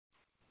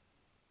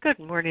Good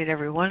morning,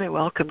 everyone, and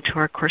welcome to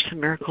our Course in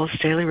Miracles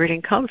Daily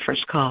Reading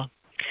Conference Call.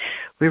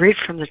 We read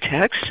from the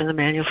text in the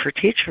Manual for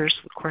Teachers,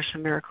 the Course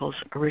in Miracles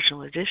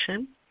Original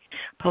Edition,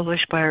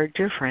 published by our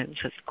dear friends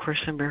at the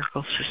Course in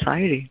Miracles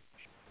Society.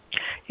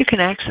 You can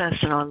access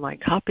an online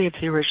copy of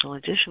the original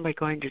edition by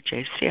going to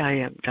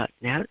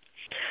jcim.net,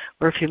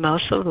 or if you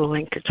mouse over the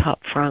link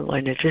atop for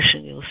online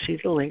edition, you'll see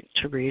the link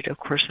to read A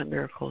Course in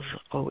Miracles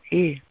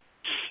OE.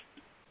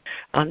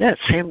 On that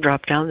same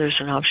drop-down, there's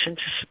an option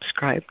to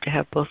subscribe to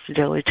have both the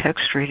daily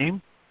text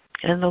reading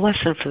and the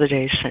lesson for the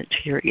day sent to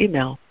your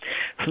email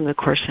from the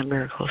Course in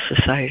Miracles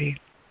Society.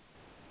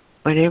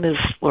 My name is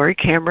Lori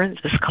Cameron.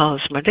 This call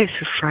is Monday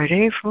through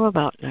Friday from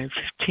about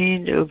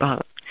 9:15 to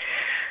about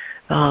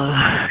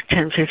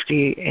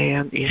 10:50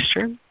 a.m.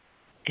 Eastern.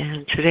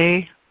 And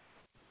today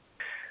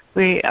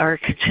we are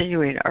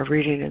continuing our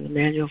reading in the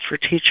Manual for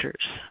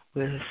Teachers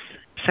with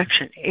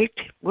Section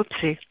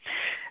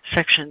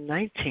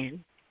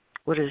 19,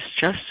 What is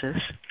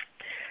Justice?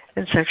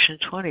 And Section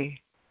 20,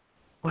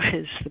 What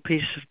is the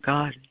Peace of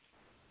God?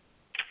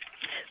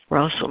 We're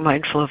also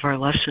mindful of our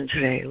lesson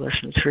today,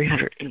 Lesson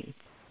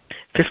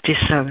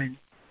 357,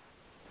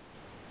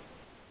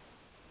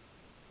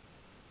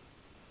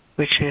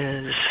 which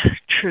is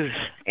Truth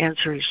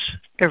answers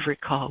every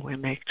call we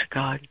make to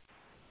God,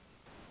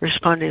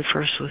 responding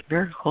first with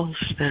miracles,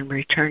 then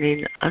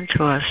returning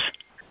unto us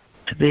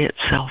to be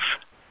itself.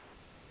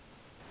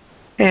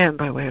 And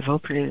by way of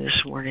opening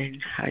this morning,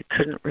 I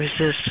couldn't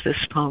resist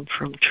this poem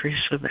from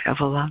Teresa of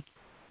Avila.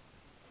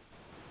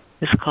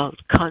 It's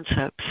called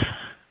Concepts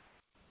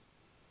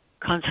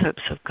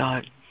of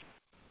God.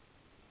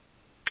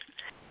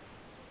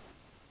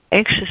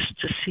 Anxious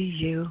to see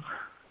you,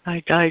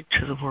 I died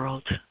to the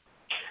world.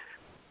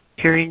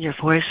 Hearing your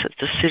voice at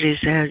the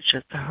city's edge,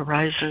 at the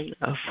horizon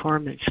of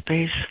form and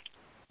space,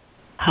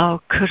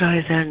 how could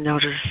I then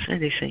notice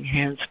anything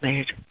hands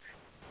made?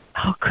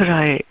 How could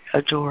I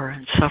adore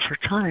and suffer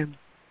time?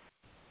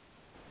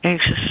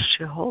 Anxious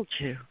to hold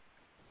you,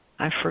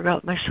 I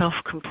forgot myself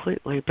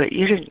completely, but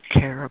you didn't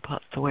care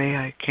about the way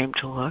I came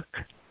to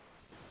look.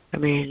 I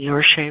mean,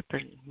 your shape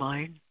and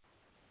mine.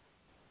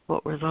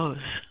 What were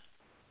those?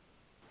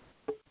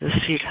 The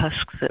seed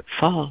husk that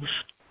falls,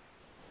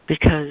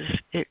 because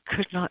it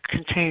could not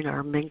contain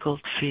our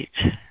mingled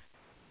feet.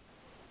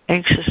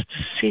 Anxious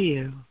to see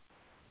you,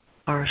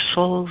 our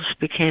souls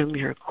became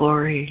your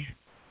glory.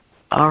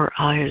 Our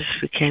eyes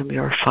became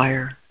your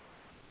fire.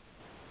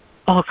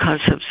 All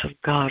concepts of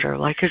God are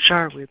like a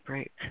jar we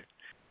break,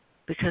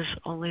 because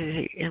only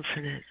the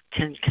infinite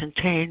can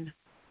contain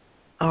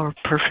our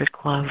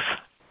perfect love.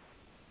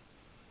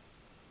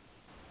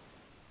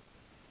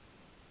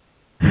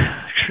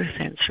 Truth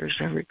answers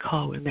every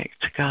call we make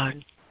to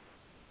God.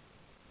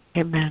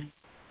 Amen.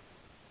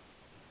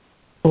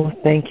 Oh,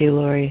 thank you,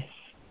 Lori.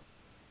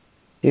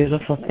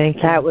 Beautiful. Thank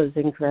you. That was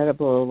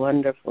incredible,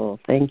 wonderful.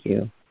 Thank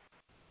you.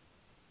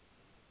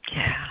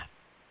 Yeah,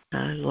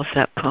 I love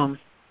that poem.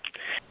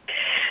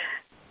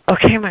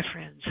 Okay, my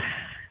friends,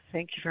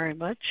 thank you very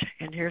much.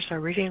 And here's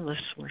our reading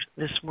list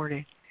this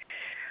morning.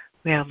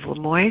 We have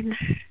Lemoyne,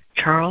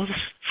 Charles,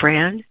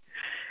 Fran,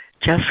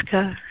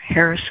 Jessica,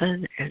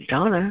 Harrison, and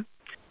Donna.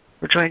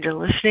 We're joined in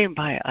listening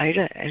by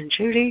Ida and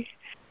Judy.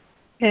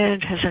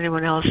 And has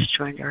anyone else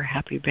joined our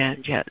happy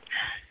band yet?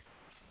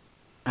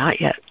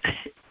 Not yet.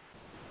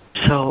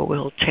 So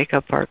we'll take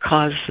up our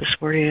cause this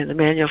morning in the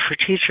Manual for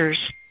Teachers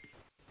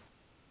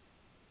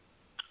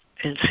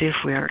and see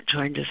if we aren't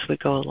joined as we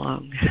go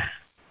along.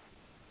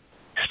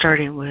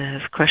 Starting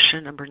with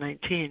question number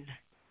 19.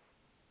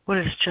 What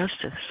is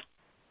justice?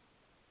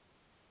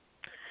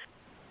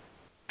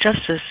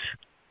 Justice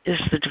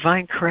is the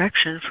divine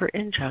correction for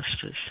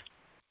injustice.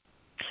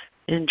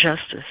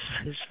 Injustice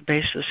is the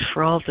basis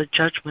for all the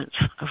judgments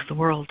of the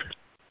world.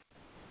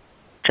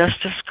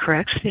 Justice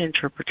corrects the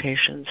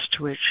interpretations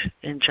to which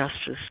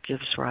injustice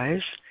gives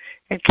rise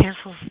and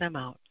cancels them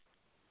out.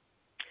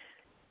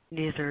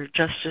 Neither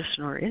justice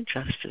nor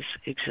injustice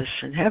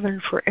exists in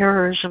heaven, for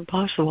error is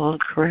impossible and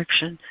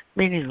correction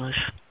meaningless.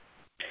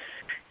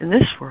 In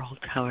this world,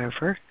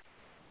 however,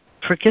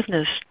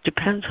 forgiveness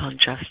depends on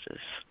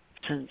justice,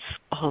 since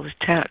all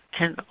attack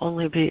can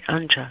only be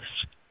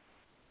unjust.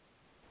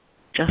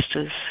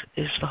 Justice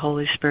is the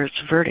Holy Spirit's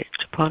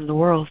verdict upon the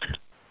world.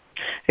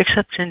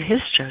 Except in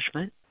His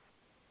judgment,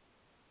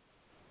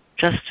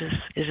 justice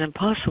is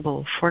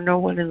impossible, for no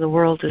one in the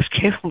world is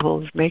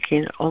capable of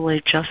making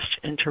only just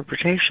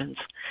interpretations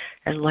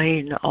and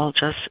laying all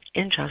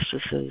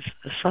injustices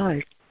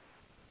aside.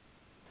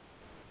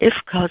 If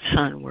God's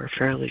Son were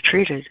fairly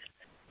treated,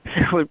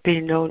 there would be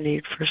no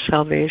need for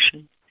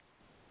salvation.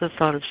 The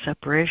thought of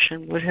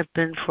separation would have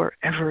been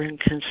forever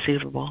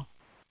inconceivable.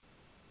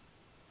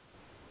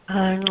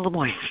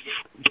 Lemoyne.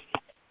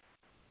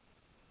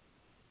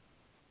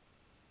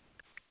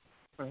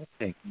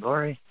 Okay,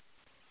 Lori.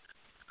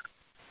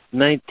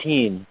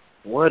 19.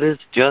 What is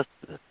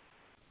justice?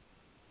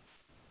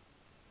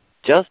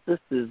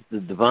 Justice is the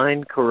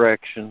divine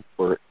correction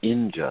for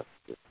injustice.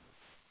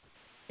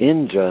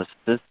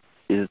 Injustice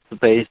is the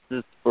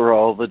basis for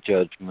all the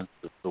judgments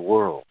of the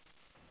world.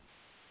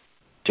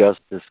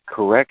 Justice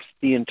corrects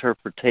the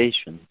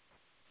interpretation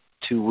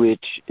to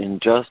which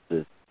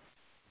injustice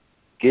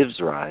gives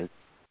rise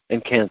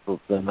and cancels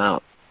them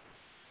out.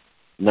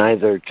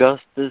 Neither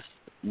justice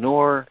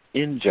nor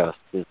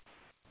injustice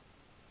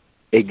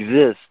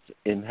exist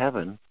in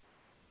heaven,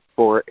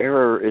 for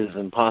error is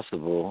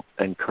impossible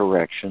and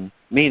correction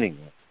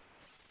meaningless.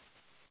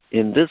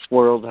 In this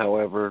world,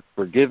 however,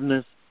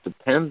 forgiveness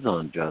depends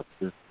on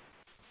justice,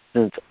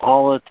 since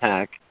all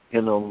attack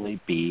can only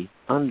be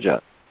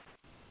unjust.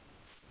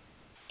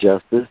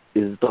 Justice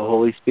is the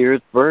Holy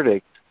Spirit's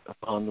verdict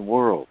upon the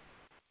world.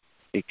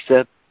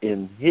 Except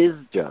in His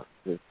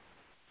justice,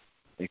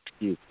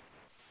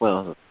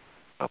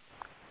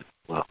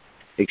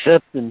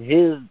 except in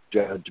His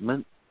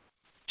judgment,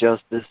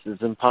 justice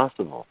is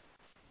impossible.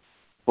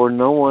 For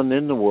no one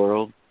in the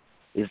world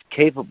is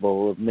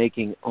capable of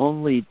making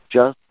only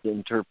just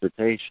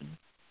interpretation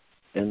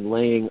and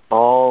laying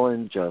all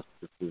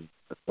injustices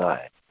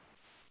aside.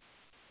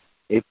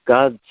 If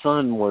God's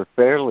Son were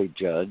fairly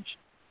judged,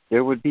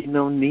 there would be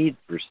no need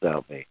for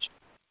salvation.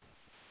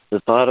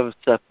 The thought of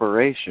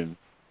separation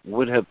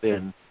would have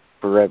been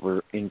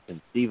forever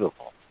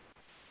inconceivable.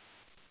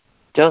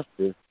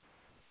 Justice,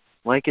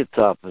 like its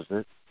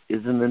opposite,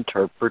 is an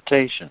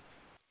interpretation.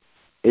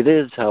 It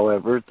is,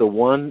 however, the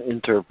one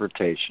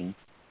interpretation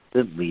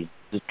that leads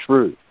to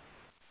truth.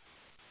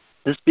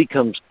 This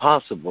becomes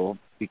possible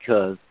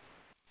because,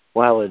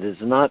 while it is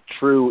not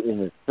true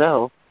in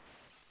itself,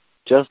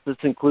 justice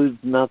includes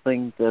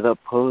nothing that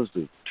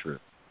opposes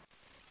truth.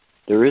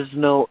 There is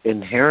no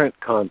inherent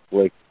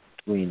conflict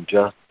between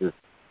justice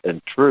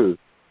and truth.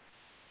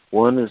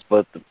 One is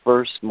but the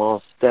first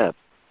small step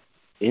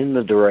in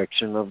the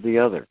direction of the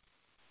other.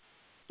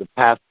 The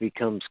path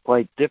becomes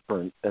quite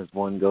different as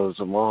one goes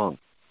along.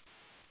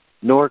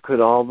 Nor could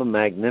all the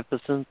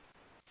magnificence,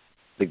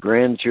 the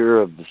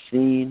grandeur of the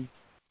scene,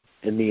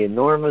 and the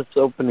enormous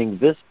opening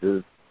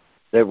vistas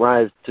that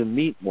rise to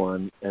meet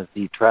one as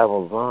he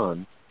travels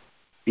on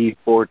be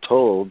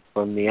foretold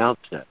from the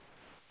outset.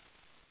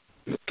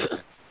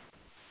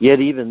 Yet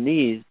even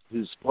these,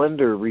 whose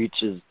splendor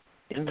reaches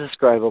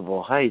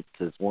indescribable heights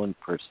as one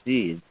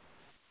proceeds,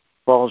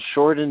 fall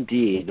short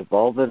indeed of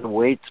all that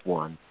awaits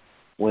one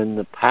when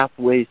the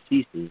pathway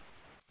ceases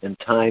and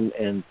time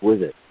ends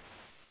with it.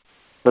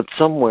 But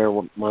somewhere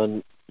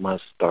one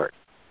must start.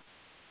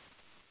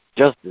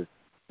 Justice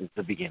is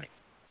the beginning.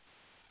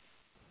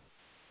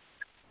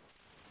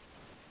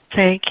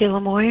 Thank you,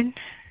 Lemoyne.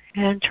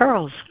 And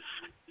Charles.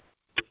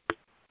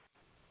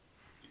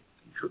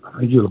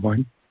 Thank you,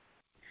 Lemoyne.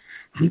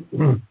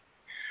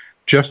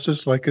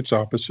 Justice, like its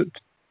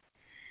opposite,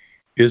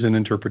 is an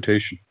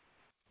interpretation.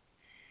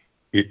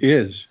 It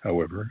is,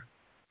 however,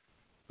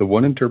 the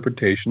one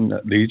interpretation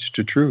that leads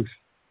to truth.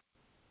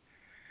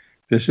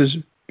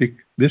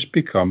 This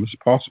becomes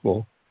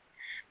possible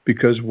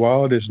because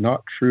while it is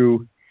not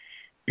true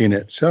in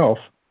itself,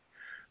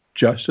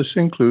 justice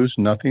includes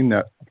nothing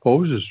that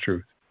opposes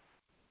truth.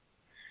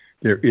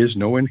 There is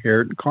no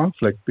inherent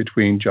conflict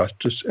between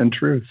justice and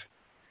truth.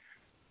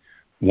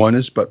 One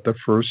is but the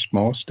first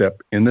small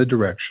step in the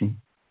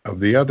direction of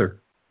the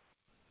other.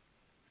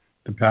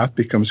 The path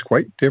becomes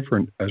quite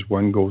different as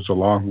one goes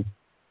along.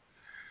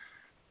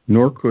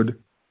 Nor could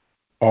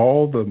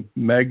all the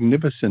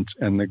magnificence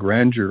and the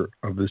grandeur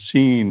of the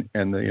scene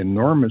and the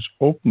enormous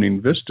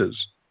opening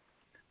vistas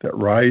that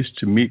rise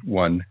to meet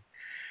one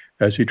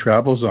as he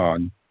travels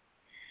on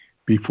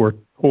be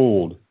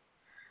foretold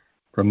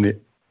from the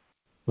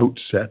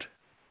outset.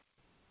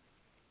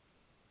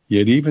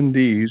 Yet even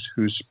these,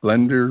 whose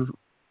splendor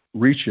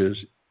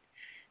reaches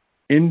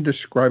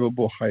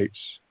indescribable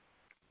heights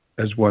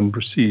as one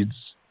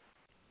proceeds,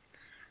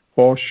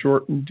 fall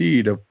short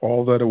indeed of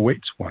all that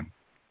awaits one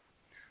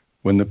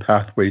when the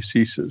pathway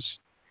ceases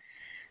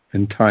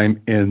and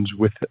time ends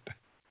with it.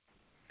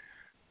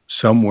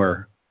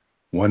 Somewhere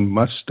one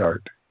must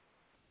start.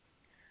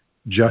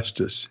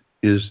 Justice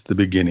is the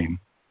beginning.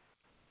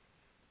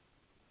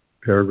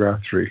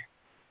 Paragraph 3.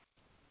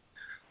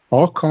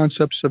 All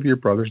concepts of your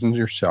brothers and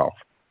yourself,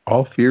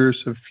 all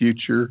fears of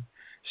future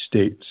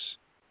states,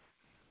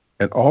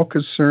 and all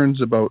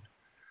concerns about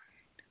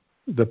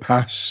the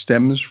past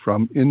stems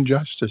from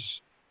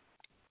injustice.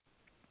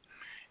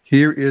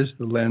 Here is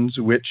the lens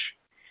which,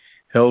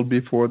 held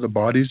before the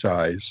body's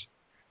eyes,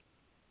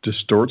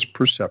 distorts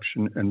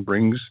perception and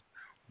brings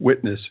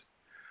witness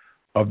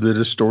of the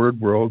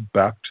distorted world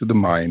back to the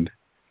mind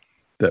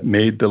that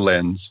made the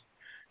lens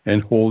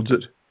and holds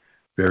it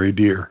very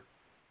dear.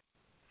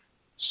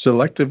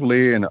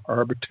 Selectively and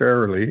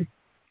arbitrarily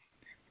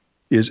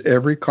is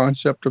every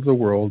concept of the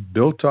world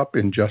built up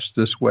in just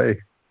this way.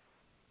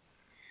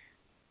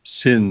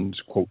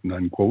 Sins, quote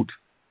unquote,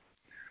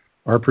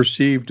 are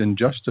perceived and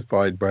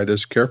justified by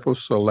this careful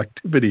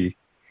selectivity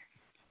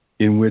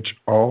in which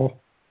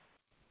all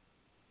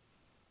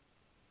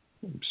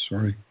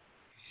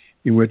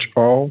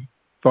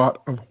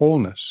thought of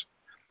wholeness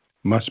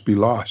must be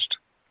lost.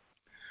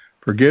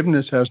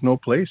 Forgiveness has no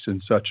place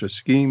in such a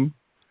scheme,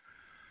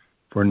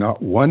 for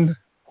not one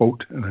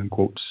quote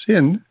unquote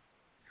sin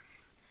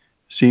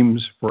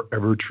seems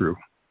forever true.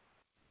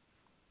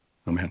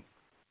 Amen.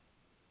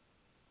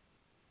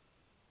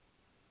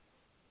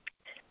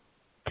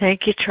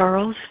 Thank you,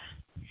 Charles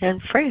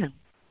and Fran.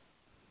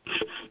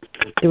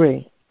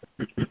 3.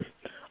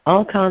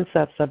 All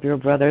concepts of your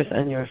brothers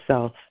and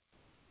yourself,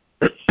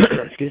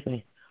 excuse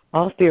me,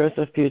 all fears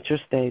of future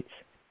states,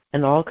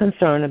 and all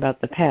concern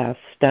about the past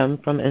stem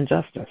from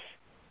injustice.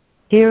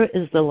 Here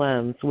is the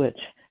lens which,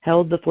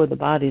 held before the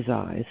body's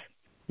eyes,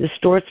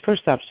 distorts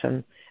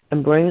perception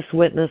and brings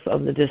witness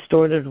of the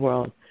distorted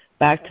world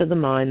back to the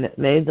mind that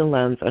made the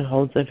lens and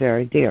holds it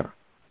very dear.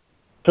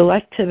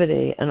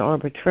 Selectivity and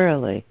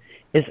arbitrarily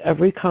is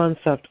every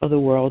concept of the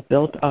world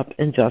built up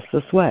in just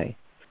this way.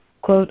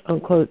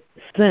 Quote-unquote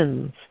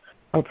sins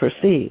are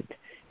perceived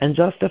and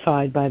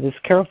justified by this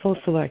careful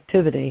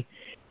selectivity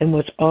in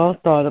which all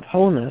thought of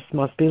wholeness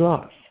must be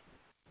lost.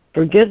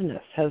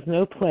 Forgiveness has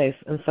no place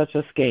in such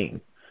a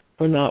scheme,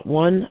 for not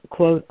one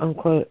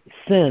quote-unquote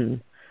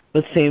sin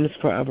but seems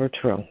forever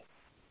true.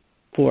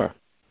 4.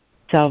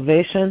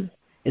 Salvation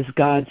is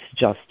God's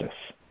justice.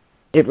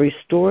 It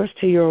restores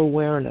to your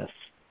awareness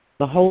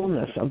the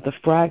wholeness of the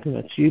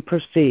fragments you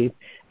perceive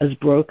as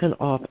broken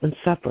off and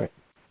separate,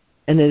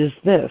 and it is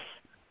this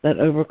that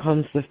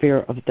overcomes the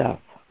fear of death.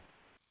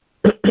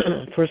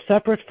 For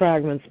separate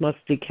fragments must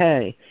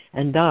decay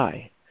and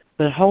die,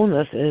 but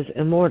wholeness is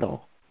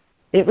immortal.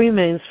 It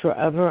remains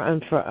forever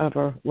and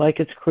forever like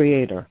its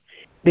creator,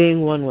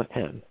 being one with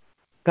him.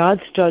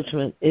 God's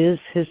judgment is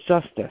his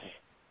justice.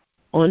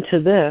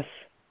 Onto this,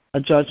 a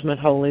judgment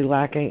wholly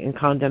lacking in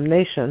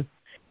condemnation,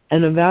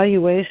 an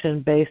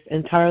evaluation based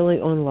entirely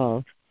on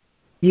love,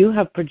 you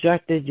have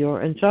projected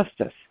your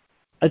injustice,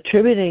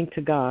 attributing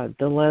to God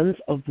the lens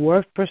of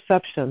warped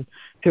perception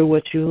through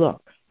which you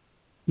look.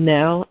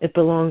 Now it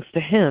belongs to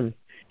him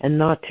and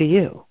not to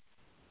you.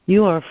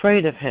 You are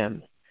afraid of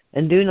him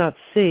and do not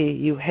see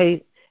you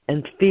hate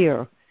and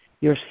fear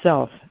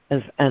yourself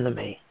as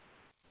enemy.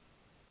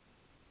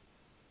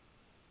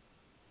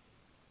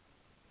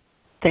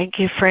 Thank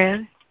you,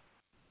 Fran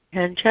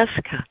and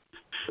Jessica.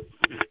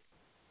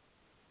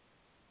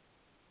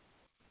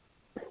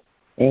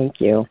 Thank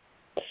you.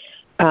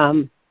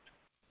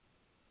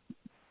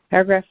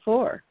 Paragraph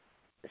 4.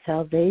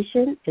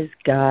 Salvation is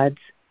God's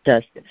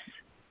justice.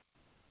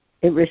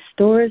 It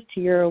restores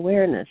to your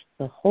awareness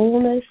the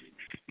wholeness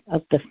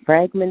of the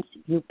fragments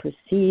you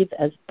perceive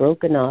as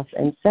broken off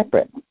and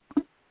separate.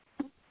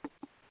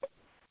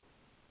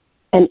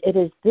 And it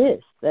is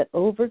this that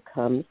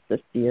overcomes the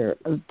fear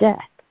of death.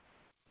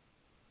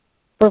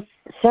 For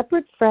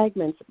separate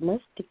fragments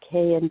must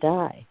decay and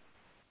die,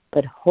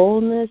 but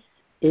wholeness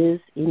is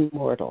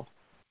immortal.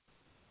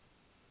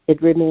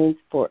 It remains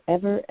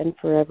forever and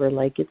forever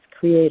like its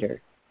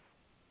creator,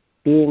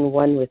 being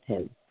one with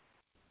him.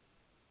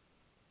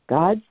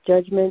 God's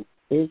judgment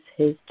is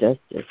his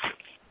justice.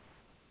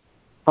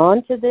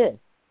 On to this,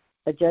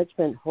 a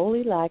judgment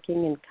wholly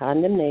lacking in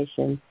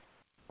condemnation,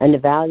 an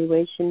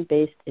evaluation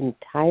based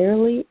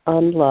entirely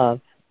on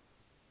love,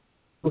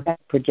 who have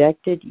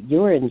projected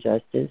your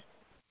injustice,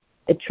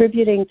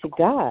 attributing to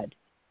God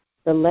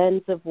the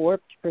lens of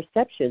warped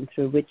perception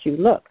through which you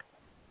look.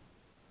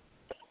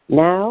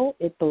 Now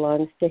it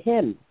belongs to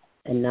him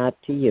and not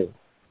to you.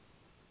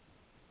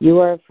 You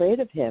are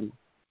afraid of him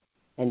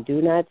and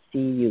do not see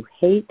you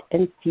hate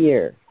and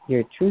fear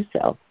your true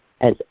self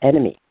as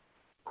enemy.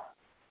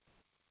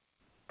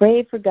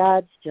 Pray for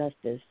God's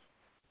justice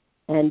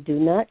and do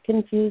not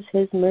confuse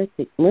his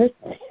mercy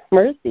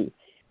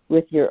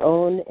with your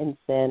own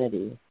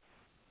insanity.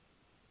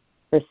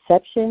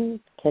 Perception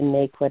can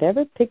make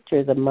whatever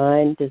picture the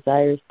mind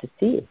desires to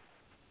see.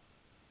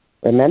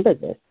 Remember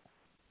this.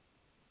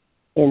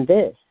 In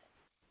this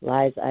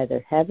lies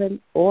either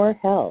heaven or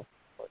hell,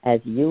 as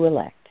you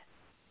elect.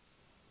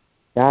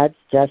 God's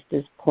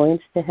justice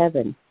points to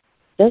heaven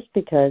just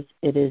because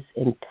it is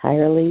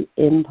entirely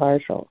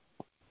impartial.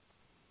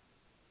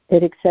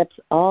 It accepts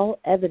all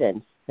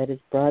evidence that is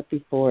brought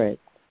before it,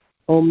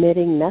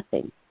 omitting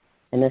nothing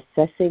and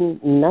assessing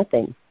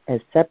nothing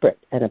as separate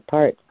and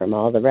apart from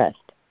all the rest.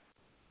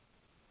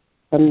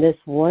 From this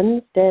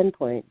one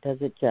standpoint does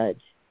it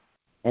judge,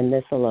 and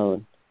this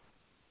alone.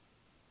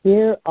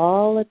 Here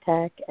all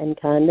attack and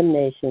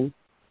condemnation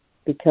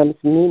becomes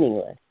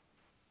meaningless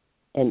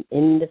and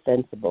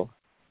indefensible.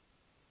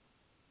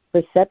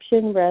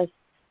 Perception rests,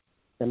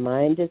 the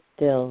mind is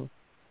still,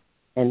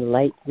 and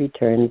light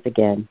returns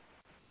again.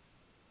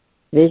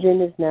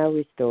 Vision is now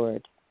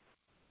restored.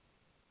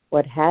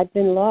 What had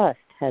been lost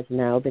has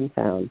now been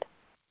found.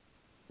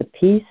 The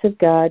peace of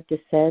God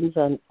descends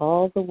on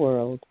all the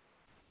world,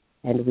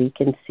 and we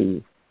can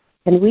see.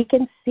 And we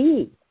can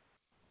see.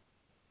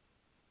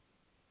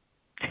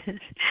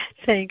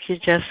 Thank you,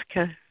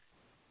 Jessica.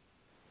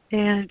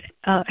 And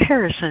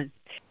Harrison,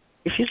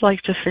 if you'd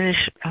like to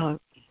finish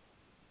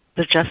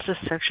the justice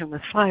section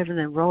with 5 and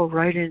then roll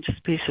right into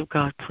the peace of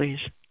God, please.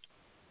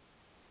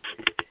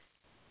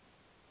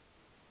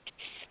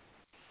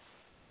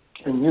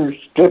 Can you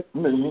skip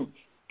me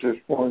just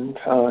one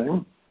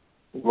time,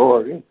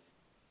 Lori?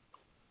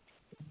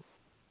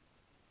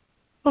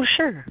 Oh,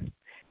 sure.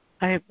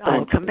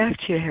 I'll come back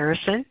to you,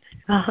 Harrison.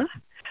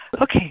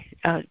 Okay,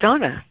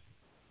 Donna.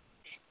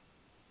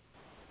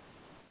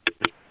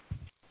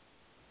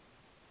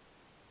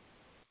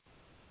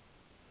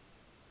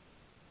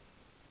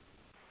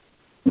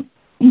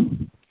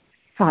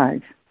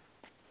 Five,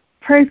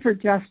 pray for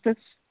justice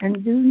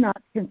and do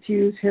not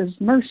confuse his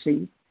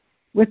mercy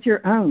with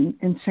your own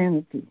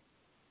insanity.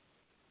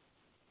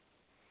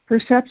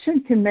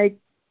 Perception can make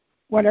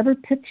whatever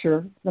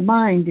picture the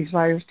mind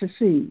desires to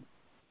see.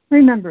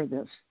 Remember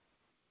this.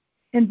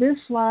 In this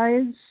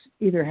lies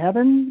either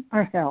heaven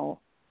or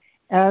hell,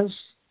 as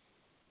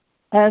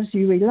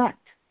you elect.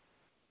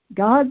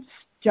 God's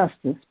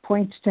justice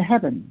points to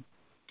heaven,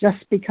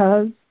 just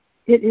because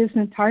it is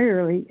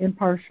entirely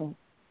impartial.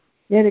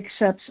 It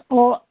accepts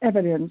all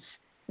evidence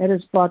that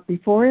is brought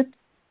before it,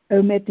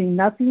 omitting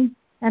nothing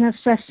and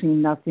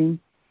assessing nothing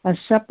as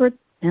separate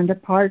and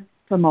apart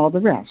from all the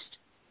rest.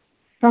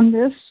 From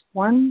this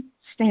one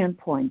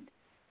standpoint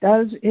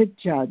does it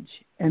judge,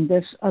 and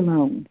this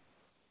alone.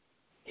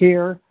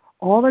 Here,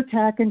 all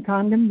attack and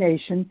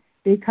condemnation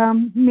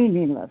become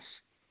meaningless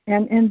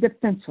and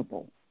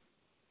indefensible.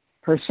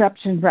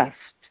 Perception rests,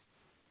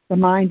 the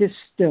mind is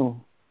still,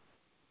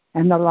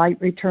 and the light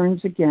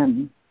returns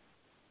again.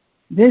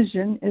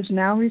 Vision is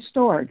now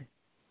restored.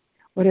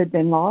 What had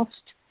been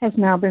lost has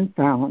now been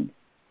found.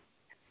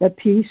 The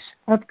peace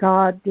of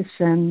God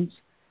descends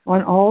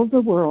on all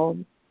the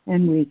world,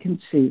 and we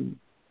can see.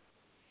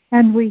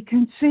 And we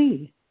can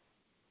see.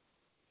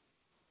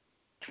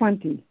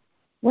 20.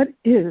 What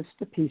is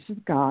the peace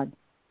of God?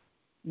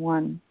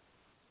 1.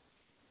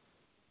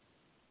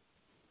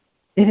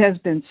 It has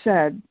been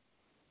said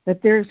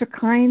that there is a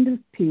kind of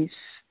peace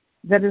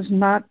that is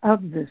not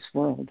of this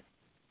world.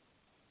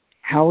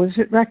 How is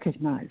it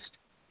recognized?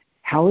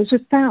 How is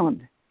it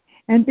found?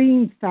 And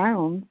being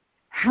found,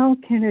 how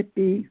can it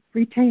be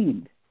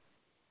retained?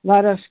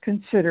 Let us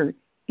consider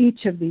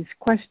each of these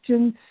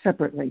questions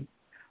separately,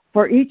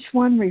 for each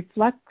one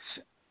reflects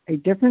a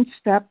different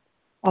step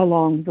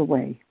along the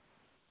way.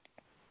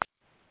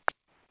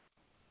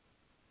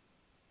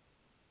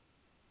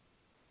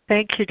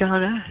 Thank you,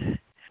 Donna.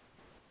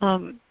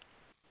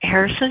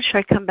 Harrison, should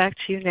I come back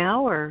to you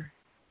now, or?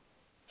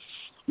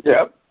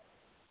 Yep.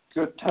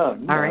 Good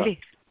time. All righty.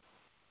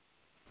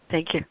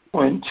 Thank you.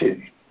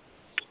 20.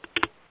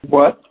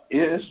 What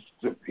is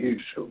the peace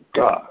of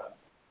God?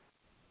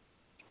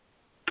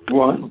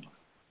 1.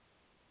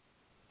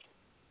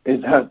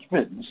 It has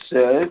been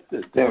said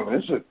that there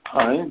is a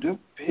kind of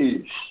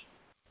peace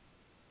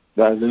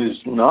that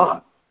is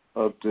not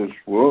of this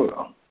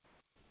world.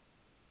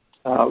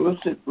 How is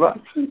it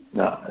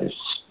recognized?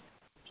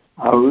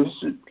 How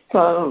is it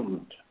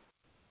found?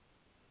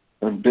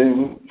 And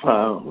being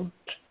found,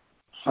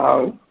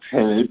 how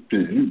can it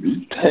be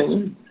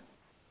retained?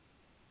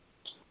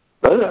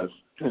 Let us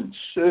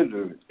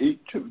consider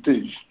each of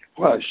these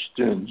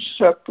questions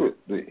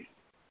separately,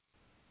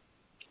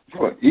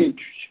 for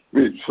each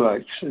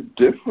reflects a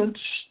different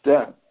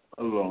step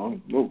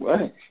along the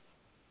way.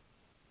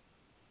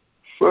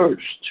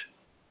 First,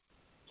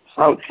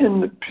 how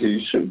can the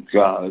peace of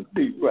God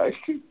be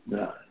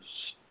recognized?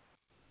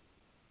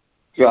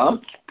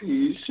 God's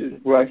peace is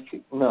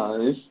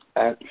recognized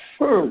at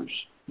first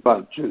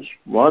by just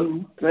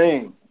one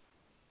thing.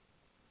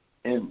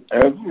 In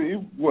every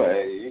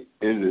way,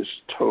 it is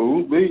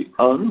totally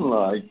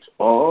unlike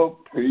all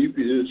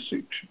previous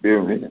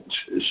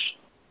experiences.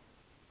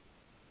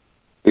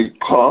 It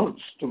calls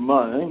to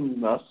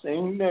mind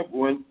nothing that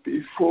went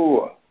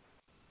before.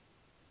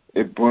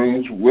 It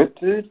brings with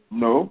it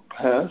no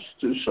past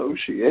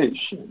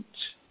associations.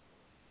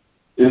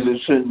 It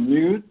is a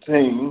new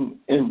thing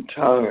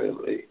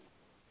entirely.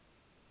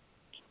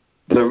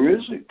 There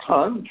is a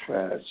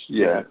contrast,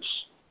 yes,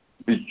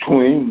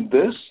 between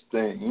this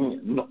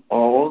thing and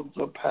all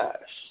the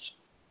past.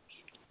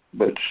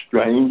 But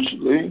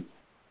strangely,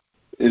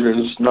 it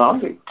is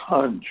not a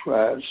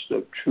contrast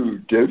of true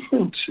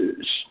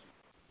differences.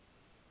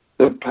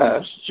 The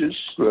past just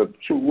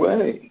slips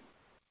away,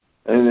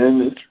 and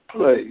in its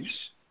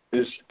place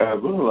is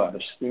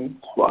everlasting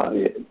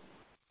quiet.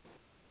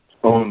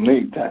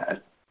 Only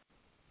that.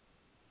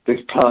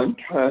 The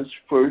contrast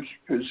first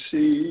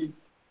perceived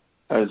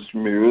has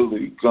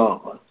merely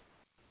gone.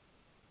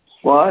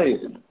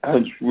 Quiet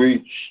has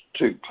reached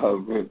to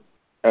cover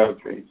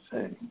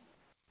everything.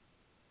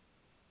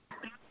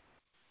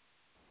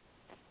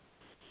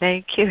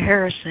 Thank you,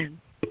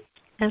 Harrison.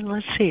 And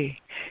let's see.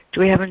 Do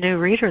we have a new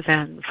reader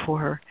then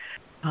for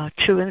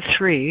 2 and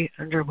 3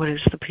 under What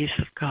is the Peace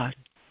of God?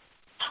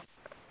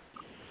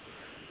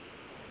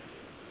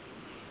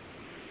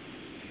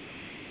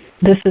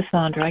 This is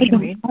Sandra. I can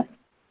read.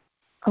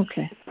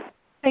 Okay.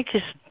 Thank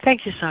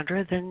you,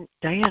 Sandra. Then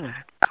Diana.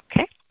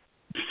 Okay.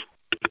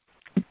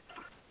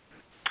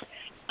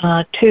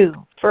 2.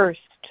 First,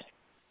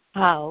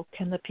 how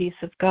can the peace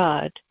of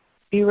God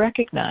be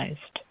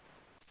recognized?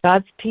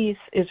 God's peace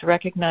is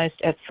recognized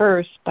at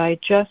first by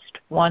just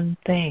one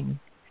thing.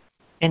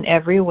 In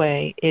every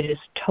way, it is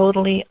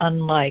totally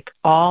unlike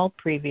all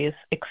previous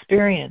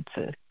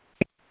experiences.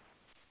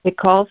 It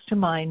calls to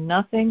mind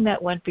nothing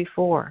that went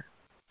before.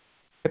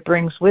 It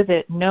brings with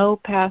it no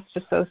past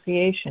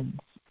associations.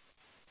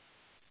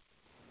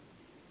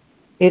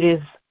 It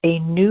is a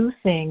new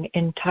thing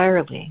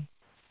entirely.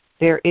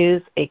 There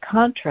is a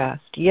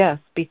contrast, yes,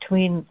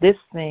 between this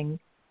thing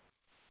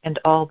and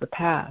all the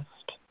past.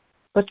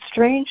 But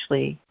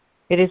strangely,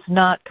 it is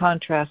not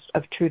contrast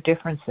of true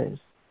differences.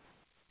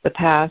 The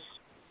past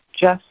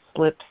just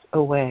slips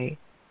away,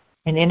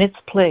 and in its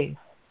place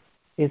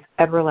is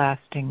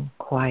everlasting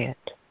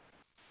quiet.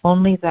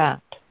 Only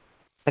that,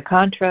 the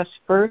contrast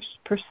first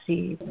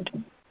perceived,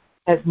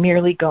 has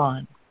merely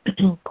gone.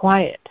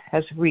 Quiet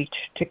has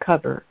reached to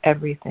cover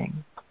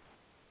everything.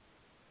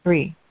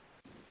 3.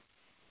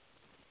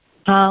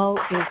 How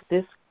is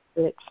this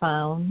quiet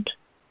found?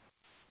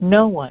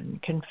 No one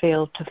can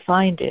fail to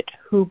find it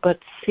who but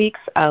seeks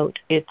out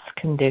its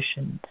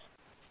conditions.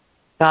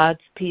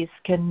 God's peace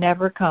can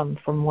never come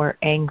from where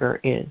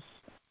anger is,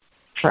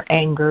 for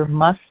anger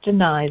must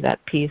deny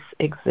that peace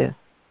exists.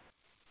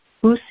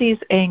 Who sees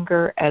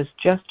anger as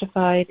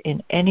justified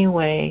in any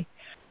way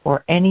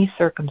or any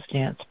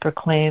circumstance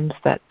proclaims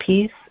that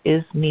peace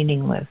is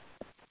meaningless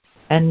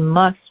and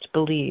must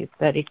believe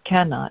that it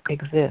cannot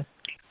exist.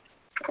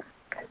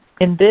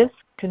 In this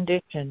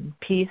condition,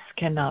 peace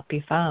cannot be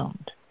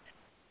found.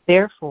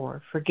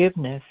 Therefore,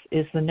 forgiveness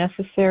is the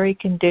necessary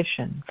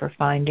condition for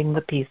finding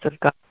the peace of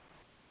God.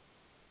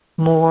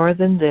 More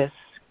than this,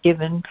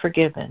 given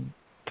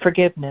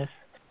forgiveness,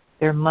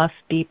 there must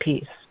be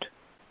peace.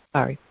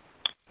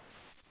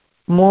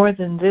 More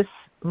than this,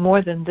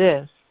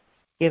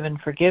 given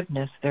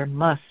forgiveness, there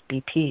must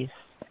be peace.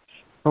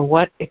 For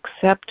what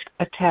except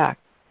attack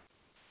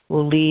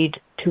will lead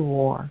to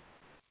war?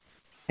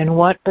 And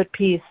what but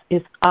peace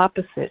is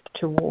opposite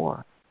to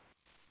war?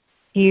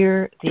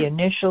 Here, the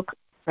initial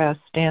contrast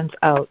stands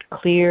out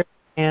clear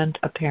and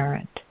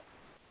apparent.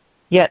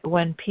 Yet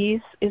when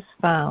peace is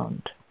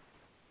found,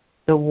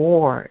 the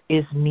war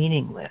is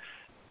meaningless,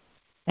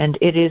 and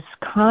it is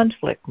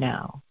conflict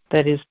now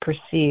that is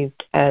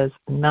perceived as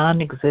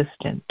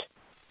non-existent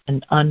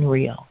and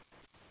unreal.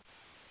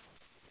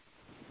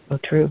 So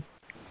true.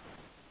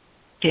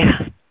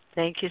 Yeah.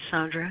 Thank you,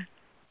 Sandra.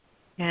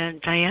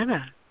 And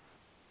Diana.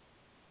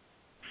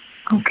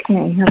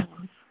 Okay, hello.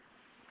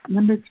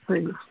 Number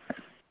 3.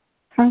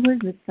 How is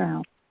it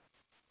found?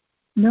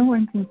 No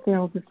one can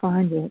fail to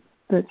find it,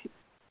 but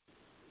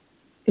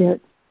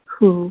it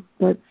who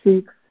but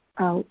seeks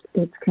out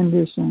its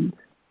conditions.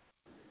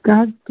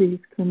 God's peace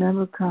can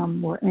never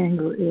come where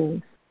anger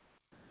is,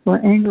 for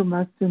anger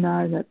must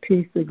deny that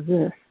peace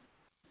exists.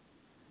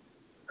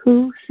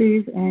 Who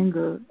sees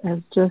anger as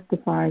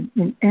justified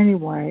in any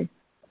way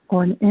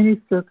or in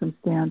any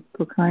circumstance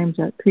proclaims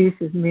that peace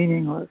is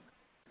meaningless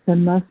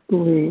and must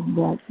believe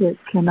that it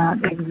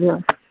cannot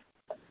exist.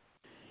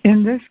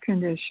 In this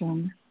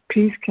condition,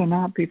 peace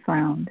cannot be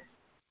found.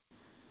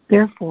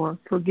 Therefore,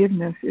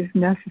 forgiveness is a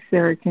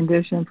necessary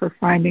condition for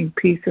finding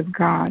peace of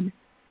God.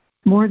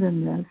 More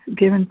than this,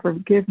 given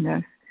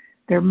forgiveness,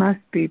 there must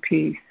be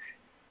peace.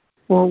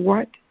 For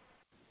what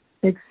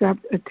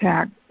except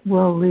attack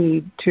will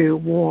lead to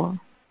war?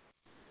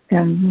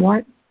 And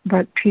what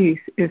but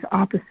peace is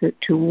opposite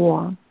to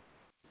war?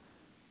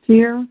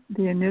 Here,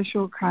 the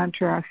initial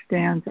contrast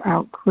stands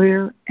out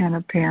clear and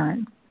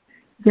apparent.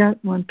 Yet,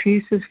 when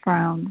peace is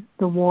found,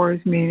 the war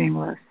is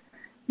meaningless,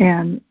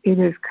 and it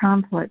is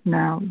conflict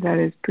now that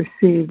is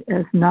perceived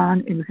as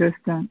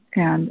non-existent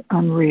and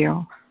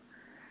unreal.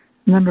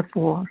 Number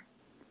 4,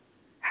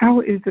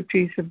 how is the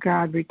peace of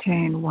God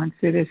retained once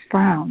it is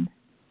found?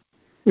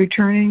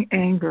 Returning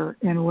anger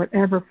in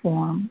whatever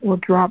form will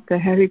drop the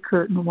heavy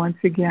curtain once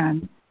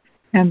again,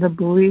 and the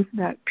belief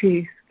that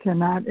peace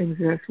cannot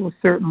exist will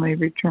certainly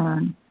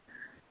return.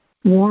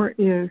 War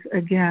is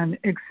again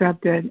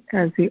accepted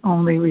as the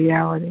only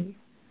reality.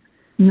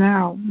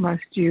 Now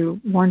must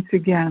you once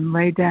again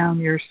lay down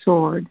your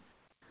sword,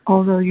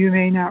 although you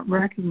may not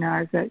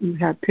recognize that you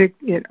have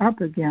picked it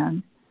up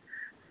again,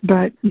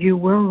 but you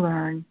will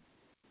learn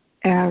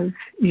as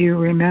you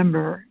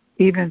remember,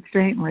 even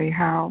faintly,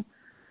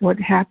 what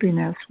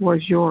happiness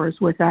was yours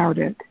without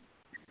it,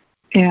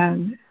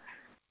 and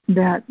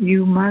that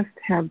you must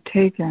have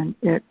taken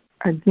it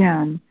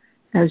again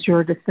as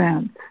your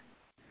defense.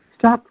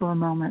 Stop for a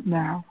moment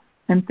now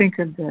and think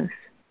of this.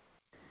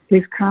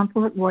 Is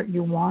conflict what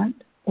you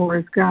want, or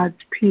is God's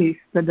peace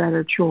the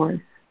better choice?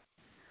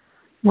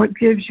 What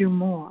gives you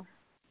more?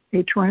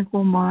 A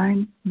tranquil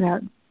mind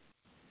that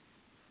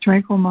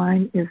tranquil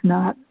mind is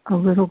not a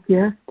little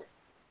gift?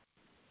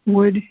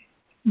 Would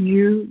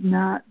you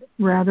not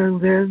rather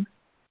live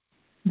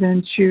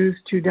than choose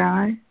to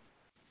die?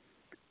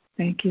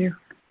 Thank you.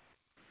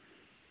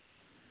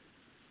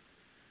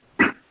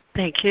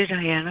 Thank you,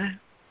 Diana.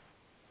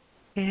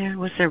 And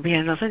would there be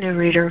another new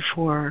reader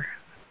for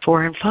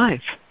 4 and 5?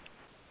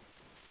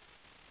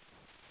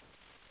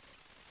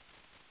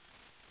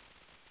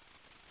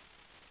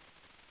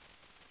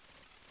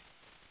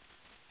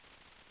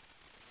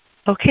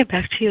 Okay,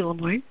 back to you,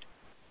 Lemoyne.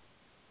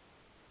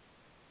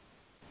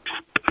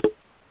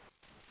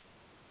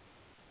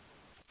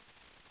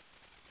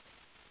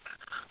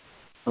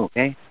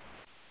 Okay.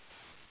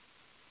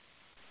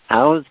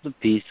 How is the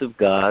peace of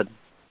God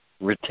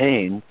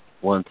retained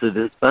once it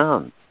is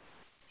found?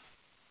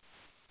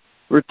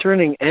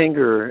 Returning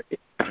anger,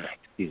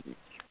 excuse me.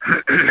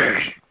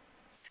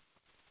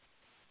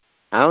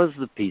 How is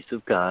the peace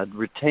of God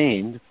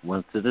retained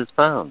once it is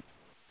found?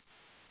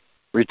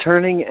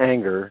 Returning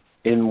anger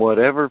in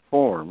whatever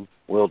form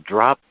will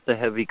drop the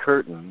heavy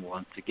curtain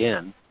once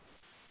again,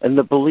 and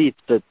the belief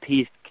that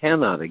peace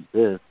cannot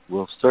exist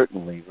will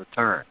certainly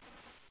return.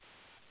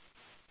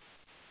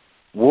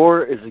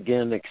 War is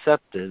again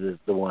accepted as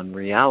the one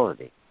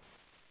reality.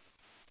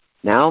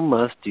 Now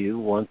must you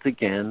once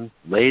again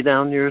lay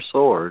down your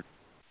sword,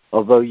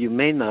 although you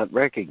may not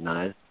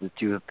recognize that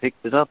you have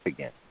picked it up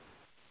again.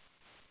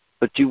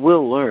 But you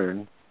will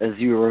learn, as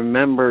you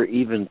remember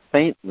even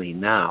faintly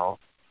now,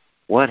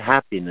 what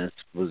happiness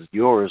was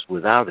yours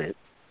without it,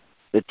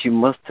 that you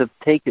must have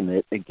taken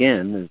it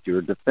again as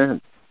your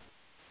defense.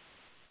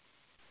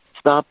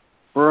 Stop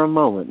for a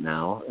moment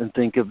now and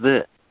think of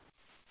this.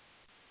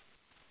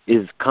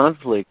 Is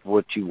conflict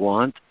what you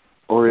want,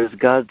 or is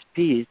God's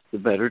peace the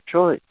better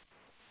choice?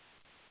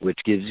 Which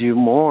gives you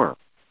more?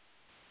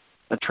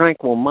 A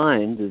tranquil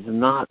mind is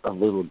not a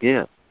little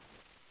gift.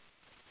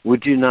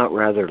 Would you not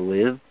rather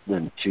live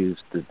than choose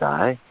to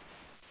die?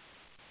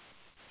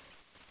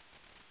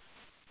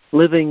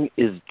 Living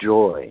is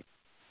joy,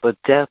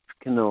 but death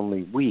can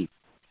only weep.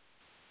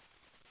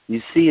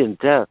 You see in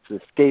death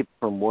escape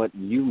from what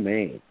you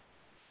made.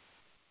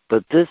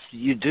 But this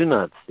you do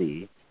not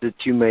see,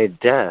 that you made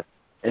death,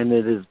 and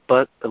it is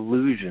but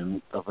illusion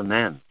of an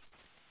end.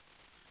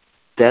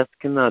 Death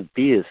cannot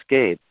be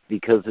escaped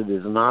because it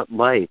is not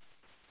life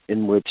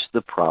in which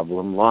the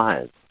problem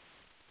lies.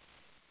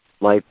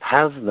 Life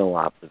has no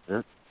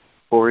opposite,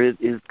 for it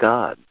is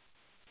God.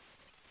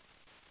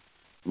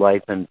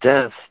 Life and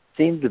death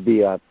seem to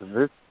be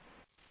opposites.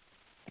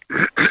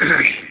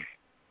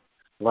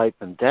 Life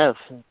and death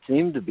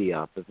seem to be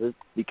opposites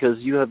because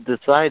you have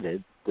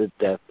decided that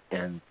death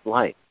ends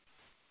life.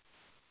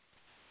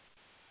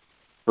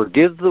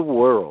 Forgive the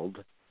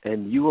world,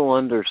 and you will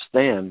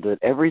understand that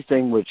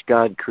everything which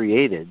God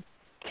created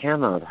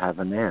cannot have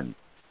an end,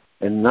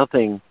 and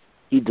nothing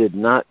He did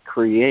not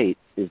create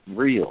is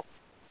real.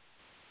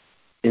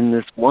 In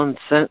this one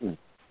sentence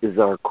is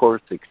our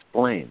course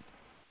explained.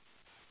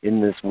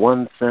 In this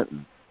one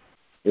sentence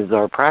is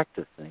our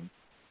practicing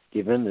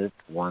given its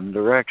one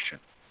direction.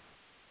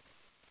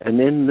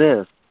 And in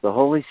this, the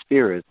Holy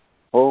Spirit's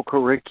whole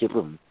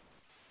curriculum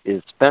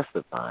is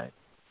specified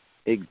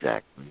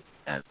exactly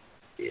as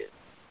it is.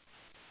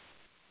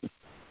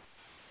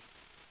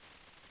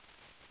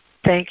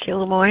 Thank you,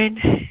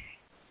 Lemoyne.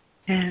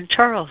 And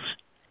Charles.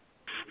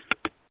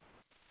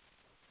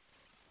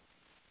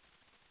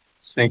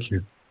 Thank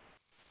you.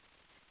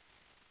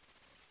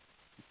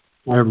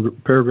 I have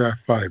paragraph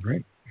 5,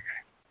 right?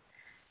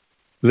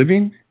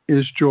 Living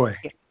is joy,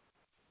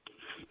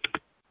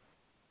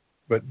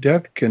 but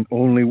death can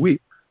only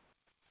weep.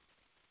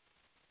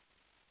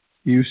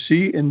 You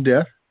see in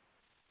death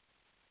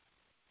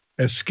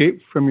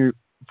escape from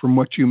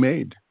what you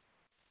made,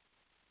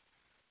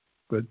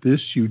 but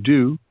this you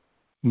do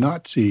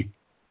not see,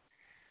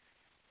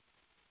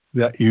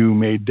 that you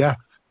made death,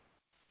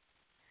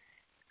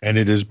 and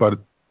it is but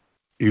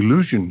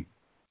illusion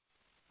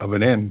of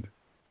an end.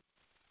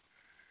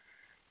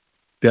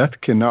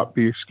 Death cannot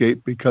be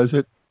escaped because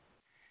it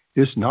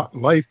is not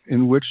life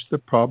in which the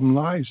problem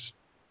lies.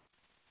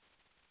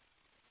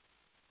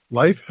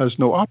 Life has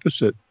no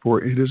opposite,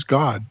 for it is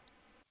God.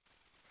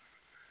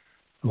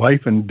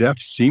 Life and death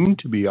seem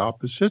to be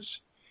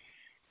opposites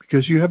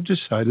because you have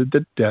decided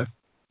that death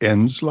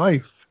ends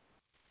life.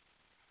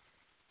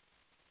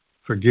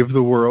 Forgive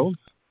the world,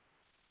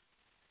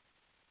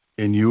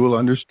 and you will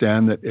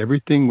understand that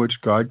everything which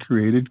God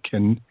created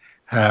cannot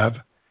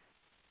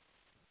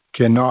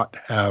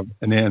have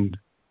an end.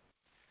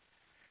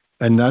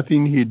 And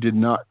nothing He did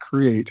not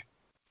create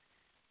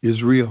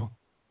is real.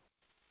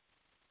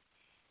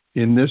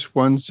 In this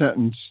one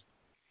sentence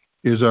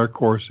is our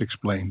course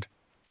explained.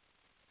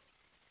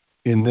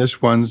 In this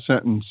one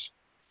sentence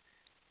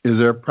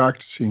is our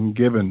practicing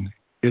given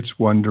its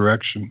one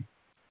direction.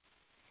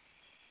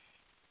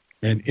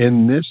 And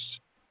in this,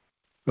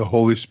 the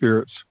Holy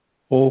Spirit's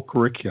whole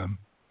curriculum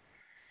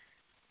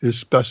is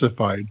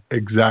specified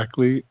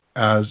exactly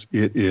as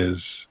it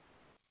is.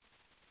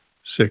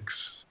 6.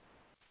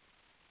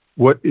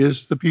 What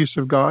is the peace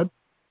of God?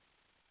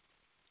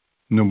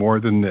 No more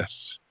than this: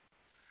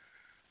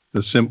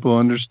 the simple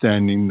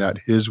understanding that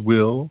His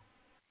will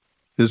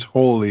is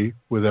wholly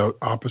without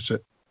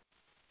opposite.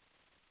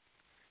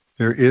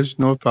 There is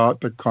no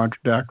thought that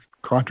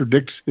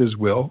contradicts His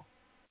will,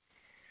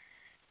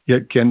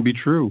 yet can be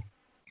true.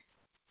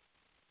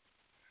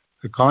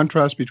 The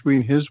contrast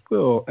between His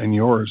will and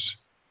yours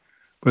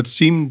but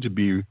seem to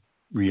be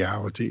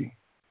reality.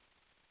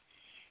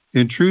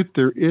 In truth,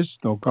 there is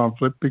no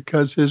conflict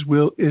because His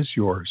will is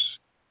yours.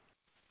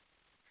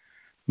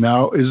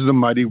 Now is the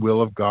mighty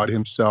will of God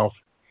Himself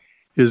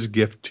His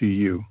gift to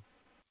you.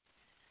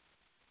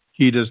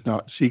 He does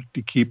not seek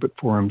to keep it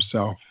for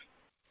Himself.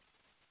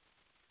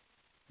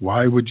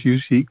 Why would you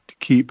seek to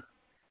keep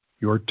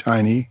your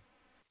tiny,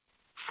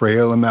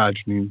 frail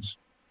imaginings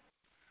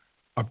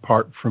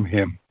apart from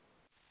Him?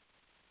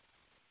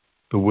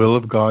 The will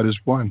of God is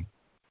one,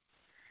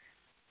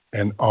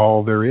 and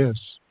all there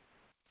is.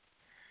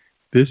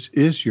 This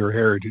is your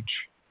heritage.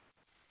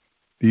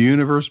 The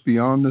universe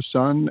beyond the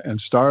sun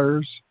and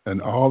stars and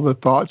all the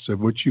thoughts of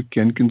which you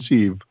can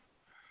conceive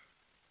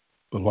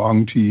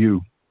belong to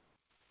you.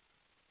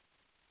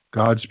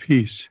 God's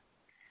peace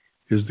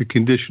is the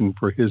condition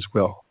for His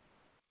will.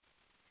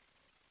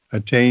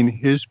 Attain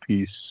His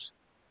peace,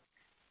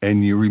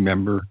 and you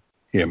remember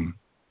Him.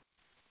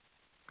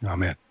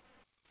 Amen.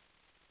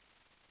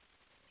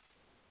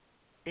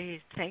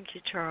 Thank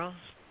you, Charles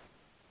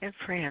and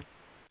Fran.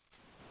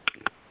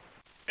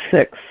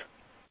 6.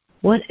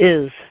 What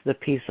is the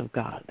peace of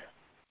God?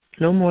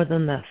 No more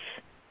than this: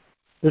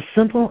 the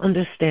simple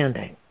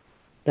understanding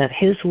that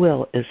His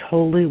will is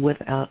wholly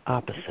without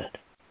opposite.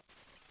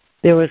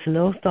 There is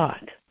no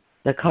thought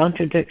that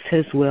contradicts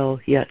His will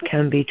yet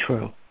can be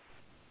true.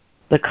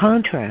 The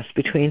contrast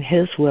between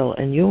His will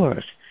and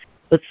yours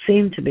would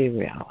seem to be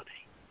reality.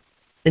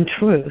 In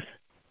truth,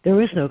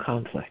 there is no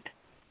conflict,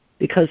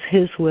 because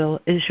His will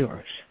is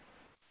yours.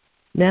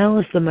 Now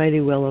is the mighty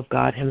will of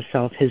God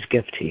Himself His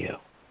gift to you.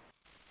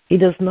 He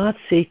does not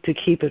seek to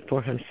keep it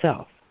for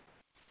Himself.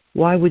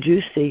 Why would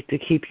you seek to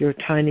keep your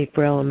tiny,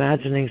 frail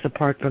imaginings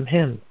apart from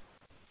Him?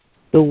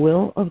 The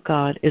will of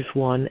God is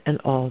one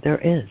and all there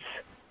is.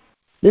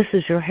 This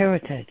is your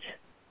heritage.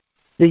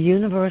 The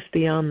universe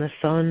beyond the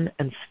sun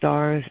and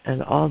stars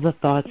and all the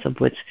thoughts of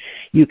which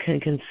you can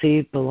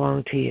conceive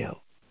belong to you.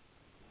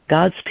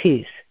 God's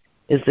peace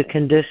is the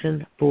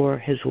condition for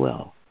His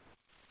will.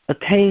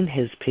 Attain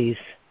His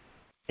peace,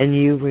 and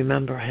you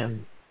remember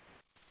Him.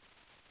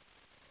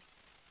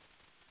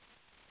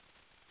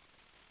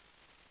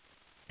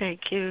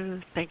 Thank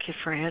you,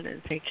 Fran,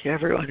 and thank you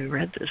everyone who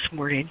read this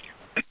morning.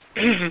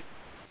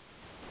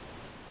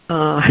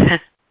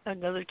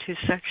 Another two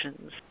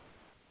sections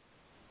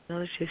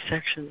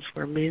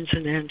where means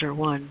and end are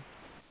one.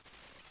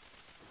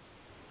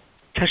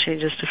 Touching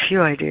just a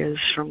few ideas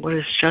from what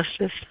is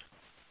justice.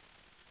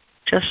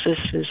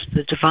 Justice is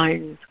the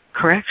divine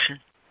correction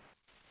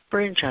for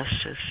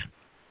injustice.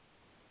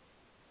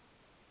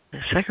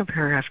 The second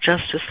paragraph,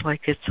 justice,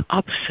 like its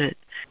opposite,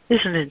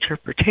 is an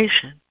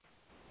interpretation.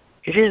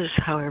 It is,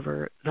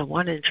 however, the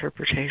one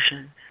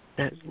interpretation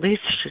that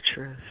leads to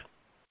truth.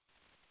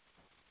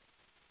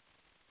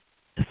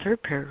 The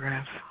third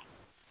paragraph,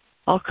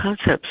 all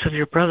concepts of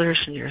your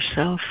brothers and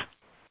yourself,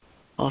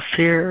 all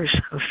fears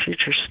of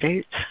future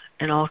states,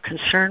 and all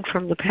concern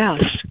from the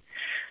past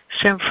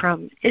stem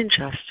from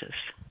injustice.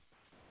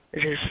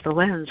 It is the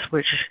lens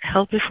which,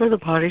 held before the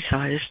body's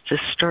eyes,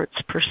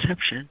 distorts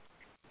perception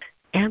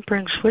and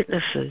brings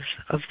witnesses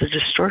of the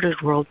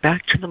distorted world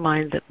back to the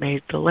mind that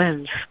made the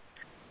lens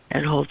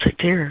and holds it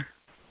dear.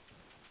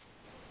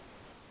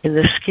 In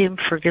this scheme,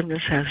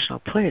 forgiveness has no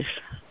place.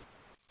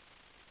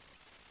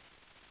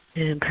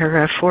 In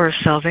paragraph 4,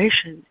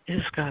 salvation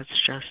is God's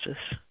justice.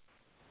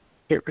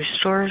 It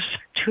restores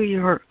to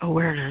your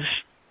awareness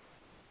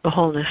the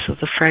wholeness of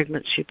the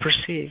fragments you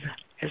perceive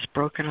as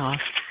broken off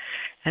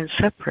and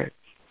separate.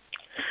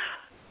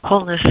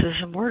 Wholeness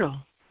is immortal.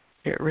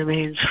 It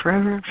remains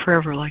forever and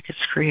forever like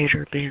its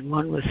creator, being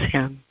one with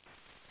Him.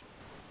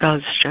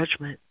 God's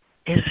judgment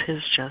is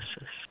His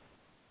justice.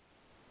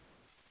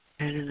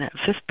 And in that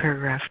fifth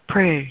paragraph,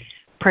 pray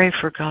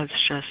for God's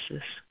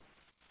justice,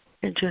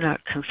 and do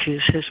not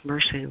confuse His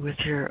mercy with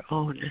your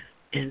own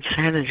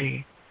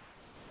insanity.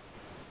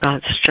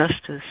 God's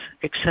justice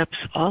accepts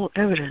all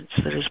evidence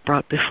that is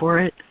brought before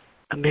it,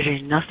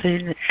 omitting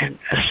nothing and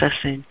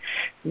assessing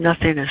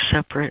nothing as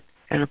separate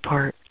and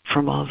apart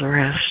from all the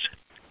rest.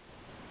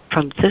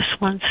 From this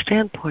one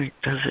standpoint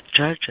does it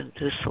judge, and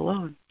this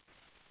alone.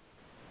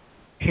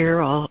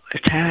 Here all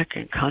attack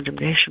and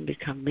condemnation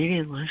become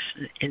meaningless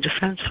and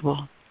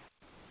indefensible.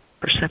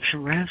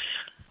 Perception rests,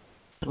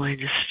 the mind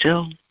is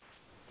still,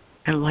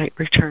 and light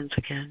returns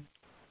again.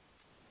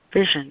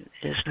 Vision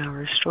is now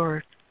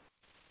restored.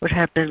 What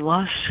had been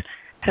lost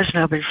has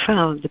now been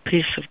found. The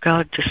peace of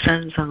God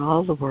descends on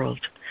all the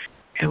world,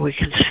 and we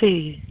can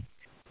see.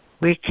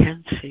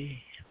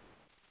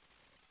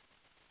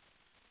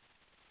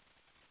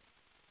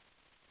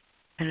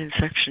 And in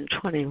section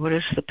 20, what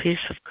is the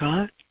peace of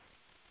God?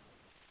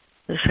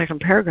 The second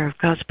paragraph,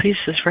 God's peace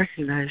is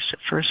recognized at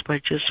first by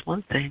just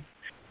one thing.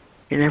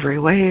 In every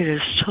way, it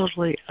is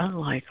totally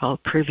unlike all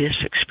previous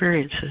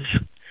experiences.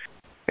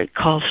 It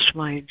calls to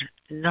mind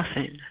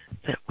nothing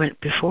that went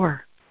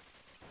before.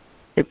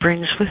 It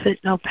brings with it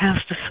no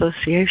past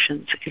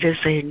associations. It is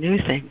a new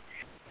thing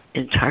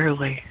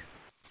entirely.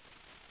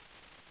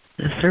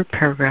 The third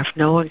paragraph,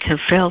 no one can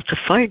fail to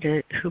find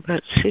it who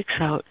but seeks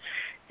out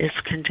its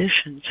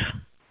conditions.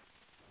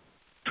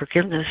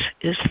 Forgiveness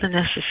is the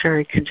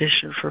necessary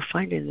condition for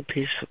finding the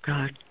peace of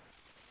God.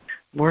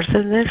 More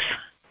than this,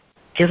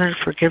 given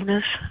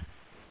forgiveness,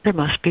 there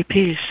must be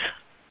peace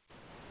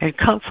and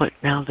conflict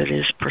now that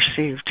is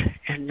perceived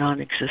and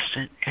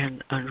non-existent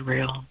and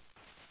unreal.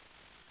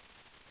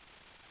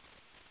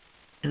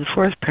 In the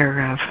fourth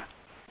paragraph,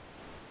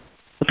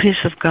 the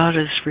peace of God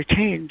is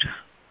retained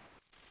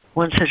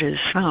once it is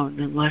found,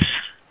 unless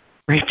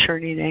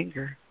returning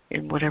anger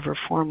in whatever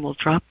form will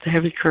drop the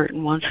heavy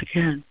curtain once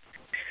again,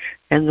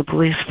 and the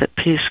belief that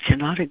peace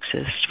cannot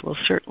exist will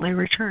certainly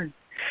return.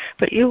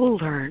 But you will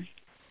learn,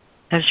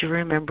 as you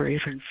remember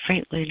even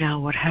faintly now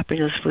what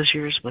happiness was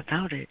yours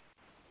without it,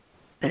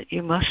 that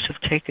you must have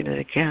taken it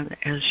again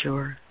as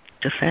your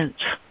defense.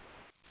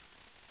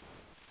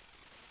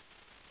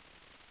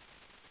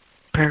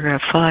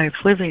 Paragraph 5,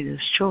 living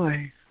is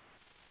joy.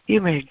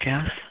 You made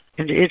death,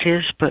 and it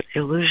is but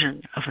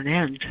illusion of an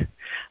end.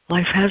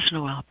 Life has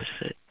no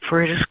opposite,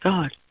 for it is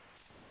God.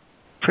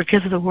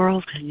 Forgive the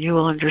world, and you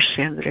will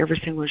understand that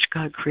everything which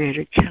God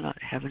created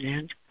cannot have an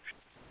end,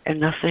 and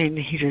nothing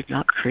he did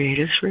not create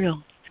is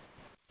real.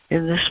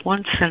 In this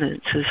one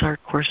sentence is our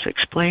course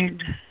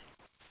explained.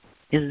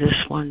 In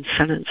this one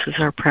sentence is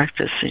our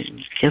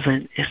practicing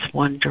given its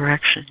one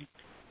direction.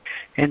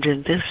 And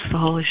in this the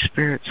Holy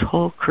Spirit's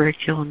whole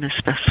curriculum is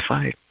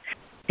specified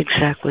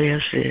exactly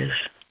as it is.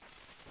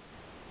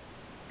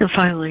 And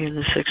finally, in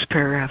the sixth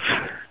paragraph,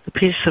 the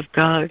peace of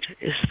God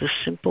is the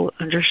simple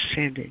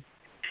understanding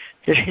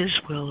that his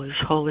will is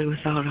wholly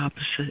without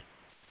opposite.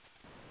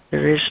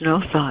 There is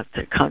no thought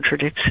that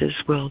contradicts his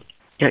will,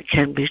 yet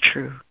can be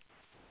true.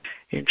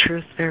 In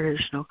truth, there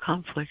is no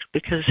conflict,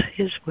 because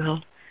his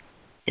will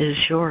is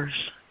yours.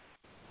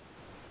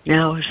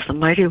 Now is the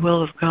mighty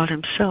will of God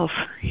himself,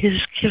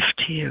 his gift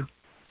to you.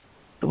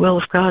 The will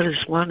of God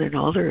is one and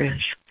all there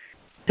is.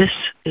 This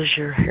is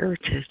your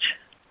heritage.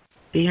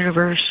 The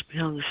universe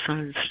beyond the sun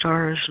and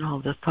stars and all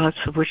the thoughts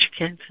of which you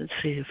can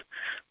conceive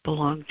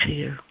belong to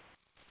you.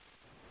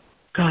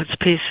 God's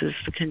peace is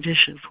the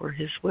condition for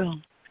his will.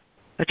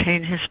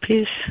 Attain his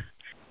peace,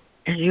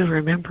 and you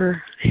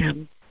remember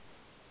him.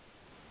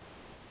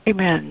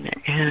 Amen.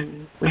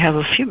 And we have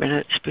a few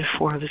minutes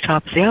before the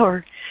top of the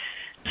hour,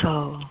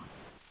 so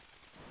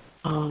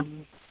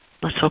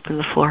let's open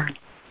the floor.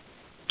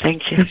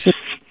 Thank you.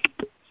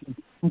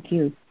 Thank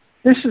you.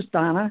 This is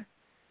Donna.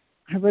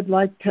 I would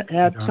like to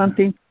add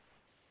something.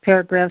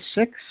 Paragraph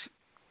 6.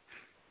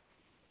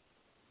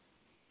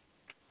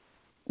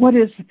 What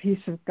is the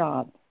peace of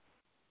God?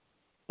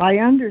 By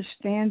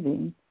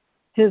understanding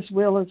his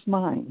will is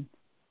mine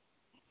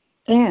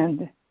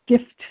and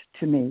gift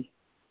to me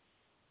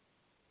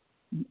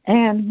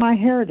and my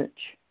heritage.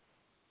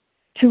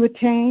 To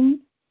attain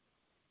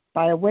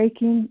by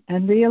awaking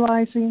and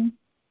realizing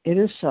it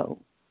is so.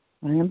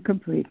 I am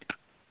complete.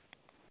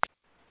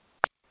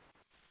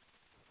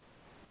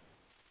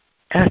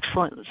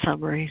 Excellent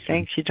summary.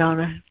 Thank you,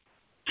 Donna.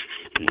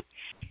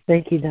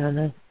 Thank you,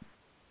 Donna.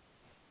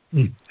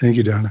 Thank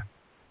you, Donna.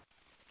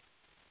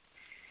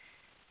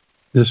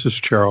 This is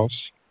Charles.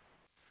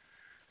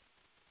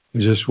 I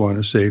just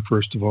want to say,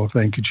 first of all,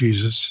 thank you,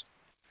 Jesus,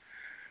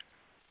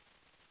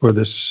 for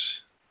this.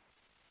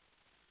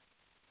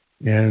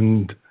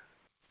 And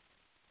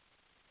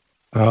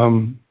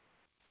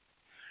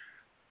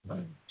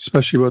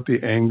especially about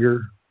the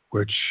anger,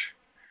 which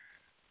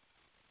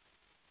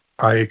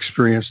I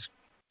experienced,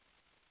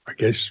 I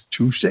guess,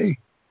 Tuesday.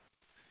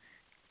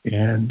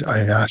 And I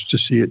asked to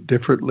see it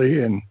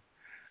differently, and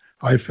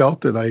I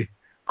felt that I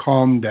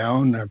calmed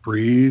down, I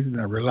breathed,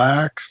 and I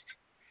relaxed.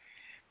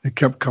 It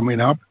kept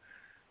coming up.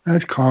 I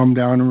calmed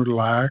down and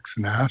relaxed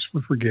and asked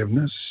for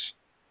forgiveness.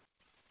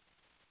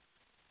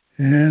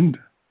 And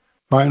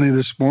finally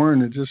this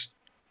morning, it just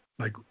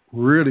like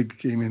really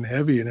came in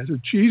heavy. And I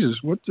said, Jesus,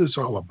 what's this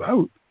all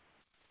about?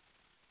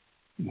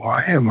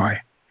 Why am I?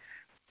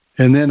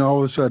 And then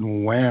all of a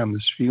sudden, wham,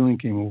 this feeling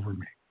came over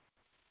me.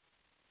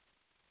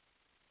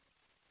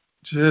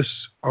 Just,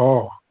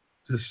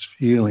 this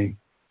feeling.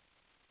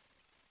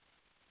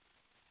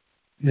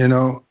 You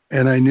know,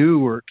 and I knew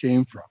where it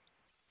came from.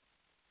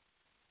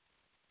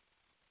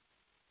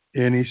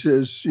 And he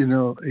says, you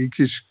know,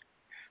 he's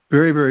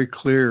very, very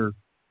clear.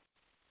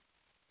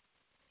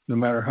 No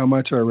matter how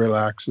much I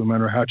relax, no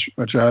matter how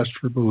much I ask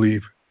for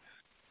belief,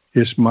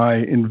 it's my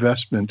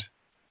investment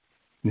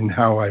in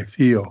how I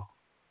feel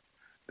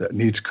that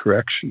needs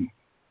correction.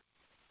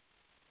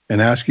 And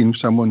asking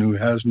someone who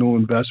has no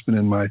investment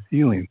in my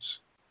feelings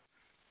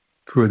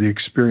for the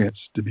experience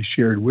to be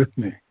shared with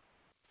me.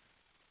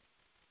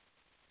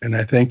 And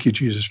I thank you,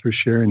 Jesus, for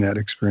sharing that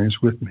experience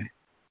with me.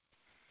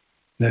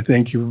 And I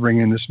thank you for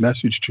bringing this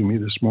message to me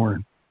this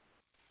morning.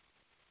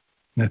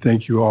 And I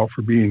thank you all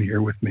for being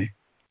here with me.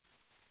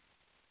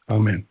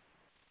 Amen.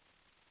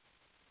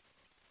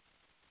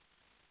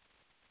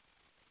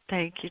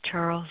 Thank you,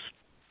 Charles.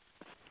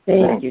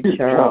 Thank you,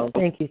 Charles.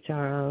 Thank you,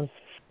 Charles.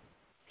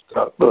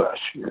 God bless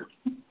you.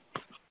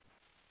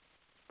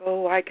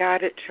 Oh, I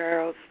got it,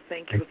 Charles.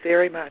 Thank you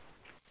very much.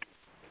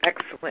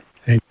 Excellent.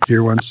 Thank you,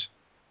 dear ones.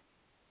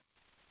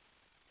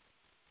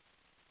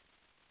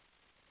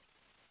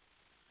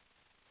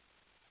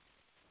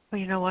 Well,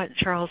 you know what,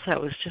 Charles?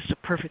 That was just a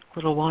perfect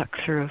little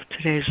walkthrough of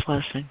today's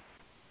lesson.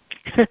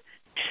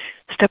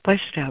 Step by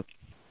step.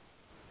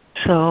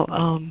 So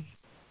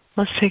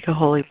let's take a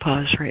holy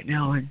pause right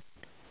now and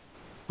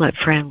let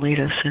Fran lead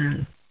us in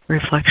a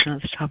reflection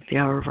at the top of the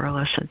hour of our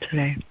lesson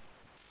today.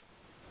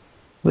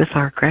 With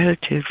our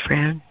gratitude,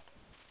 Fran,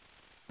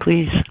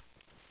 please.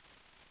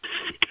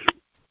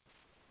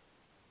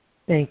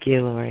 Thank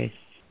you, Lori.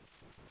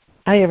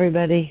 Hi,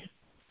 everybody.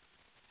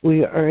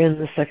 We are in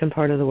the second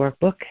part of the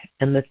workbook,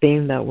 and the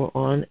theme that we're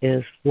on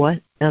is,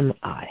 What Am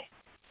I?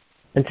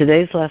 And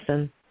today's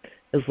lesson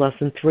is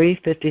Lesson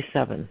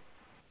 357.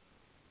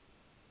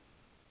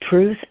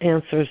 Truth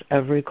answers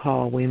every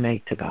call we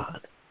make to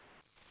God,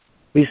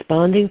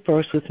 responding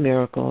first with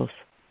miracles,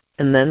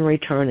 and then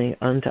returning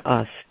unto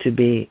us to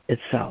be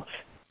itself.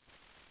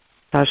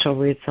 I shall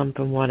read some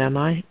from What Am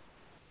I?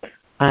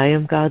 I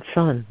am God's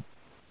Son,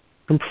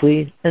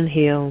 complete and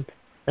healed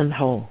and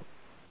whole,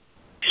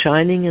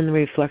 shining in the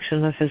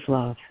reflection of His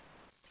love.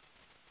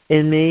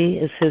 In me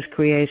is His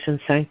creation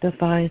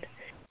sanctified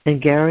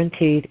and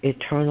guaranteed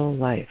eternal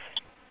life.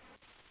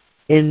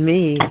 In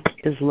me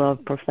is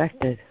love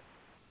perfected,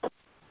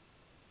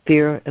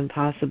 fear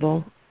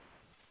impossible,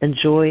 and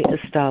joy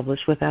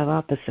established without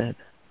opposite.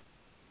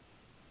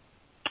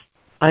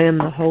 I am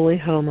the holy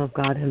home of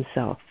God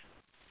Himself.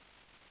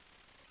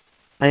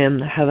 I am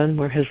the heaven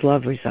where His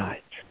love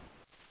resides.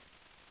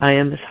 I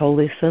am His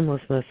holy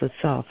sinlessness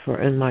itself, for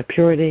in my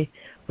purity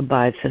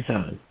abides His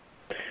own.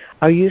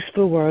 Our use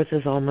for words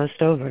is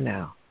almost over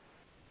now.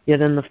 Yet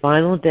in the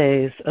final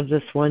days of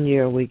this 1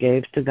 year we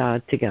gave to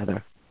God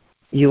together,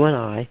 you and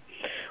I,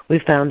 we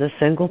found a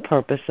single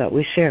purpose that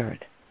we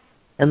shared,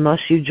 and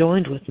thus you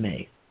joined with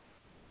me.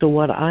 So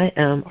what I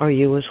am are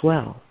you as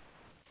well.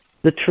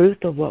 The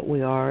truth of what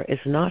we are is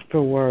not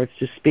for words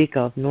to speak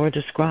of nor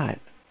describe.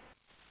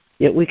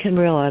 Yet we can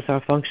realize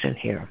our function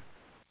here,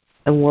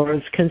 and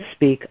words can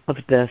speak of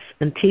this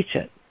and teach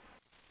it,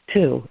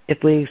 too,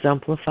 if we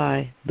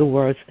exemplify the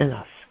words in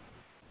us.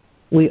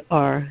 We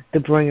are the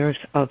bringers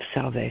of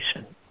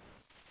salvation.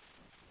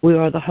 We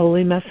are the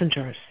holy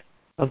messengers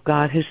of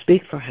God who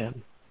speak for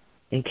Him,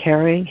 in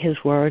carrying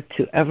His word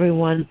to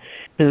everyone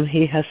whom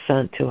He has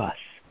sent to us.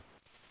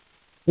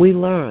 We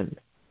learn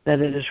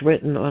that it is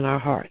written on our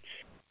hearts,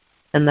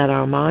 and that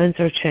our minds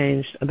are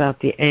changed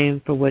about the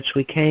aim for which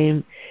we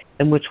came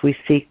and which we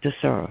seek to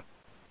serve.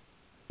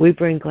 We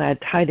bring glad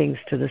tidings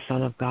to the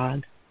Son of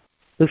God,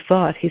 who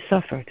thought He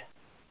suffered.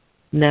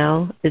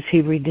 Now is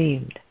He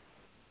redeemed.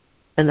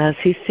 And as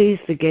He sees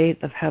the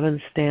gate of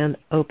heaven stand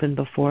open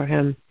before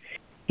Him,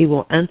 He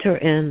will enter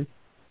in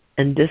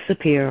and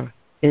disappear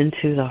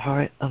into the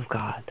heart of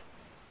God.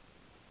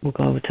 We'll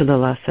go over to the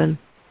lesson.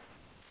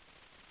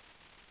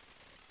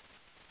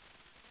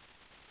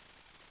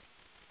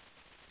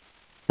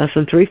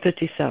 Lesson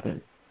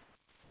 357.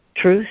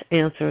 Truth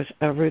answers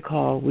every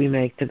call we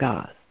make to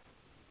God,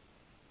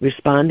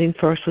 responding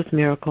first with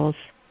miracles,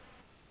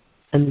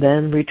 and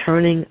then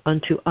returning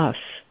unto us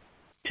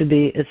to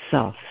be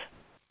itself.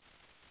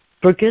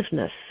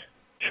 Forgiveness,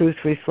 truth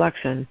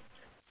reflection,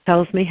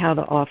 tells me how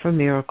to offer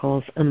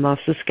miracles and thus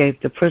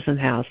escape the prison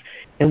house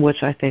in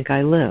which I think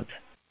I live.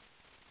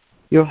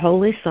 Your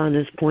Holy Son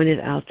is pointed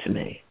out to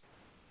me,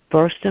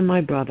 first in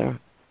my brother,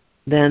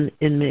 then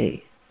in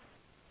me.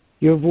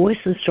 Your voice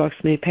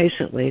instructs me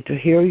patiently to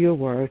hear your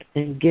word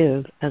and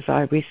give as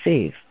I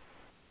receive.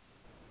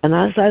 And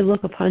as I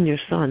look upon your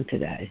Son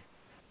today,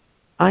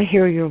 I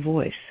hear your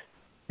voice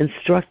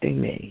instructing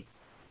me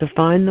to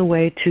find the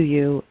way to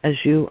you as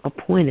you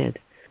appointed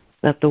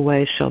that the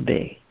way shall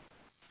be.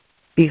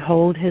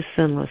 Behold His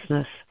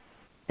sinlessness,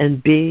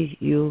 and be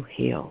you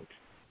healed.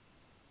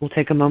 We'll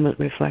take a moment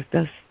and reflect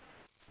this.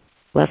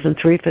 Lesson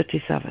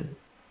 357.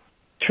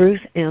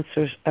 Truth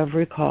answers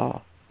every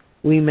call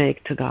we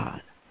make to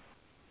God,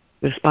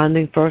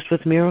 responding first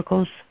with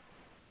miracles,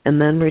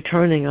 and then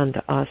returning unto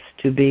us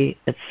to be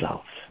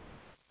itself.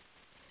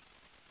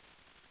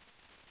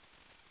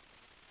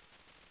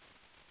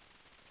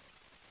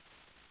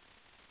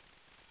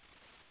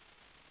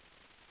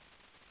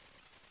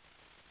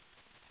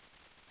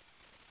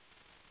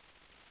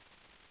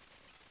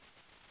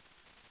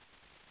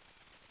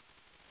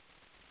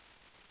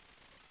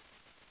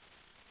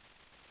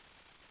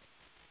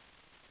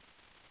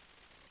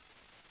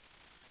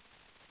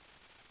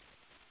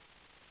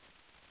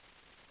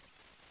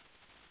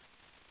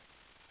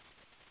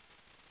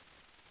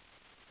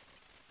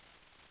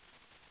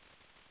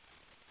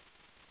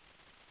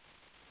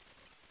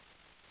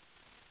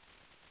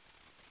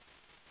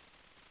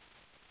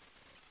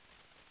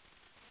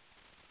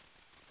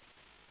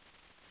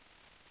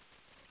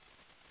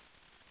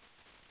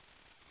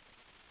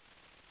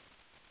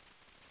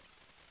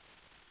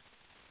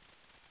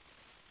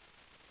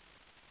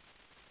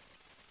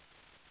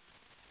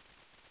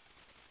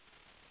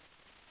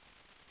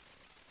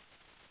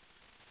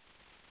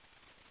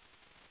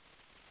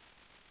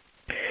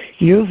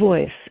 Your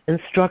voice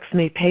instructs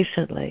me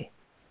patiently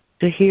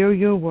to hear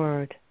your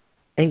word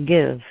and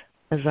give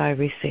as I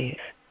receive.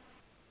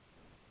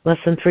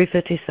 Lesson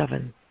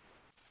 357.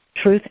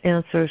 Truth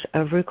answers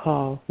every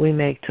call we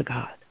make to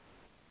God,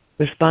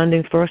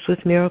 responding first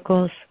with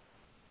miracles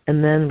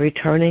and then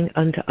returning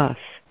unto us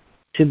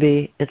to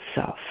be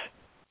itself.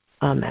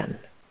 Amen.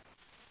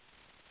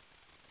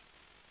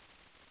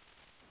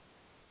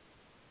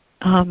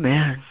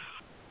 Amen.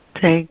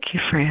 Thank you,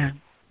 Fran.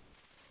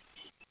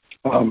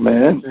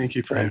 Amen. Thank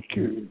you, Fran. Thank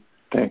you.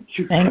 Thank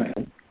you, Thank-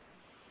 Fran.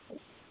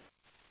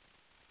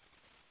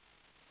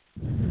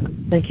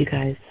 Thank you,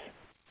 guys.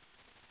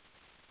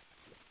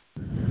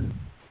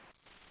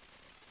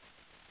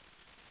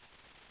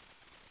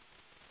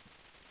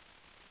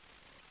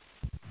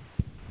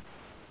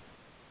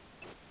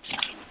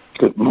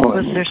 Good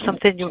morning. Was there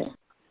something you...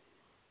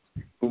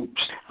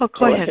 Oops. Oh,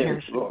 go ahead,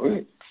 Harrison.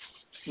 Lori.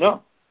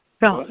 No.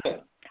 No, Go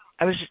ahead.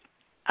 I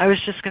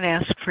was just going to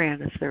ask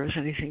Fran if there was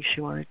anything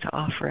she wanted to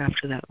offer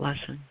after that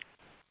lesson.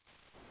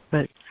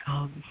 But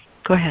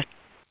go ahead.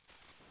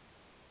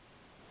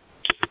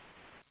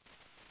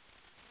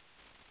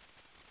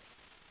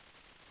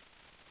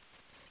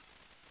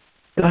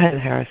 Go ahead,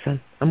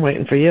 Harrison. I'm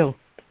waiting for you.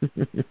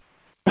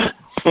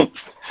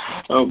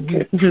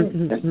 Okay.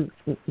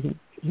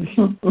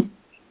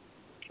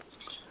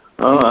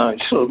 I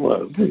so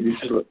love these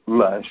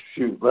last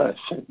few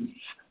lessons.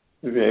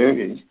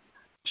 Very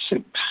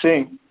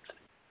succinct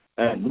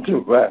and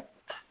direct.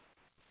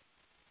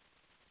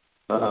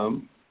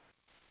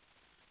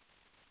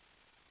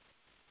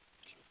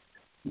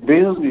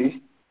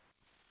 Really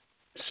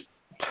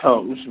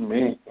tells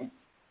me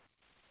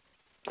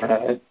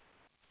that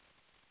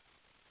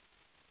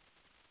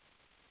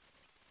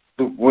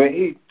the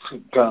way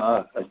to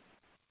God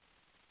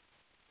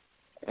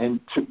and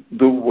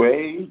the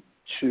way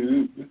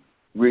to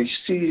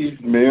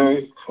receive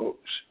miracles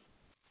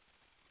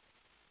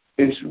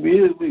is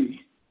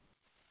really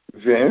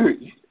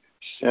very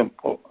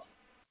simple.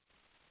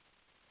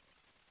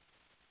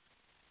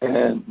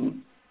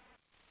 And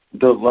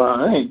the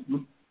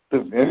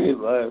very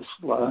last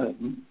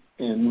line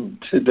in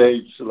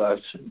today's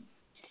lesson,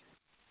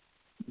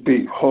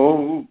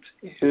 behold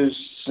his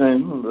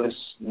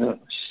sinlessness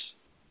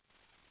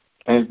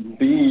and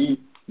be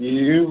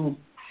you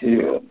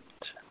healed.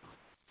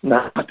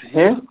 Not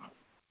him,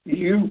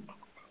 you.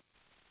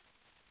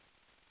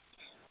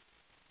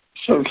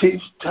 So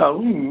he's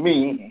telling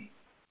me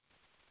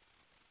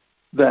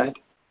that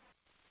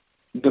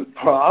the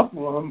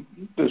problem,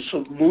 the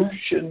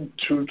solution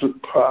to the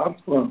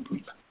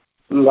problem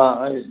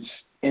lies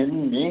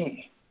in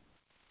me.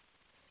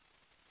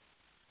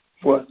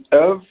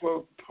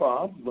 Whatever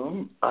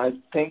problem I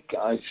think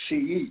I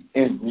see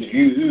in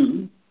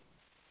you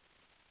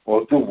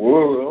or the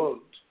world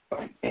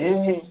or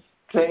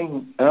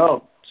anything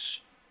else,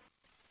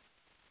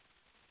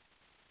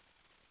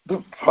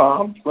 the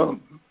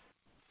problem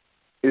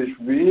is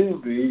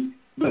really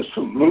the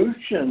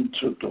solution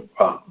to the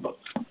problem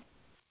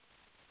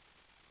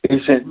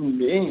is in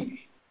me.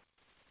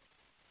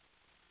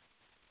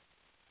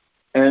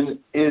 And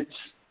it's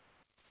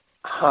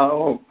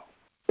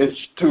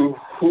through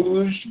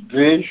whose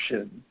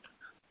vision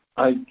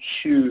I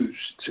choose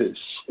to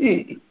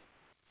see.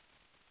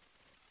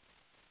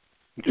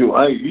 Do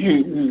I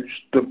use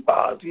the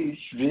body's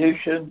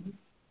vision,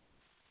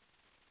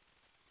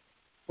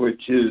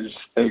 which is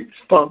a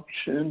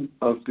function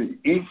of the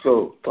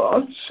ego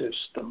thought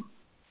system,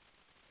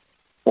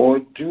 or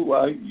do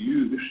I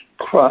use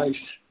Christ's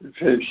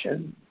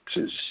vision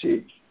to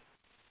see?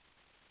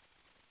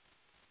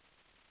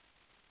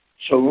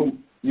 So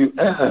you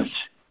ask,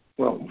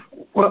 well,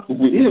 what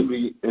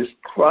really is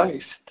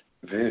Christ's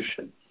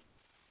vision?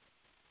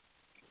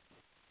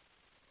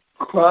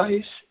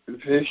 Christ's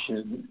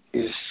vision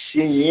is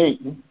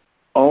seeing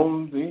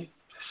only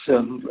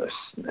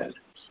sinlessness.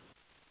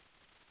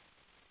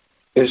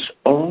 Is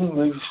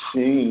only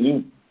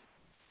seeing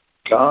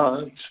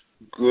God's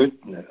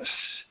goodness.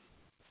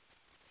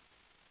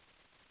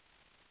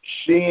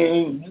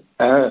 Seeing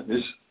as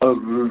a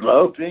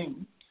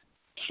loving,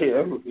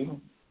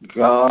 caring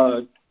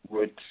God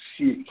would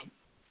see.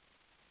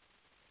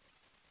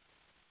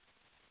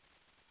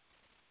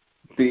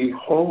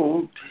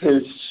 Behold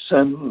his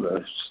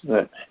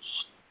sinlessness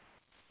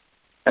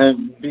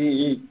and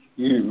be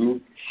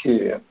you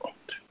healed.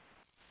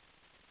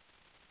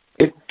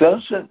 It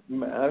doesn't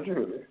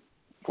matter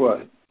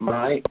what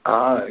my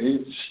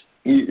eyes,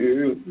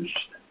 ears,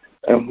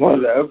 and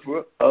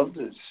whatever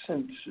other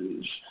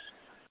senses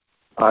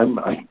I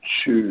might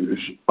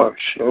choose are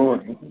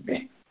showing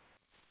me,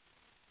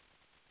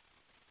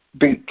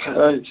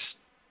 because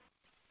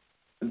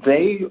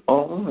they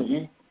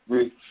only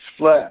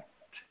reflect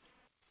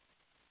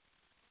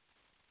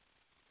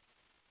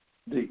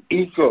the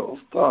ego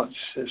thought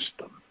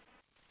system.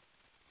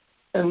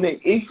 And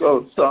the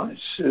ego thought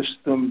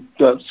system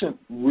doesn't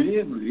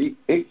really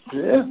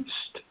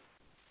exist.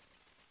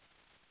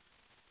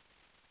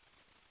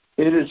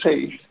 It is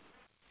a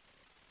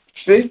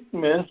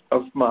figment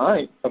of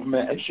my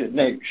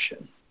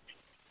imagination.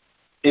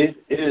 It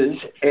is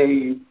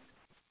an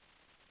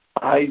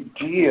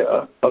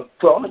idea, a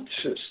thought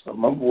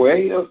system, a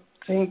way of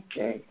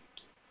thinking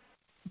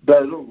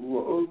that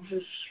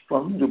arose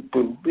from the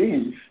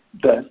belief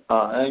that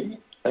I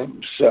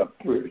am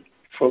separate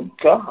from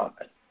God,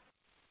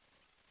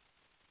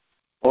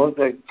 or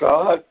that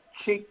God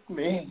kicked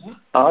me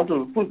out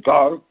of the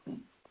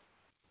garden,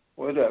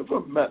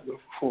 whatever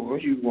metaphor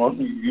you want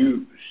to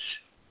use.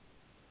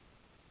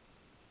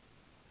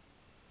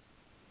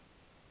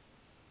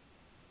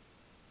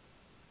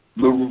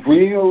 the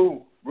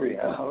real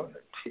reality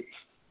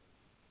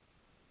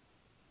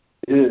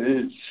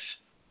is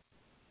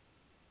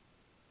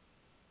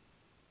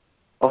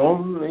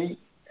only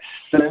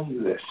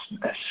sinlessness,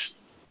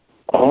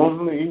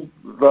 only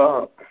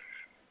love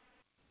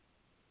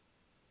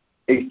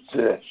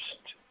exists.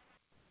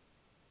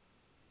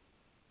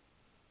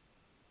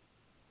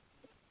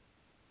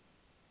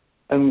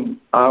 And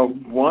our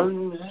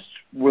oneness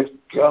with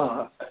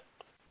God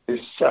is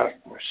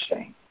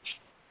sacrosanct.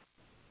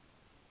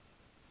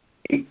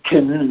 It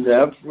can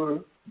never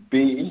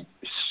be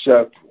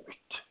separate.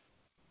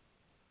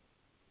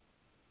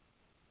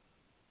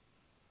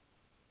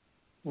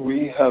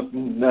 We have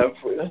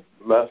never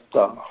left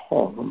our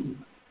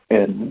home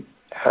in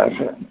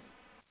heaven,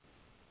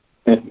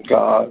 in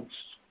God's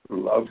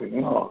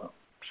loving arms.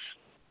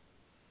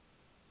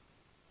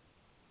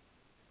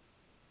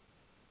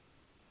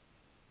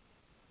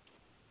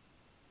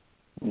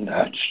 And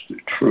that's the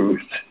truth.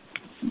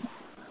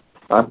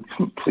 I'm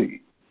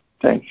complete.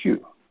 Thank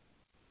you.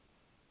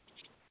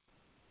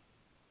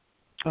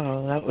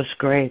 Oh, that was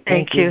great.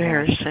 Thank you,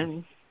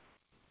 Harrison.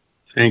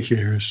 Thank you,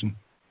 Harrison.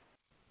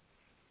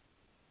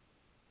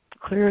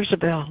 Clear as a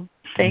bell.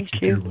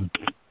 Thank you.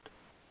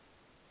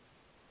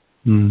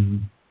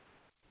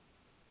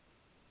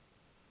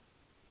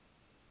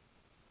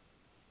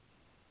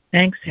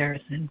 Thanks,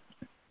 Harrison.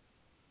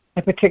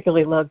 I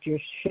particularly loved your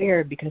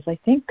share because I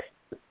think,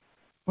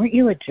 weren't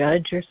you a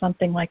judge or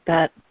something like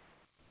that?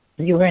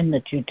 You were in the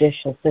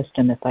judicial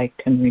system, if I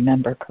can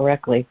remember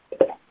correctly.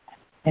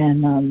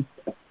 And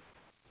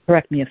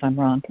correct me if I'm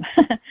wrong.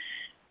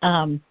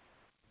 And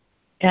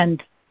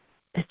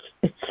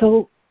it's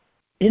so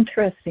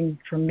interesting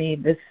for me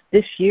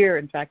this year,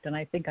 in fact, and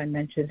I think I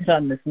mentioned it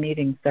on this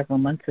meeting several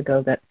months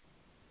ago, that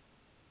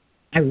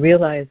I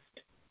realized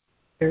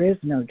there is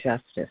no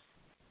justice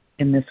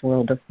in this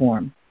world of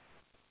form.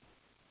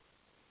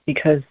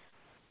 Because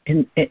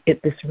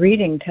this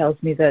reading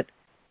tells me that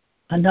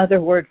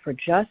another word for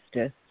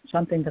justice,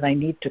 something that I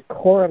need to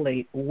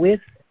correlate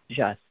with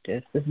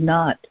justice, is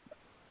not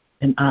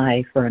an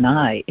eye for an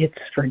eye, it's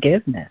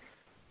forgiveness.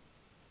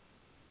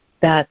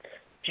 That's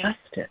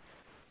justice.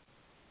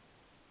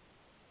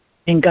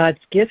 And God's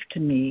gift to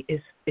me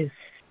is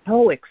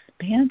so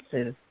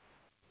expansive,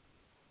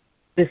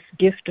 this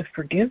gift of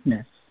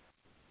forgiveness.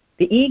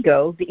 The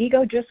ego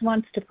just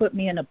wants to put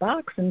me in a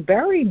box and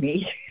bury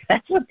me.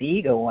 That's what the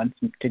ego wants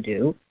to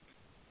do.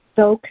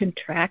 So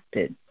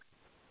contracted.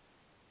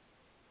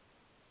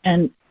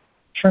 And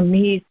for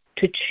me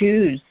to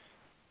choose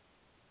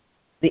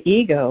the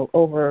ego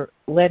over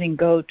letting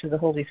go to the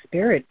Holy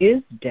Spirit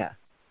is death.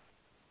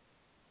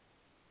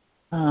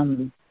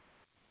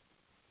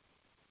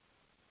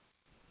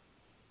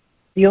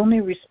 The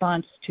only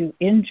response to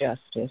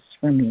injustice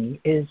for me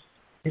is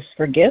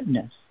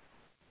forgiveness.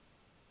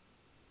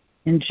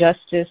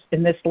 Injustice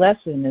in this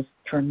lesson is,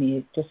 for me,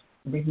 it just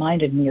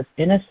reminded me of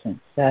innocence,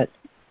 that,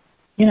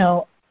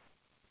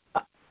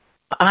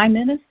 I'm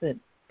innocent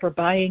for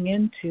buying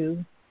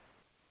into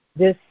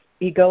this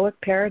egoic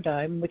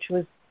paradigm, which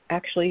was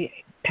actually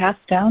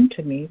passed down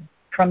to me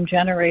from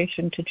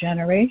generation to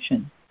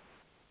generation.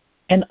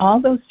 And all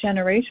those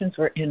generations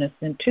were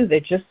innocent too. They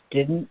just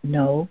didn't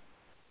know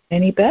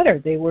any better.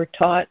 They were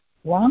taught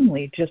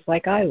wrongly, just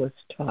like I was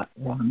taught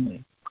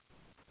wrongly.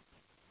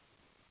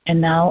 And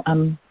now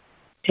I'm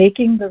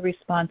taking the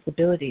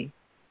responsibility.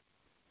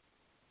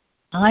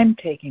 I'm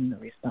taking the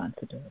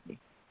responsibility.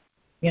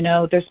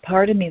 There's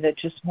part of me that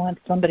just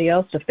wants somebody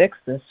else to fix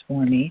this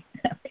for me.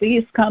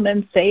 Please come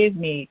and save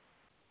me.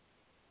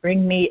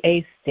 Bring me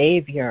a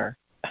savior,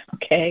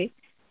 okay?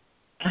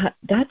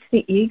 That's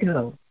the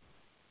ego.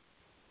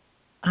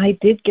 I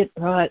did get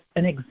brought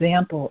an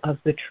example of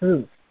the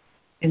truth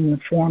in the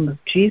form of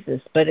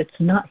Jesus, but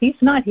he's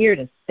not here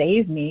to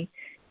save me.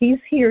 He's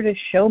here to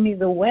show me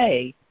the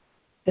way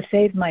to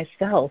save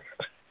myself.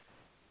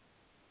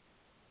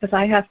 Because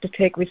I have to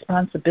take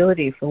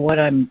responsibility for what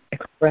I'm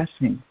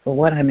expressing, for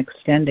what I'm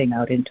extending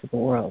out into the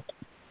world.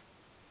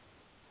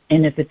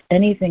 And if it's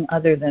anything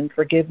other than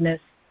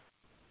forgiveness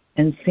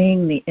and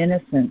seeing the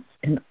innocence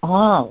in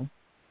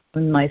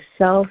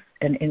myself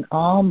and in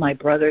all my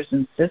brothers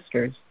and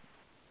sisters,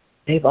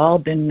 they've all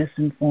been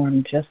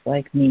misinformed just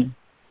like me.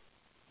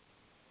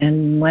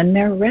 And when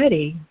they're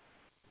ready,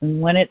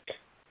 and when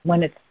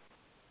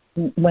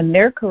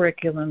their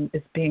curriculum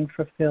is being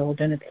fulfilled,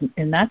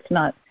 and that's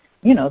not,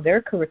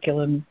 their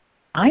curriculum,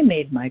 I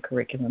made my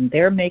curriculum.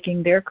 They're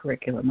making their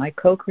curriculum. I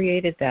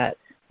co-created that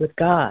with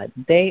God.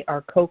 They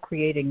are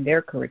co-creating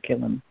their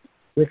curriculum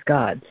with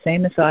God,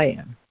 same as I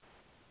am.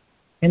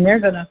 And they're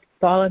going to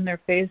fall on their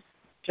face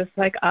just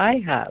like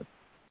I have.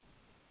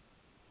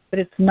 But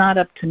it's not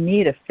up to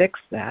me to fix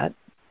that.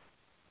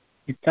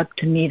 It's up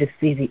to me to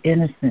see the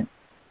innocent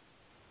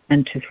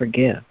and to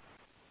forgive.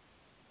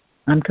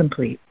 I'm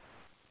complete.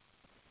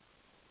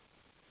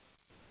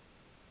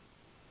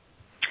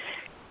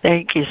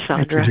 Thank you,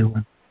 Sandra.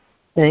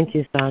 Thank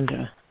you,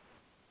 Sandra.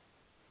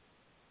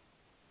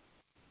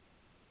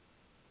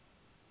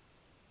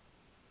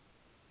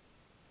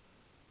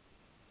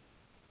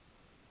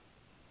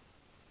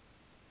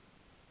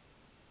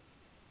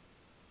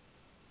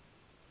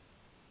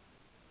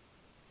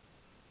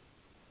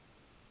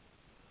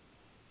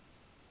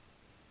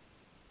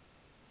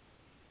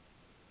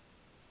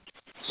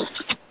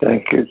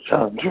 Thank you,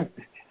 Sandra.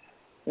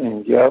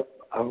 And yep,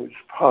 I was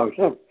part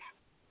of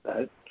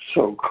that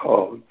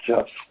so-called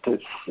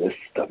justice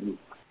system.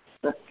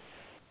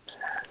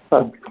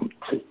 I'm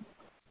complete.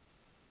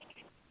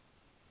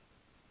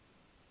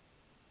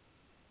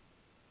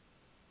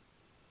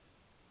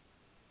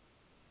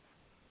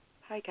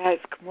 Hi, guys.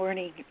 Good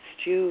morning. It's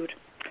Jude.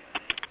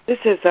 This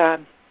is a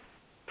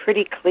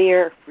pretty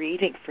clear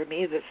reading for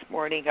me this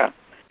morning.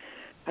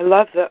 I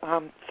love the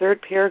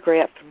third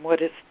paragraph from What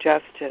is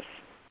Justice,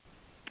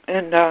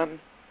 and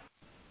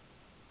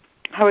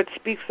how it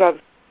speaks of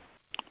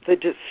the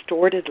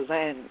distorted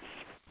lens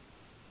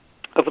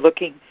of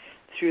looking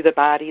through the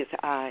body's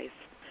eyes.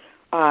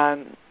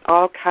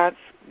 All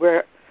concepts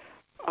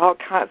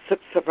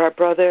of our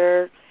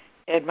brother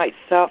and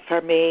myself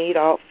are made,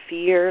 all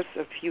fears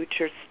of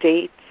future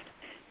states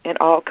and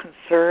all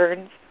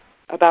concerns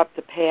about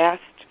the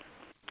past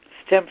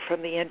stem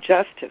from the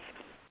injustice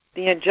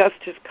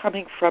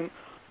coming from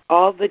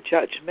all the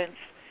judgments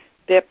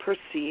that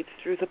perceive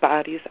through the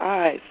body's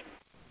eyes.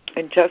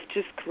 And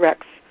justice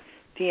corrects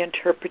the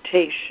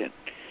interpretation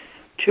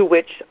to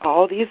which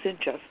all these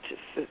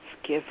injustices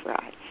give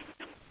rise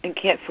and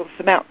cancels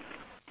them out.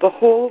 The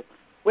whole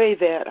way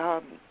that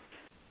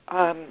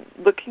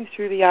looking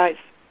through the eyes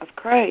of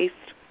Christ,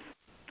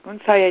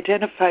 once I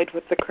identified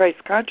with the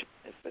Christ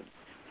consciousness,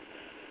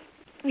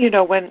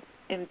 when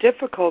in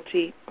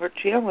difficulty or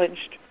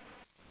challenged,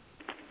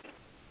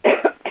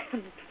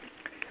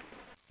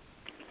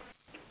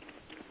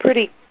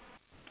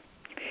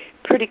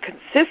 pretty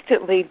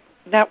consistently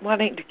not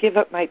wanting to give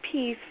up my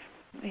peace,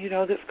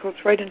 this goes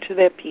right into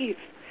that peace,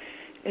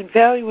 and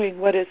valuing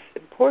what is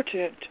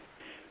important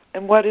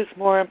and what is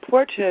more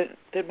important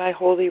than my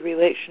holy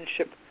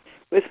relationship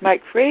with my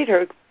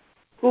Creator,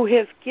 who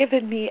has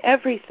given me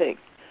everything,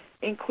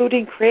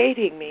 including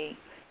creating me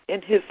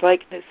in His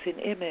likeness and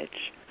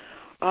image.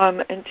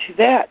 And to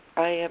that,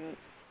 I am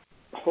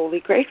wholly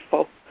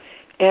grateful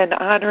and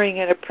honoring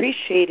and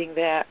appreciating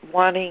that,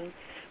 wanting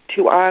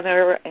to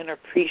honor and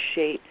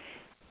appreciate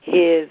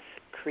His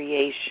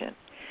creation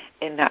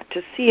and not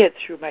to see it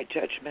through my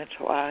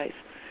judgmental eyes,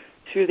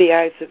 through the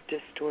eyes of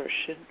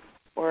distortion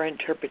or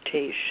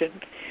interpretation,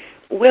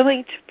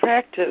 willing to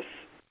practice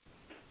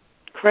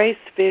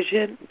Christ's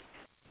vision,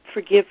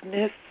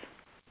 forgiveness,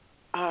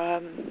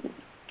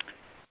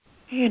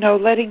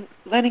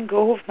 letting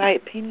go of my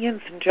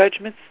opinions and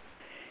judgments,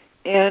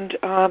 and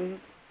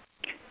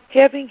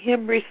having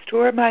Him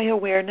restore my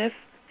awareness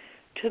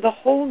to the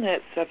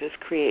wholeness of His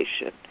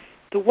creation,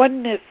 the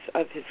oneness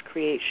of His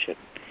creation,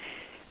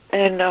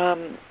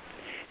 and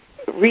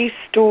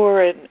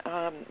restore and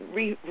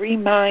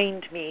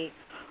remind me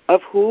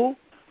of who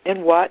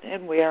and what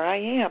and where I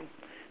am,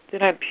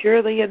 that I'm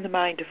purely in the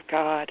mind of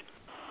God,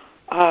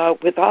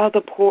 with all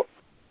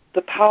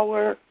the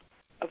power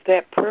of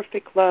that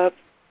perfect love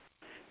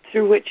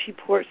through which He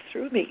pours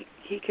through me.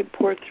 He can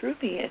pour through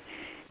me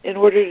in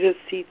order to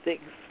see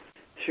things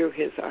through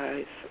His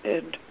eyes.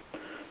 And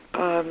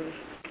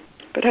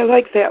but I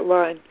like that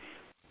line.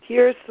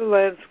 Here's the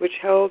lens which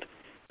held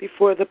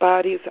before the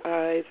body's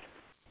eyes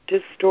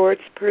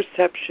distorts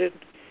perception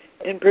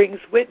and brings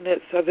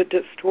witness of a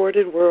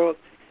distorted world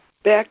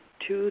back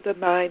to the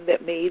mind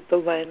that made the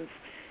lens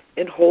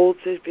and holds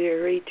it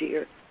very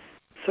dear.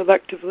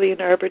 Selectively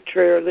and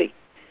arbitrarily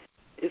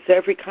is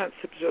every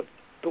concept of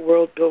the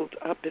world built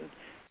up in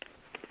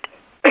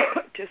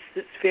just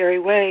this very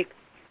way.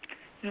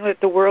 That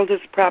the world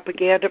is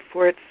propaganda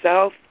for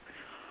itself,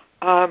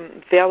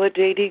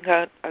 validating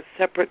a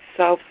separate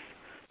self,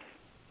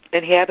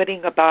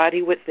 inhabiting a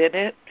body within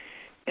it,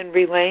 and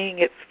relaying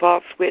its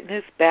false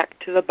witness back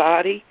to the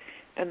body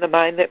and the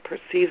mind that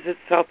perceives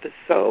itself as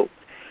so.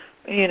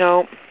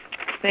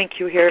 Thank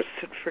you,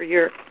 Harrison, for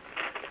your,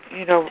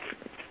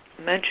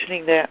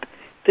 mentioning that.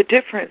 The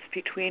difference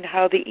between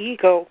how the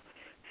ego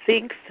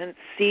thinks and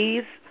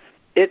sees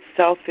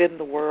itself in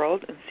the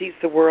world and sees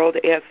the world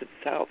as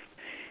itself,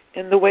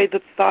 and the way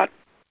the thoughts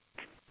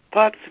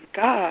of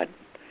God,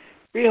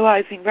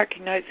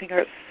 recognizing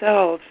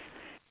ourselves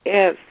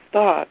as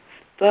thoughts,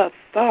 the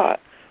thought,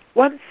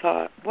 one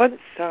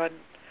Son,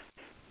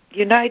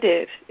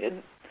 united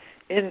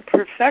in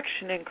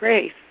perfection and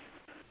grace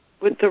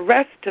with the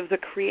rest of the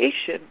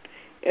creation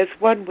as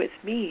one with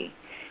me,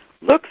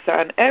 looks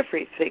on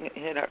everything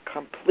in a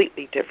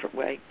completely different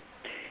way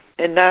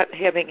and not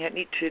having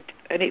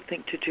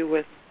anything to do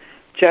with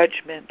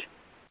judgment.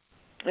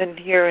 And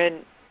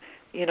herein,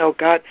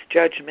 God's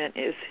judgment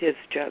is His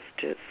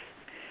justice.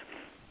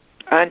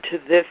 Onto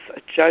this,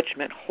 a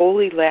judgment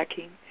wholly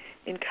lacking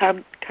in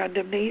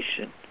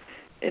condemnation,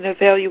 an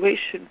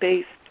evaluation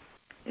based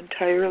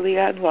entirely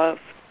on love.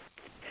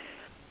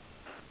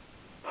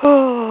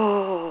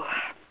 Oh,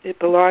 it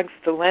belongs.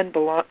 The lens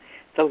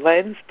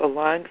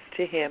belongs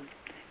to Him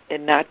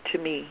and not to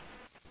me.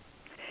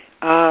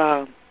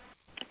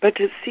 But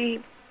to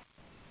see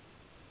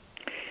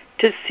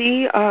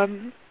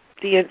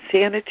the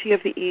insanity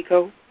of the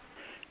ego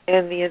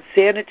and the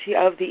insanity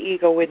of the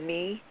ego in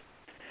me,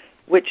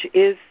 which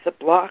is the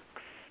block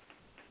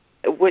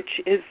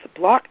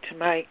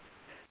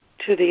to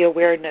to the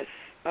awareness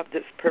of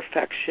this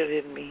perfection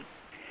in me.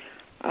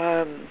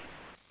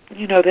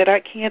 That I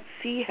can't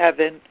see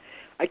heaven.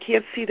 I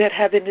can't see that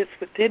heaven is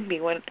within me.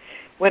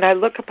 When I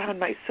look upon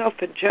myself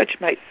and judge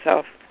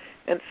myself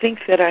and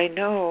think that I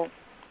know,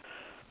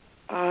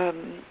 how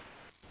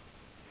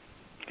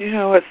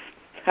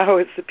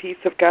is the peace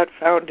of God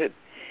found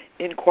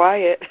in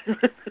quiet?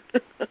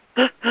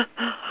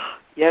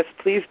 Yes,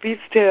 please be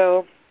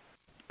still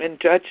and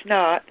judge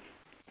not.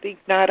 Think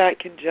not I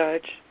can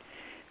judge.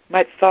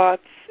 My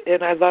thoughts,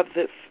 and I love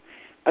this,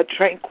 a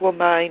tranquil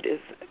mind is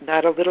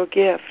not a little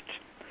gift.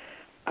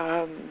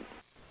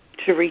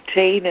 To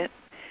retain it,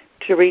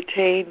 to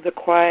retain the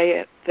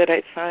quiet that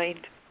I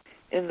find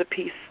in the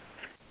peace,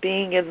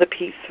 being in the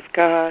peace of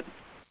God,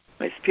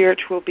 my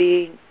spiritual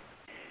being,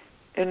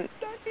 and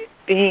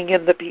being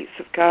in the peace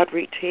of God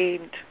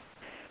retained.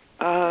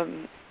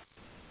 That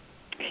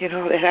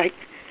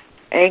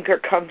anger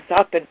comes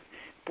up, and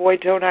boy,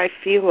 don't I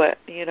feel it.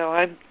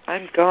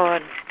 I'm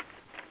gone.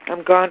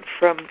 I'm gone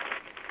from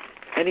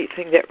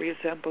anything that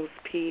resembles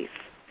peace.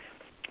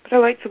 But I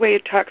like the way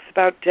it talks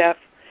about death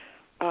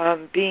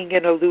being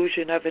an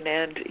illusion of an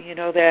end.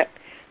 That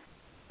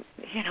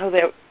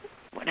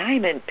when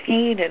I'm in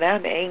pain and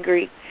I'm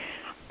angry,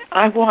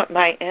 I want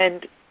my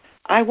end.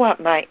 I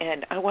want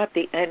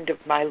the end of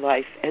my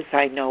life as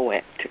I know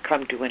it to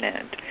come to an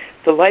end.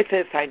 The life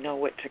as I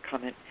know it to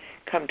come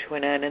to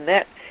an end, and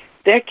that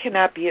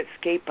cannot be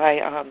escaped by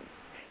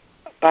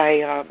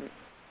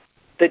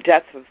the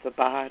death of the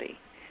body.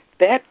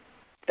 That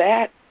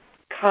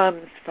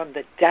comes from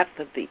the death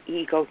of the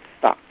ego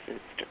thought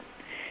system.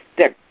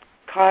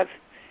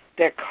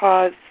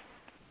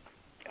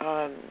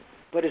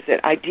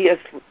 Ideas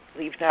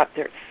leave not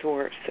their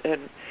source,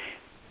 and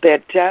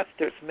that death.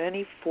 There's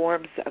many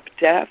forms of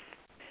death.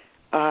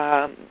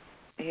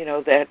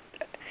 That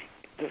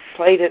the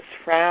slightest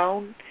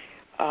frown,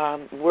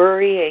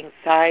 worry,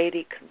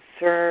 anxiety,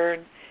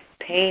 concern,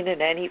 pain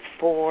in any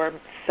form,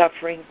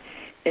 suffering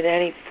in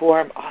any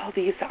form. All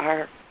these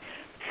are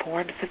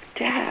forms of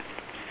death.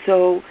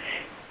 So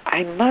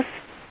I must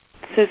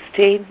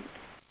sustain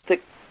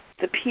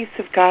the peace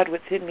of God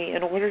within me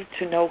in order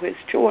to know His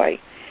joy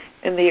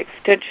and the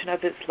extension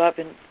of His love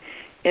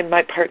in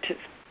my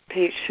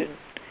participation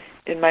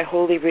in my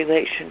holy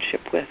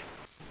relationship with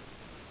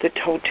the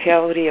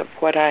totality of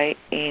what I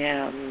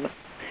am.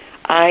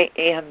 I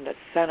am the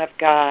Son of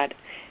God,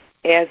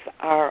 as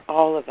are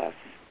all of us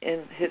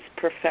in His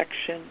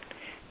perfection.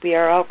 We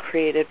are all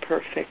created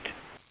perfect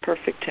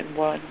in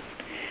one.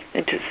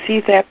 And to see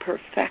that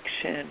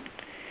perfection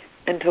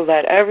and to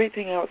let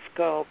everything else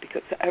go,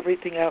 because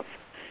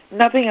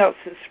nothing else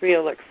is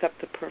real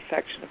except the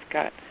perfection of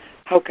God,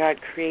 how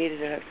God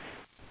created us.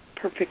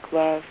 Perfect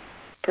love,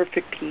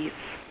 perfect peace.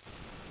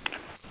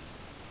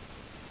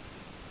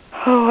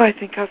 Oh, I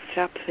think I'll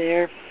stop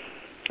there.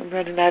 I'm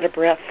running out of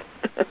breath.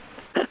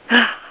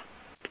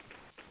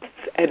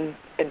 and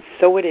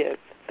so it is.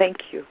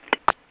 Thank you.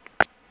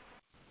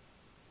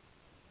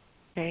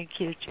 Thank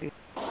you, Judy.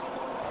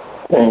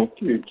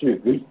 Thank you,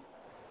 Judy.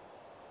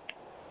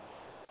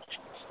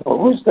 What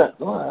was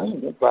that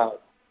line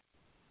about?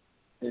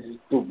 Is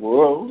the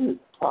world is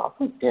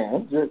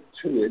propaganda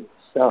to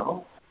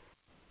itself?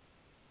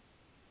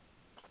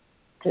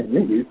 Can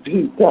you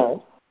repeat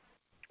that?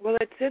 Well,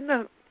 it's in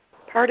the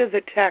part of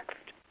the text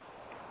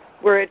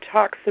where it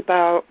talks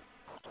about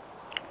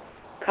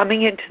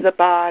coming into the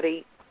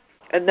body,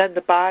 and then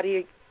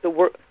the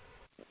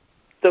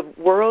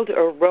world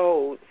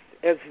arose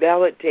as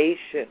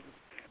validation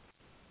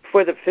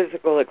for the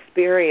physical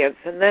experience.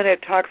 And then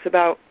it talks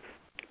about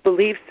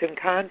beliefs and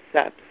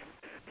concepts,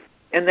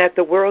 and that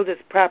the world is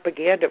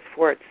propaganda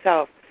for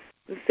itself.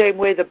 The same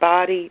way the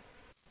body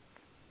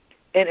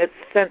and its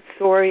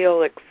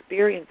sensorial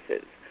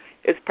experiences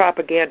is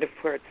propaganda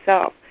for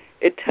itself.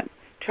 It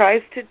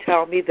tries to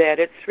tell me that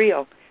it's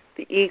real.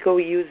 The ego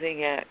using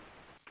it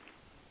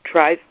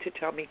tries to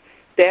tell me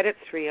that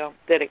it's real,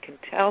 that it can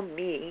tell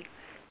me,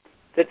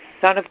 the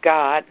Son of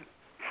God,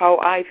 how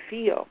I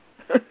feel,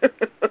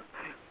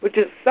 which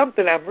is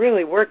something I'm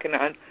really working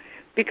on,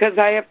 because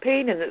I have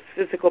pain in this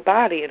physical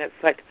body, and it's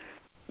like,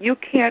 you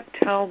can't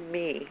tell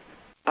me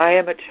I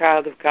am a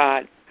child of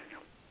God.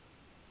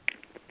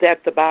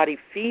 That the body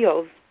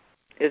feels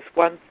is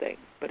one thing,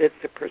 but it's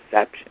a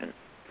perception.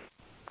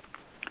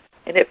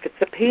 And if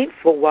it's a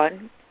painful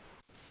one,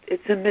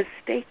 it's a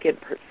mistaken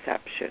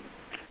perception.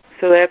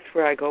 So that's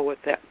where I go with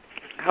that.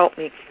 Help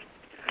me,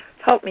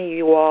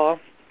 you all.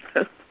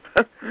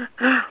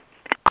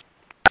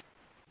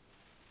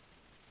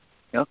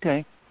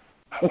 Okay.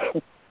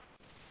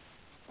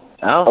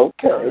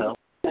 Okay.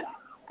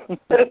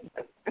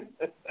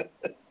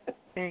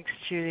 Thanks,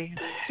 Judy.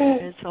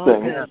 It's all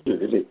good.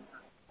 Judy.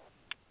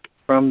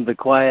 From the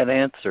quiet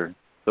answer,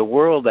 the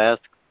world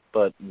asks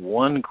but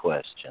one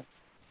question.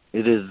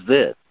 It is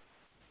this: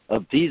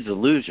 of these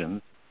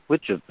illusions,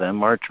 which of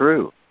them are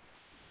true?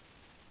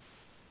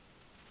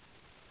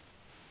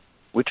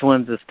 Which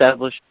ones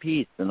establish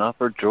peace and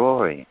offer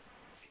joy?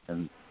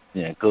 And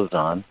it goes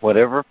on.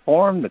 Whatever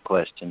form the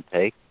question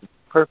takes, its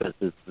purpose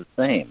is the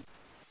same.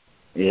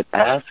 It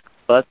asks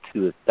but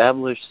to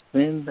establish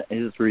sin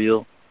is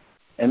real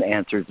and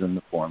answers in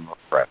the form of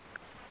prayer.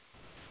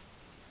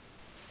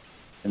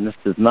 And this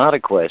is not a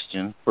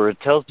question, for it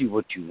tells you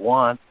what you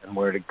want and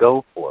where to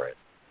go for it.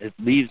 It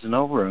leaves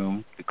no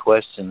room to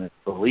question its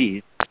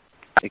belief,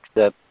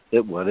 except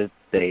that what it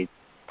states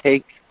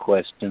takes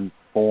question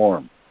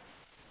form.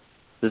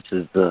 This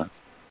is the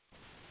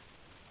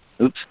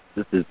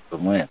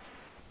win.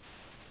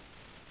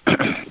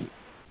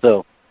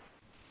 So,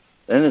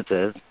 then it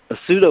says, a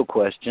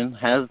pseudo-question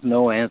has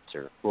no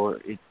answer, for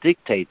it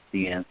dictates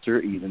the answer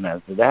even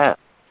as it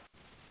asks.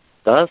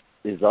 Thus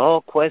is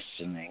all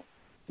questioning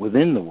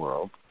within the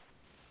world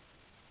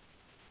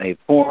a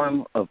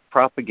form of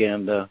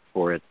propaganda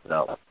for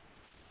itself.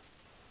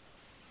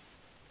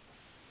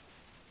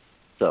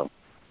 So,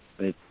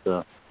 it's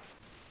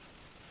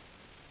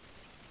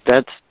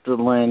that's the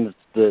lens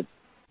that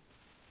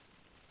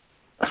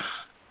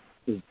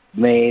is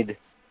made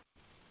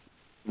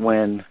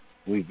when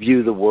we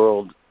view the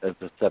world as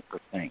a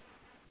separate thing.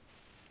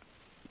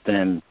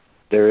 Then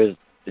there is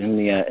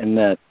in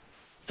that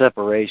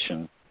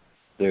separation,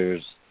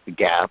 there's the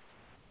gap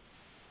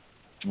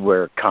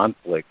where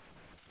conflict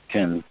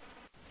can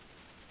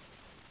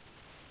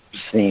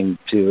seem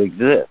to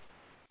exist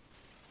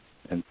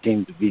and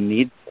seem to be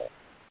needful.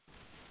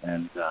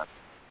 And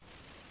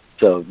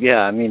so,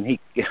 yeah, I mean,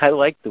 I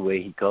like the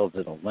way he calls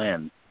it a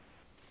lens,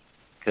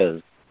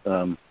 because,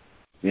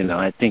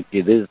 I think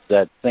it is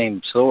that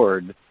same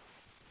sword,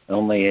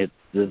 only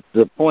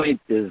the point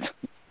is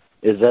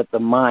that the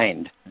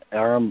mind,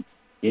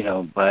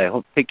 by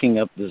picking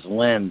up this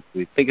lens,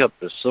 we pick up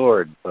the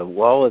sword, but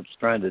all it's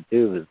trying to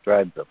do is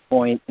drive the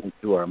point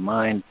into our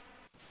mind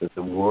that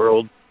the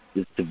world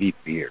is to be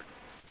feared.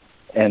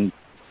 And,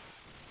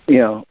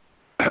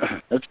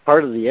 that's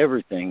part of the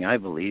everything, I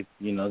believe.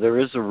 There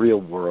is a real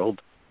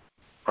world.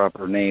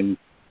 Proper name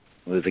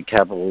with a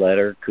capital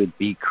letter could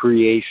be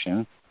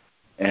creation,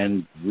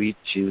 and we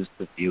choose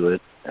to view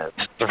it as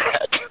a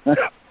threat.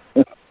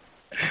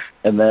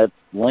 And that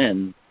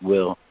lens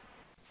will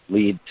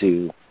lead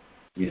to,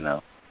 it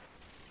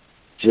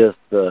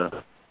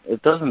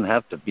doesn't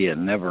have to be a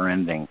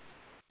never-ending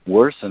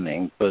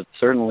worsening, but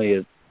certainly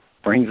it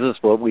brings us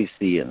what we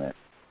see in it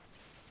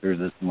through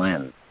this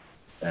lens.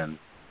 And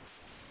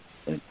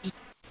just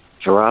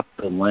drop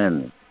the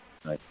lens,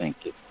 I think.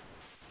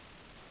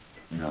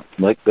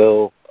 Let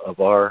go of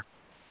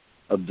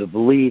the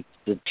belief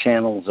that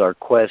channels our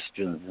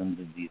questions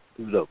into these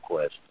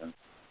pseudo-questions.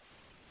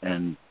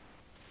 And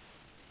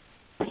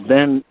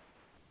then,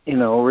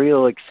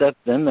 real accept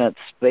then that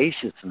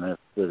spaciousness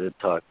that it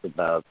talks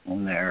about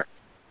in there,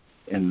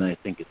 in I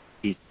think it's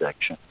the peace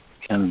section,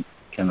 can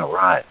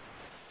arrive.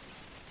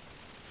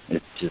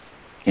 It just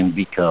can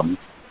become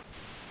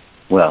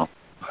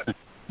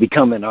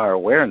in our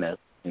awareness,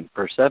 in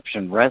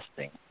perception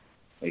resting,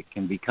 it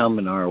can become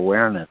in our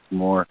awareness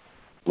more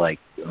like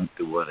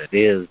unto what it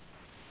is,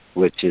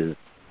 which is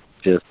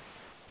just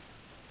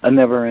a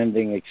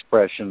never-ending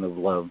expression of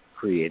love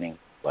creating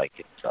like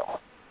itself.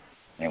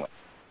 Anyway,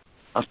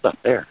 I'll stop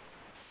there.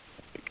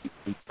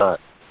 Complete thought.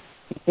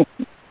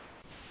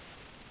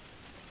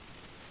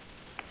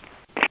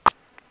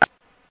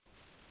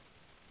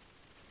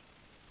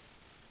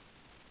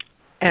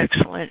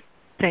 Excellent.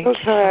 Thank you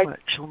so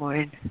much,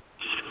 Lloyd.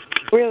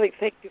 Really,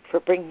 thank you for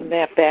bringing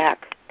that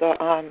back.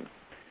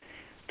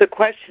 The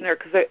questioner,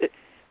 because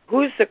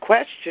who's the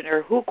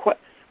questioner?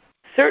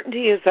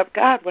 Certainty is of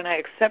God. When I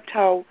accept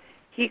how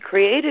He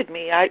created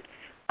me, I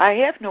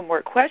have no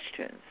more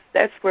questions.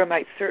 That's where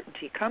my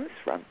certainty comes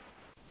from.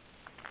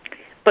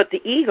 But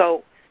the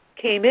ego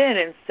came in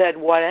and said,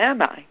 "What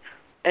am I?"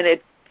 And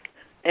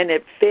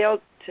it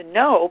failed to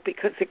know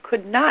because it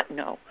could not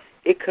know.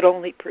 It could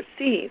only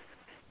perceive,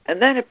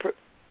 and then it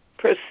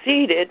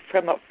proceeded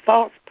from a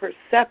false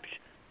perception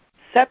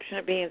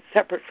of being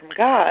separate from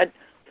God.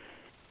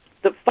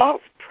 The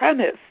false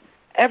premise,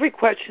 every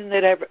question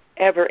that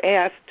ever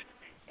asked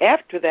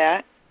after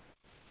that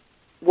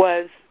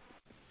was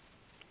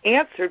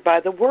answered by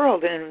the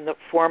world in the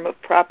form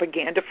of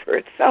propaganda for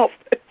itself.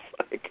 It's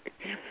like,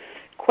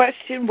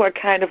 question what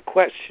kind of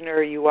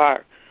questioner you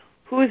are.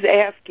 Who's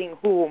asking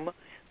whom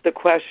the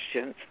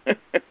questions?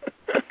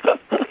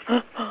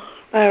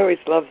 I always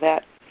love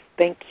that.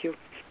 Thank you.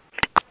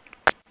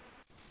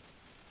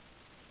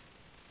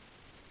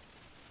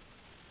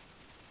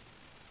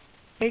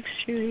 Thanks,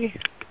 Judy.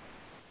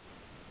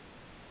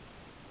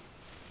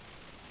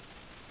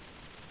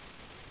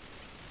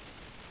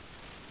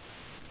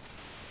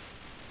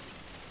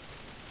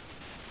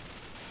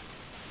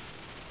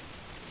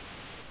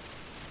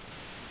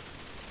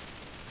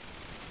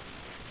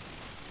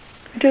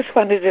 I just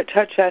wanted to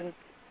touch on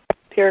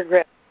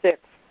paragraph 6.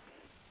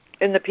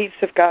 In the peace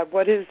of God,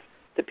 what is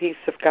the peace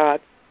of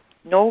God?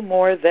 No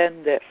more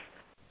than this: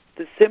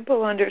 the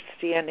simple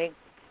understanding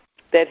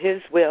that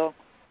His will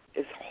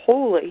is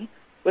wholly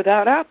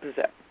without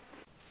opposite.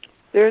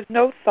 There is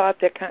no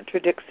thought that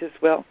contradicts His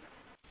will.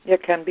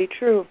 It can be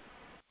true.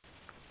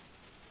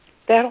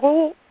 That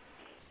whole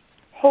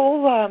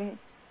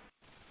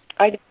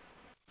idea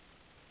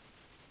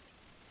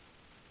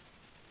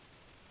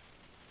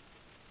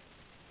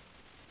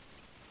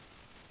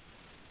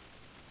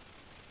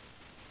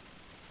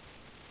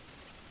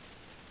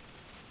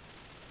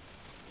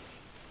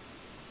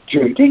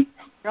Judy?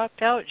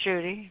 Dropped out,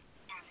 Judy.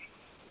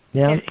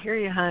 Yeah. Can't hear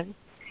you, hon.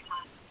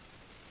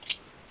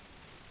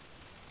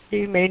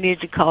 You may need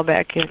to call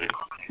back in.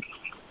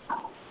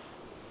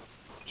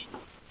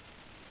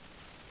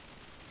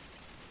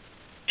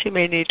 She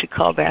may need to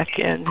call back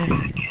in.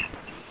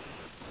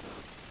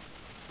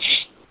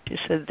 She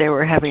said they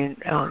were having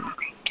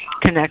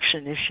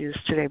connection issues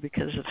today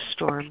because of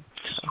storm.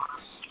 So.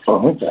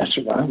 Oh, that's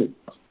right.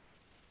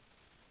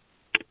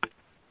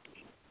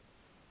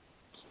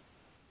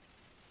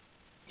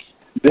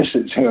 This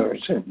is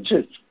Harrison.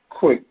 Just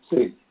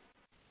quickly,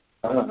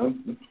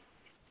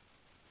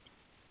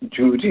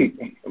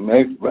 Judy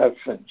made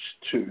reference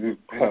to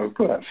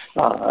paragraph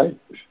 5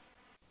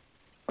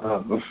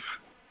 of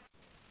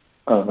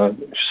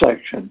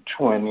section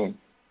 20.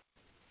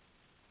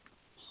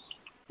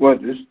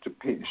 What is the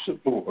peace of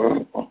the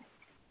world?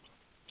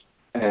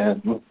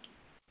 And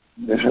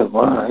there's a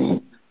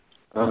line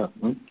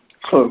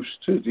close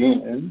to the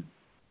end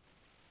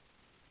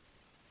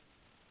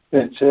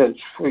that says,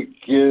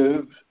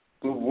 forgive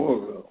the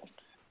world,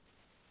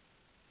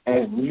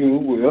 and you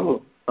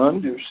will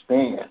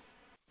understand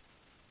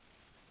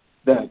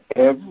that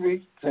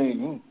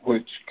everything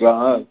which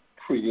God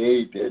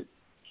created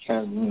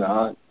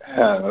cannot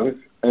have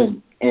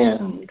an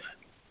end,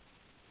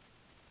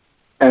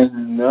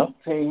 and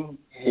nothing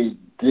he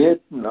did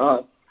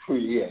not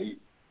create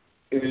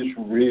is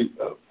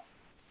real.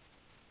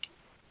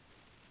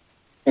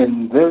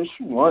 In this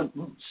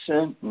one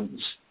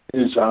sentence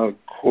is our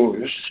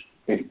course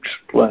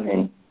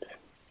explained.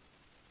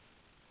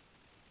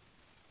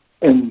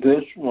 In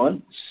this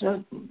one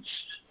sentence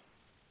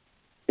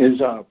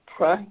is our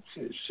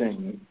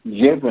practicing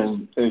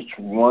given its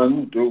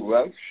one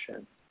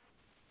direction.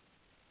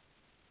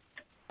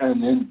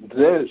 And in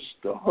this,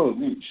 the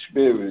Holy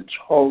Spirit's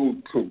whole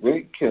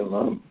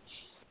curriculum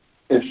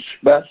is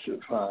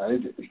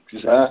specified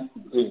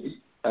exactly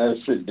as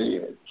it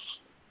is.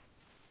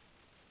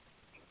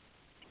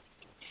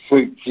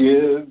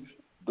 Forgive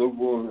the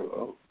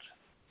world,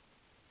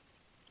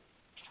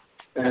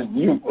 and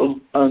you will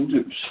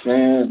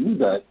understand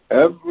that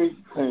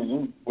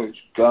everything which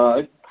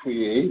God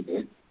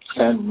created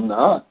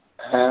cannot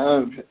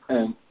have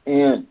an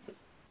end,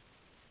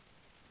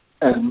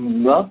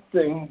 and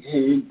nothing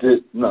he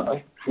did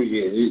not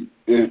create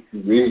is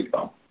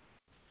real.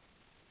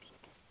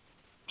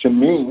 To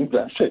me,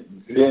 that's a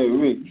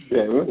very,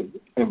 very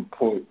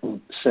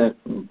important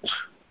sentence.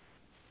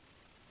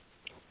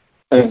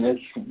 And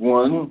it's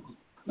one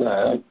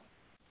that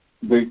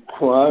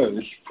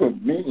requires, for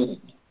me,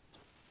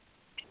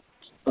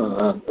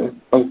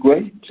 a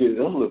great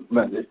deal of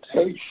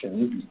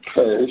meditation,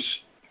 because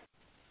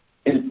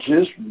it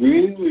just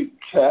really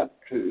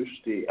captures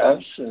the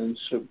essence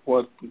of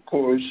what the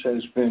Course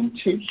has been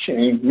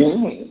teaching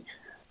me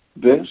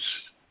this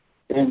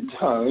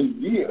entire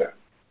year.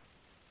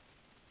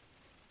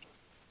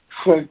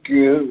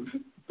 Forgive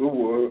the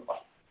world.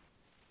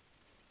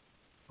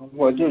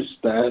 What does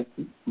that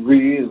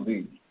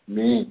really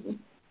mean?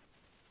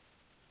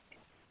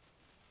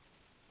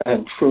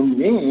 And for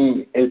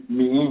me, it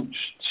means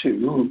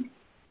to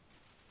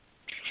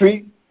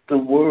treat the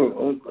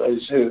world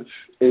as if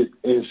it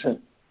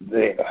isn't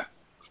there,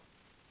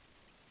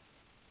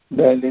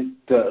 that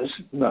it does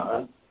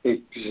not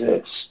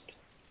exist.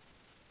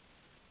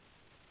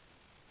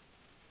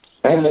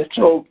 And it's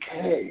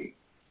okay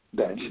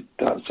that it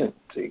doesn't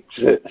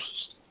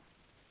exist.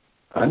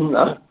 I'm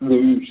not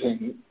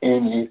losing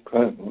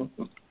anything.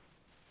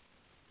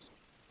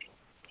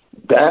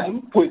 That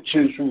which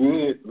is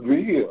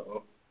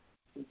real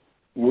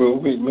will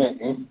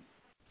remain.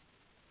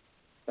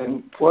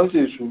 And what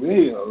is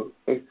real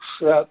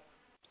except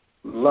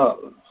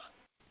love,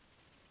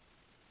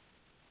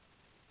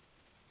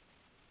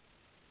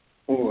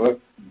 or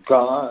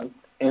God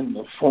in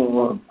the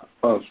form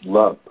of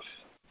love,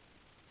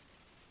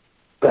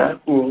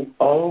 that will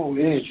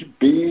always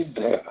be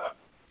there.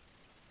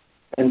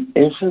 And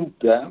isn't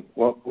that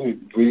what we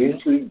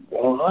really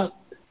want?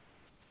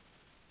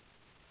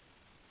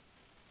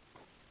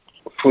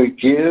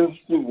 Forgive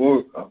the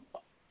world.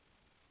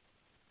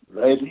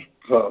 Let it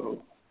go.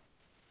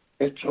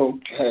 It's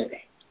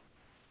okay.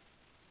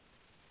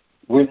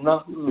 We're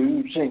not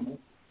losing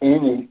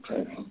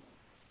anything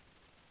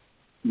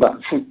by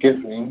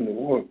forgiving the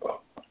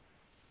world.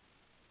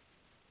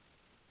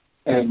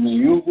 And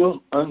you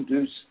will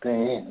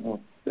understand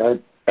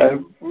that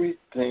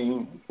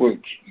everything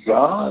which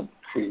God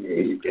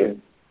created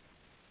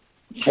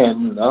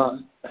cannot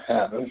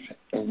have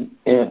an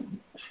end.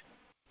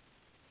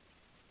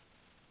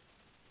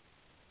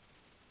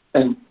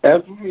 And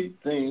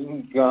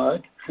everything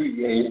God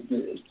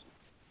created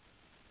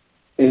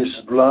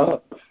is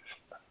love,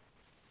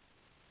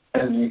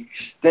 an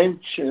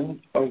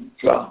extension of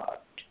God.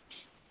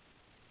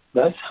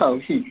 That's how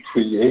he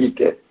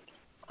created,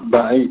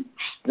 by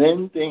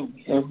extending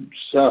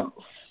himself.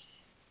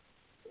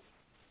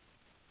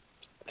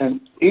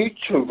 And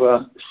each of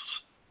us,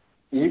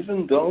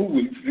 even though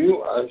we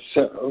view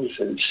ourselves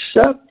as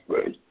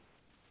separate,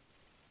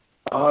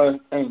 are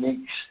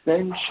an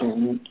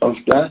extension of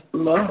that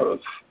love.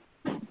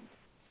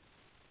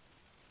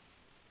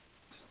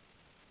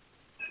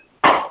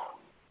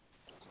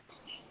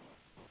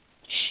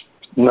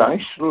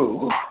 nice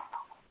little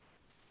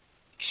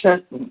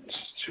sentence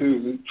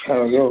to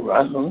carry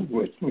around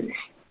with me.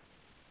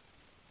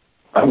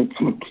 I'm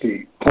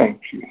complete.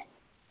 Thank you.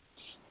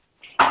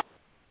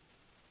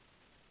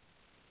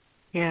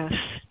 Yes,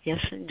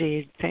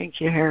 indeed.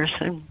 Thank you,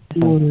 Harrison.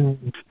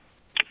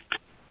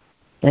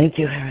 Thank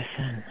you,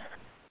 Harrison.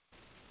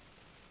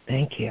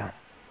 Thank you.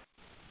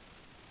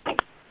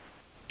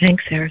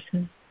 Thanks,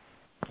 Harrison.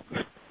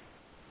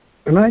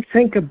 When I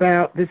think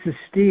about, this is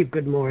Steve,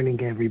 good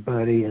morning,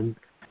 everybody, and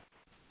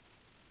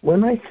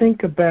when I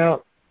think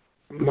about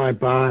my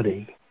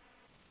body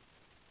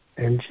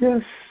and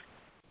just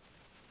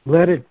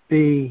let it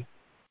be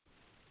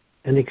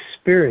an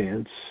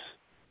experience,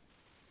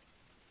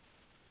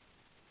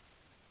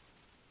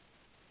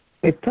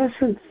 it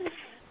doesn't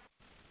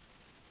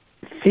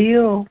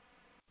feel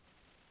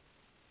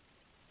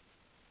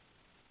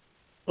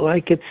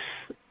like it's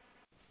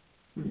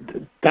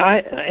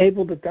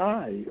able to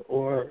die,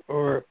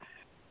 or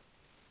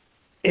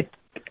it.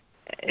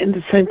 At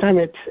the same time,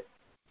 it's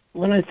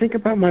when I think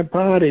about my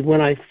body,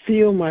 when I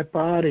feel my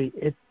body,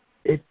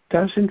 it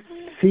doesn't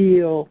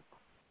feel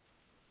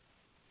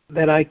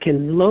that I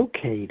can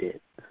locate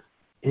it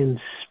in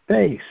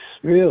space.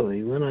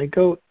 Really, when I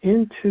go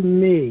into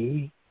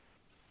me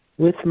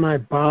with my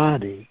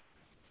body,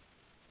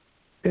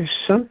 there's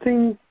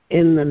something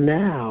in the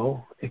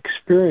now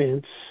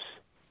experience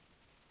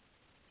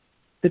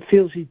that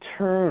feels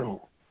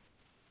eternal.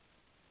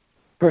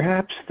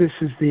 Perhaps this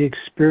is the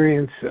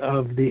experience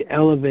of the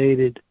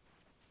elevated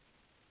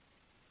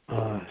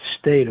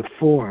state of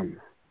form.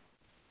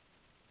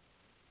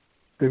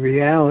 The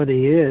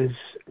reality is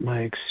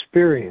my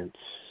experience.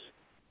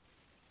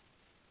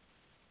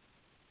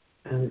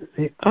 And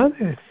the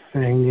other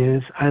thing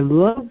is, I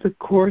love the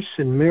Course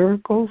in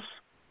Miracles,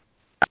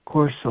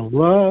 Course of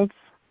Love,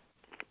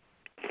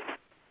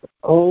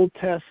 Old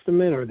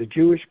Testament, or the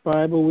Jewish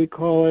Bible we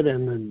call it,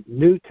 and the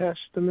New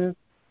Testament,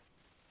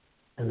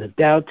 and the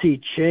Tao Te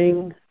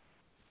Ching,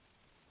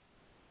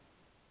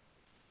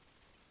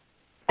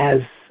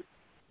 as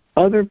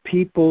other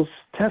people's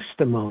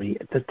testimony.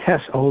 The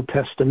Old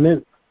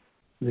Testament,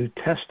 New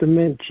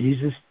Testament,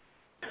 Jesus,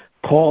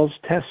 Paul's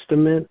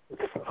testament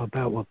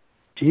about what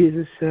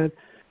Jesus said,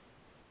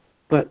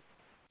 but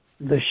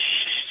the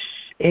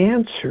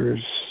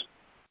answers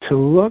to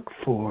look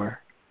for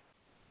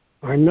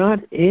are not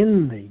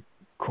in the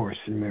Course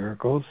in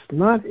Miracles,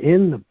 not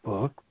in the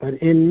book, but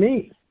in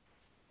me.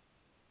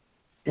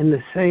 In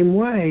the same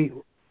way,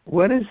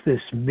 what is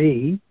this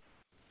me?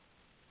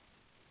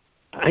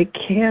 I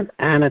can't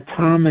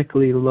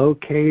anatomically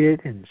locate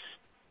it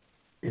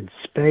in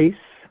space.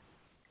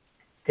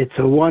 It's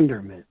a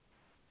wonderment.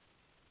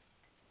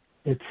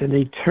 It's an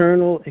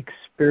eternal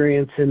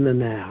experience in the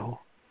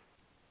now.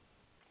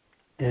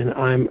 And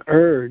I'm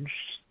urged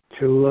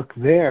to look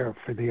there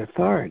for the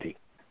authority.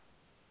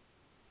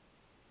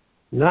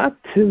 Not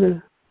to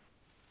the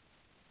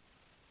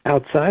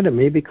outside of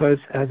me, because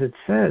as it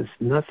says,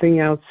 nothing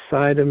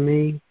outside of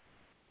me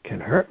can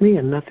hurt me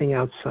and nothing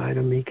outside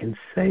of me can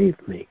save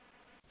me.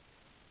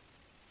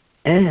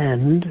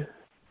 And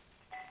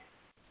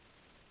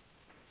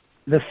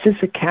the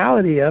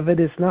physicality of it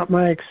is not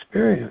my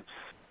experience.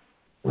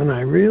 When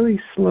I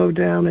really slow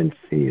down and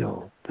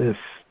feel this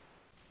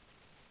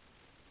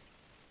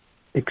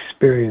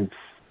experience,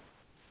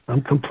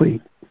 I'm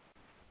complete.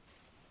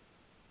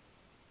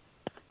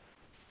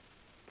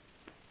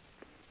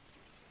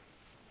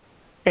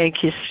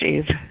 Thank you,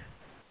 Steve.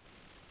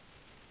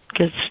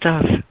 Good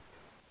stuff.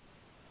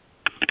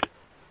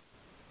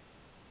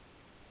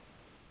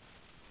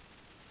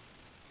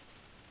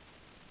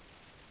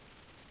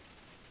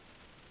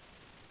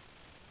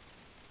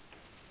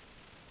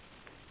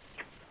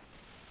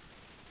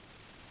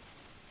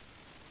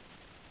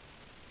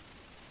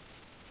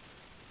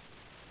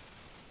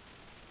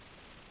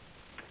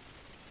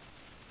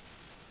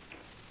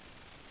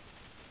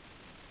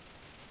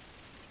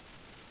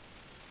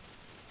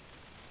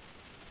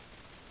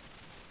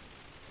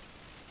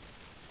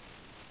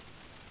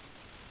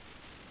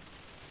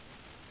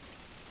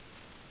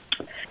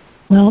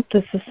 Well,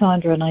 this is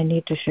Sandra, and I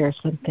need to share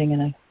something,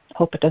 and I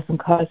hope it doesn't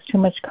cause too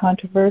much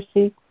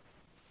controversy.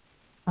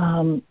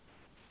 You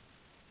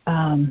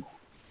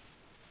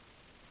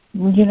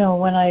know,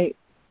 when I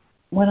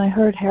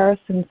heard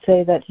Harrison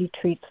say that he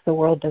treats the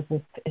world as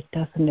if it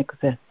doesn't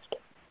exist,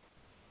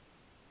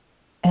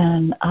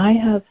 and I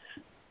have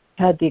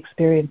had the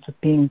experience of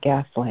being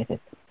gaslighted,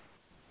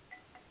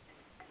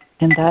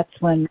 and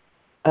that's when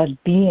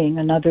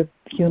another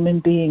human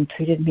being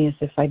treated me as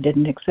if I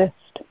didn't exist.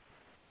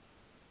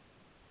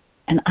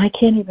 And I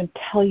can't even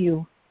tell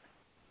you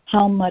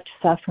how much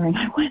suffering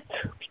I went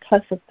through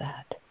because of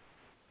that.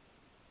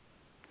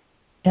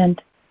 And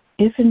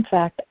if in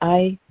fact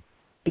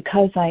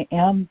because I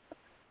am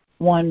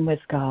one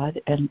with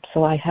God, and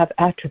so I have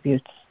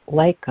attributes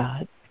like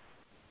God,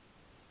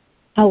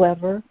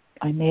 however,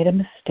 I made a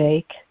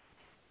mistake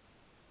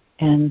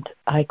and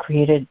I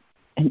created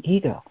an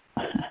ego.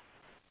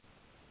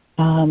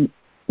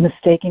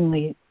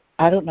 Mistakenly,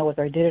 I don't know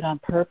whether I did it on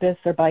purpose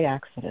or by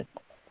accident,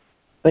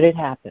 but it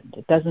happened.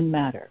 It doesn't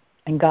matter.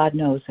 And God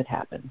knows it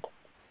happened.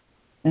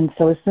 And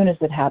so as soon as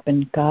it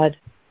happened, God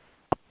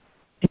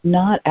did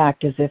not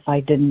act as if I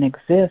didn't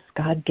exist.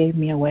 God gave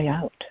me a way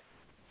out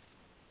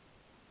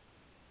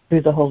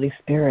through the Holy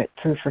Spirit,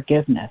 through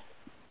forgiveness.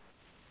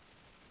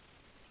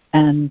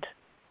 And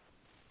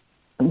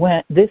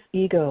when this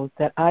ego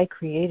that I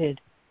created,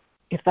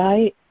 if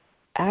I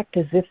act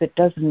as if it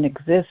doesn't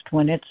exist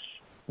when it's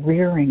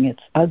rearing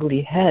its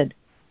ugly head,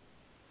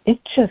 it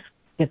just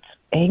gets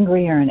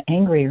angrier and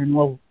angrier and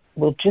will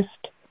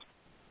just,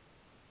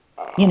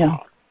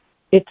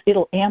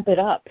 it'll amp it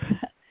up,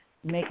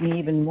 make me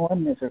even more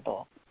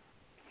miserable.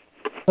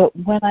 But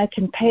when I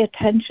can pay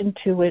attention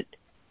to it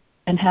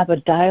and have a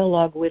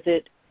dialogue with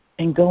it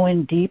and go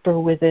in deeper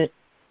with it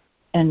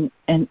and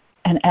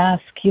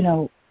ask,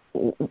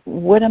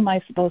 what am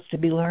I supposed to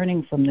be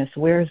learning from this?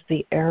 Where's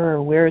the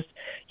error?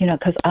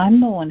 Because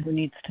I'm the one who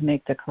needs to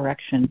make the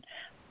correction.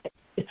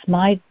 It's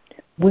my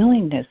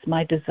willingness,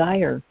 my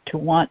desire to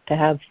want to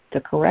have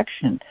the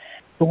correction,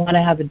 to want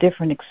to have a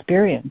different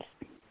experience.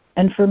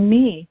 And for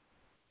me,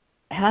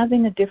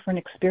 having a different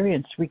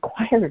experience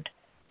required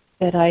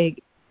that I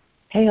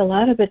pay a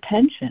lot of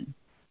attention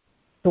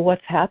to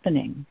what's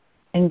happening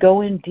and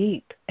go in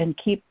deep and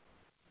keep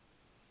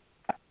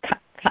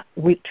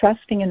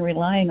trusting and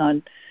relying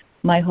on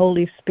my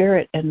Holy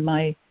Spirit and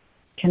my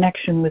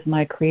connection with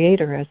my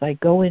Creator as I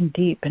go in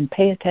deep and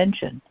pay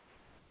attention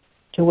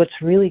to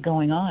what's really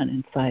going on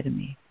inside of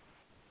me.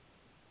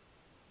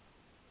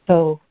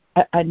 So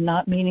I'm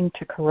not meaning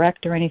to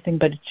correct or anything,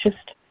 but it's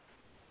just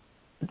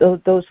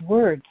those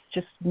words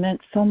just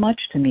meant so much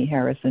to me,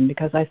 Harrison,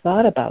 because I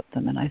thought about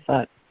them and I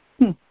thought,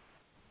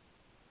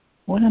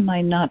 what am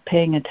I not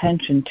paying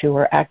attention to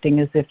or acting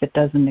as if it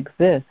doesn't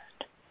exist?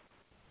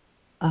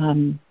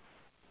 And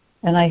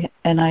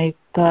I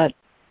thought,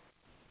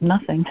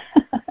 nothing,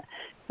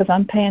 because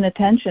I'm paying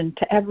attention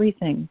to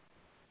everything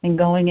and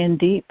going in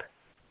deep.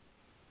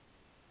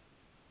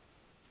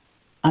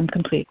 I'm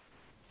complete.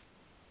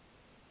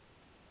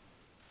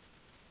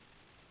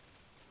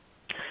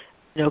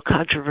 No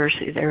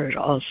controversy there at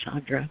all,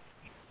 Sandra.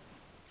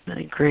 I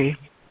agree.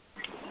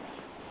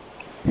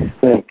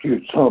 Thank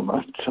you so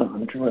much,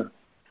 Sandra.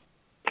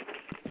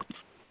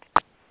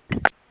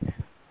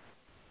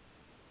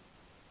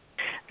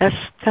 That's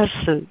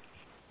the.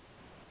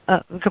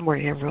 Good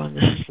morning, everyone.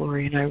 This is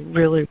Lori, and I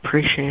really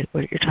appreciate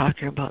what you're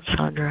talking about,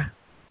 Sandra.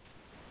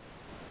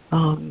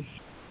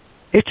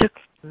 It took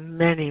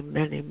many,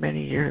 many,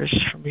 many years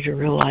for me to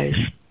realize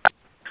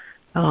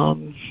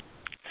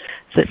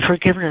that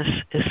forgiveness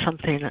is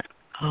something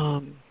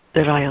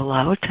that I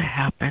allow to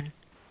happen.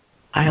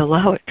 I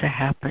allow it to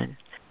happen,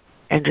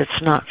 and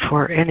it's not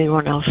for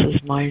anyone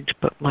else's mind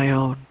but my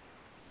own.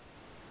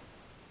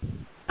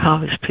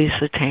 How is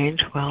peace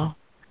attained? Well,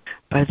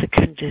 by the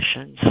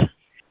conditions.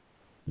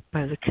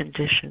 By the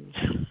conditions.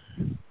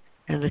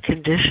 And the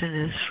condition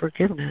is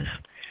forgiveness.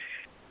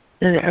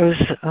 And as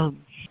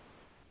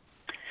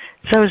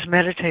I was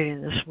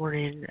meditating this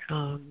morning,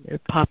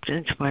 it popped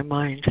into my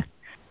mind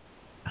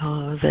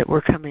that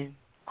we're coming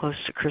close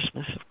to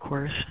Christmas, of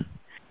course.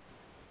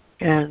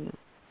 And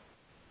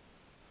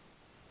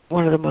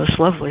one of the most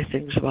lovely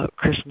things about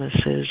Christmas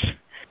is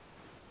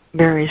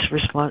Mary's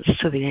response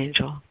to the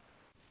angel.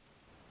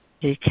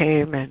 He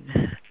came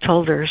and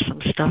told her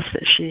some stuff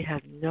that she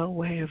had no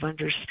way of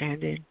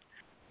understanding,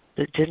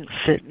 that didn't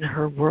fit in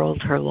her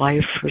world, her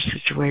life, her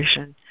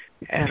situation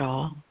at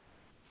all.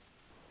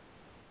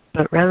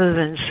 But rather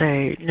than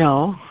say,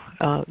 no,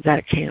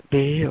 that can't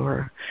be,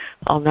 or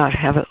I'll not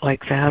have it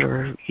like that,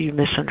 or you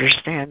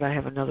misunderstand, I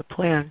have another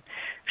plan,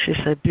 she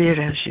said, be it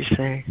as you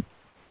say.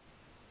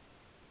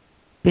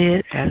 Be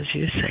it as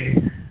you say.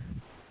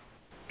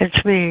 And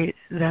to me,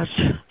 that's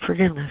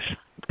forgiveness.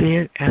 Be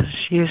it as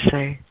you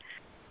say.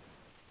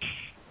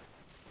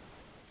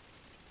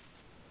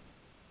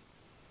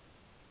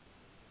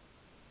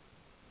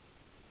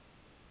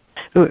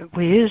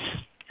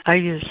 I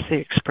use the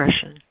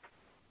expression,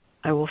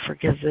 I will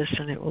forgive this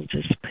and it will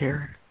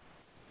disappear.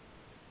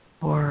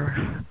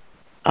 Or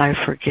I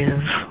forgive,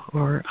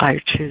 or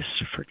I choose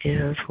to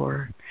forgive,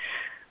 or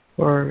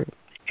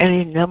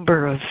any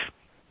number of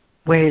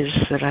ways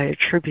that I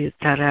attribute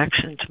that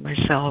action to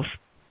myself.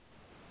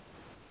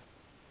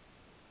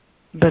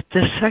 But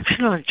this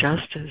section on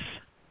justice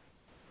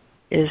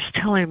is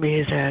telling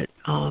me that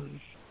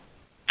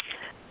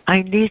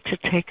I need to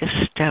take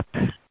a step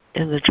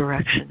in the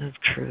direction of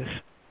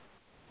truth.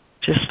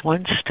 Just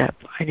one step.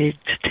 I need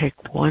to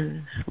take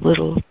one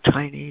little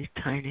tiny,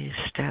 tiny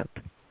step.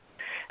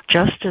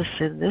 Justice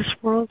in this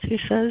world, he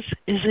says,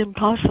 is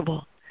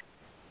impossible.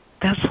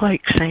 That's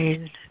like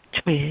saying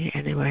to me,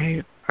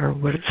 anyway, or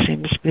what it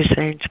seems to be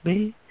saying to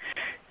me,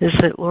 is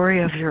that,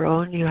 Lori, of your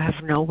own, you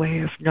have no way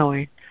of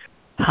knowing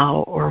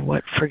how or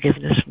what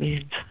forgiveness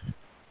means.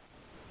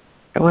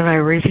 And when I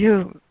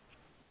review,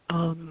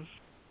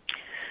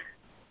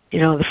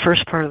 the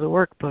first part of the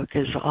workbook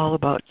is all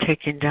about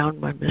taking down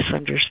my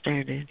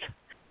misunderstandings.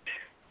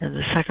 And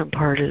the second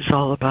part is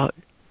all about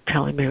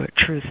telling me what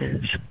truth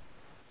is.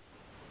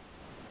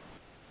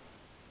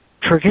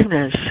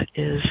 forgiveness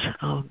is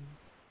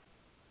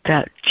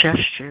that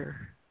gesture,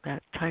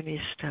 that tiny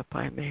step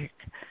I make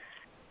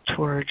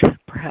toward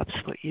perhaps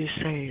what you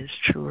say is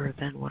truer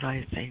than what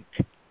I think.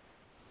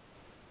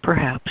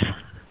 Perhaps.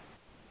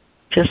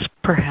 Just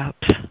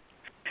perhaps.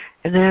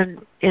 And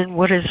then in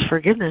what is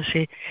forgiveness,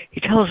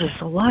 he tells us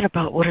a lot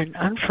about what an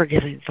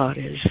unforgiving thought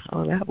is.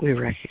 Oh, that we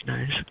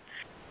recognize.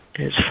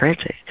 It's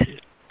frantic.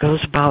 It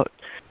goes about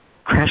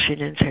crashing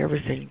into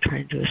everything,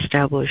 trying to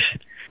establish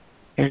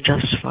and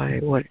justify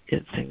what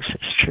it thinks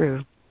is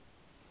true.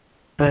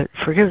 But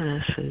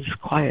forgiveness is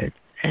quiet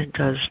and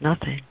does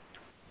nothing.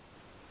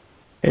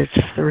 It's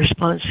the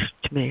response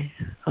to me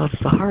of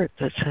the heart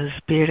that says,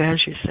 be it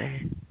as you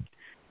say.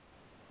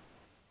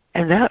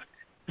 And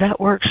that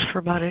works for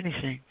about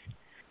anything,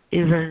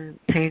 even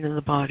pain in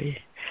the body.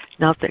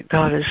 Not that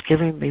God is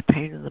giving me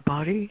pain in the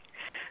body,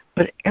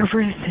 but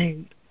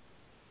everything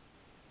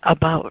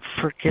about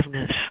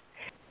forgiveness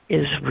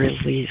is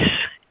release.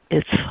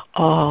 It's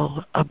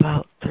all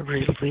about the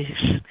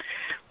release.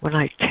 When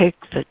I take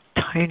the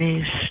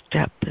tiny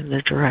step in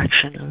the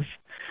direction of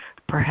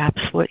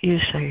perhaps what you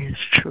say is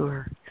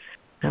truer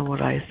than what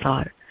I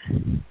thought.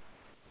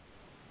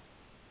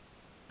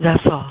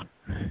 That's all.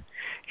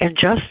 And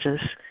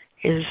justice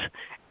is,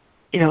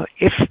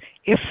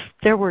 if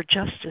there were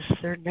justice,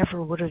 there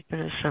never would have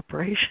been a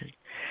separation.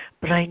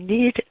 But I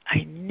need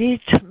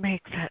to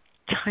make that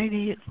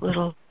tiny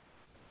little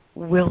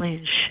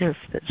willing shift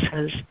that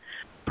says,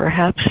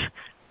 perhaps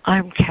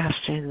I'm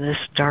casting this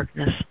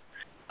darkness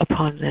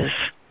upon this,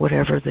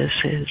 whatever this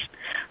is.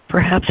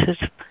 Perhaps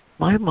it's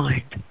my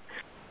mind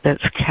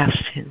that's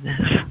casting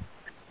this.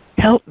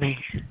 Help me,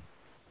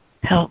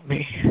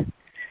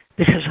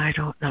 because I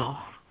don't know.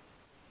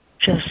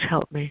 Just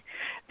help me.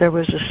 There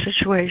was a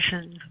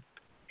situation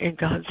in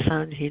God's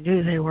Son. He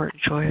knew they weren't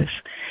joyous.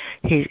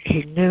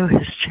 He knew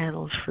his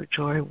channels for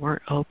joy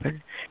weren't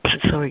open,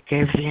 and so he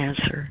gave the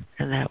answer,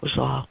 and that was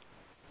all.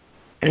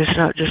 And it's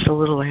not just a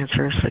little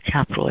answer, it's the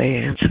capital A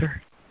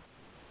answer.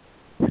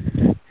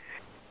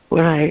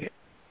 When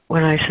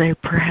I say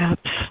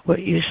perhaps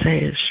what you say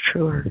is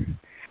truer,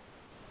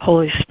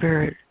 Holy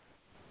Spirit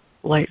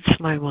lights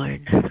my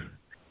mind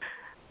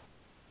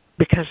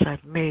because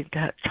I've made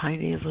that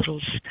tiny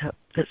little step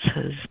that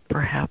says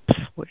perhaps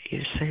what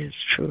you say is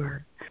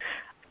truer.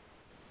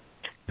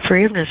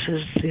 Forgiveness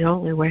is the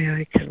only way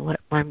I can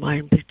let my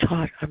mind be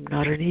taught I'm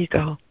not an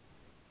ego.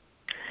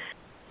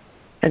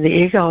 And the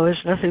ego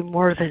is nothing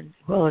more than,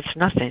 well, it's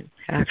nothing,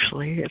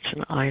 actually. It's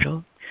an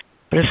idol.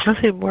 But it's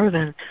nothing more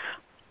than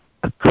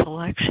a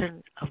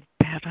collection of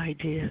bad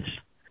ideas,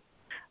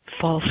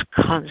 false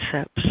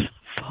concepts,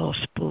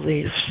 false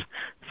beliefs,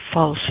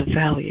 false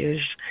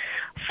values,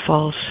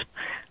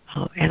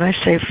 and I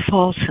say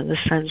false in the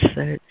sense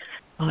that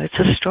it's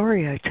a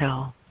story I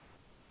tell.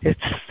 It's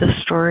the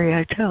story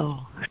I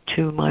tell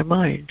to my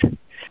mind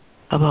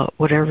about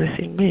what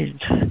everything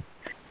means.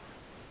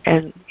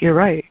 And you're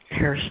right,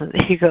 Harrison,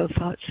 the ego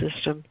thought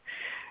system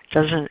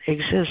doesn't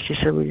exist. You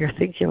said, well, you're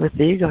thinking with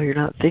the ego, you're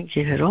not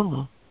thinking at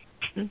all.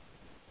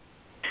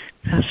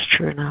 That's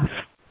true enough.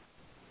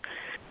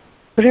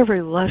 But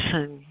every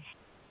lesson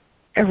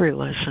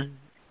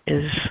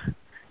is,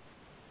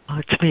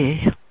 to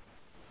me,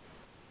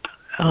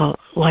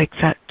 like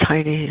that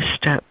tiny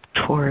step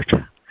toward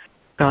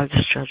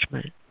God's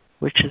judgment,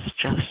 which is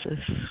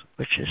justice,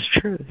 which is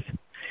truth.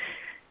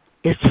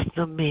 It's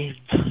the means.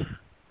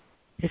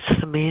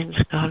 It's the means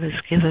God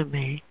has given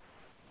me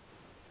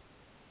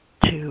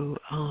to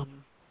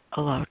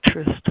allow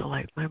truth to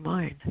light my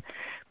mind.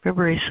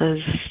 Remember, he says,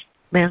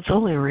 man's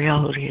only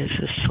reality is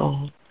his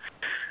soul.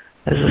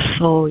 As a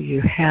soul,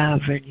 you have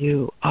and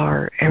you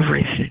are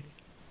everything.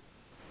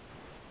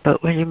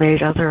 But when you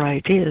made other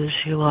ideas,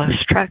 you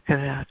lost track of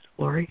that,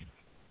 Lori.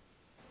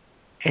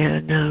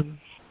 And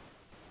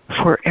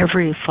for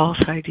every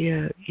false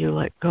idea you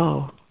let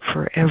go,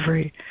 for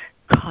every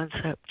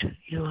concept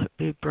you let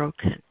be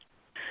broken,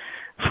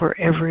 for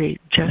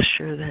every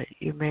gesture that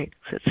you make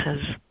that says,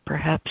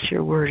 perhaps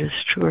your word is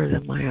truer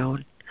than my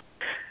own,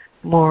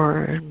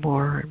 more and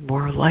more and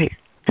more light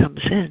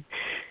comes in.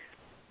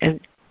 And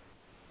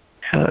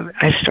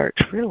I start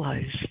to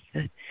realize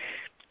that,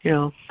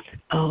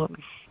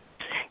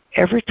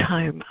 every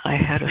time I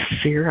had a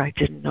fear I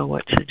didn't know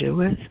what to do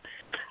with,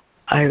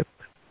 I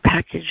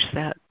packaged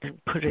that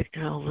and put it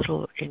in a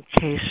little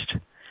encased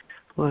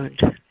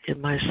wound in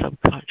my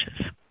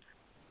subconscious.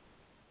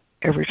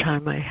 Every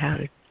time I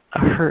had a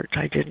hurt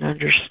I didn't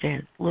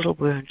understand, little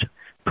wound,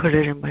 put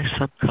it in my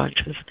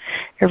subconscious.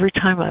 Every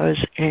time I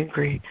was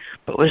angry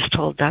but was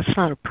told that's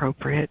not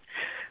appropriate,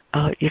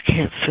 you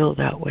can't feel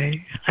that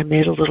way, I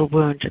made a little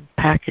wound and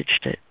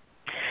packaged it.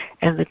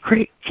 And the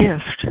great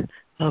gift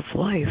of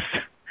life,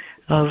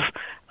 of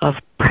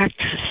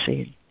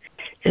practicing,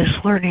 is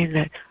learning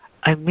that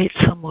I meet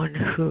someone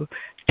who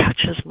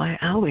touches my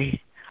owie.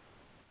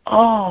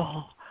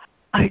 Oh,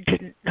 I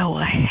didn't know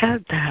I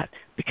had that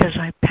because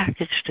I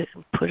packaged it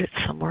and put it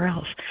somewhere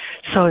else.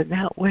 So in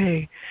that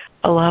way,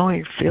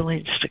 allowing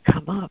feelings to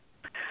come up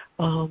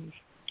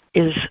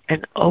is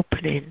an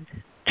opening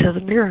to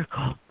the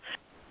miracle.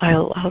 I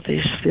allow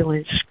these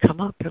feelings to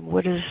come up. And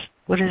what is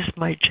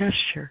my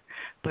gesture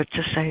but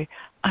to say,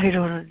 I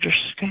don't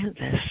understand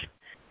this.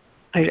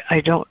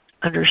 I don't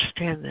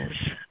understand this.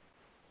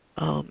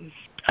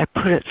 I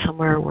put it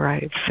somewhere where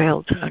I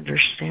failed to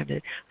understand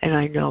it, and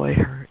I know it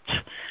hurts.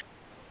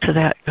 To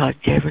that, God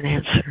gave an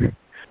answer.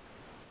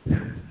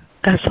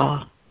 That's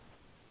all.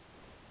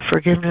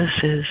 Forgiveness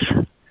is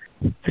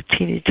the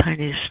teeny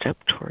tiny step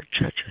toward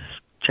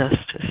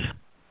justice.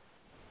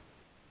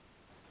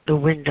 The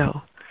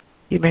window.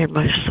 You made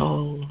my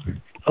soul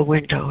a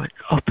window and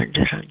opened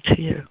it unto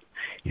you.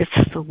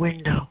 It's the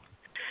window.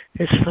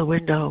 It's the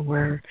window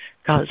where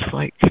God's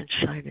light can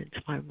shine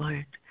into my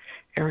mind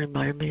and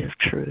remind me of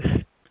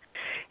truth.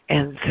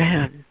 And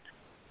then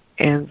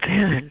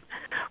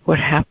what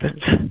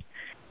happens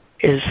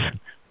is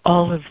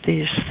all of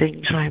these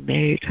things I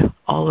made,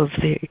 all of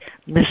the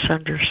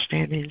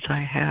misunderstandings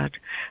I had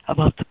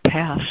about the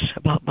past,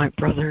 about my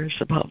brothers,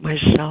 about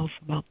myself,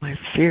 about my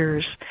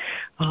fears,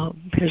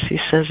 as he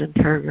says in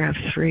paragraph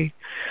 3,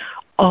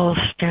 all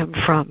stem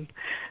from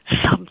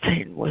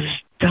something was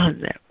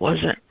done that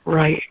wasn't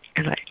right,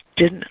 and I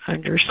didn't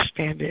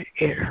understand it.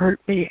 It hurt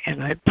me,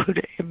 and I put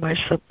it in my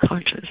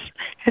subconscious,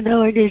 and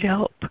now I need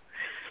help.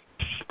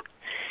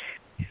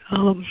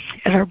 And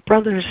our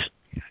brothers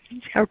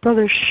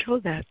show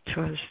that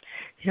to us.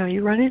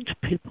 You run into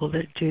people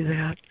that do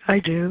that. I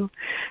do.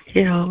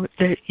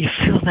 That you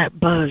feel that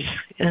buzz.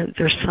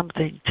 There's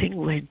something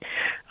tingling.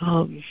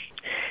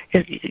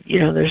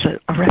 There's a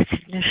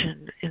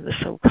recognition in the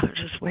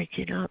subconscious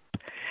waking up.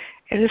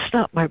 And it's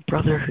not my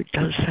brother who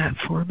does that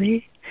for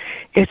me.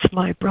 It's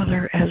my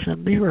brother as a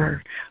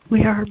mirror.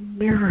 We are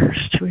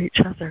mirrors to each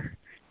other.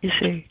 You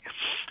see,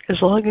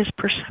 as long as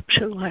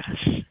perception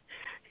lasts,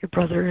 your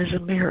brother is a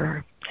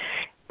mirror.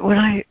 When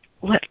I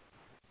let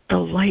the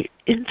light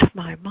into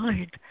my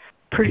mind,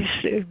 pretty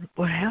soon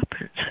what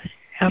happens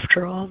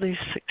after all these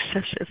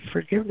successive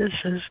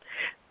forgivenesses,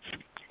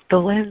 the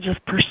lens of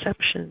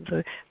perception,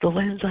 the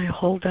lens I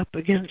hold up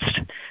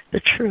against the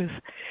truth,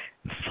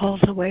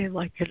 falls away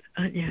like an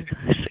onion,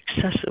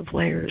 successive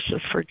layers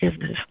of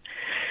forgiveness.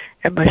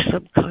 And my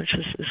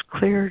subconscious is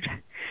cleared,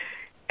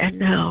 and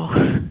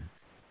now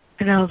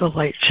the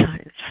light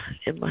shines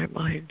in my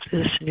mind,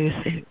 this new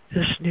thing,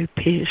 this new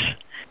peace,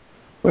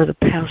 where the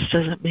past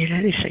doesn't mean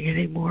anything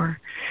anymore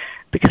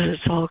because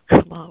it's all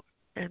come out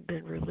and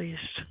been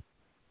released.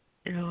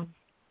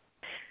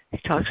 He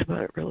talks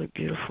about it really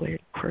beautifully in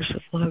Course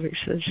of Love. He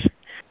says,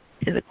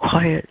 in the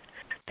quiet,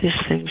 these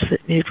things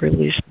that need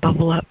release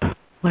bubble up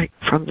like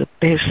from the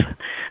base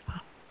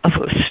of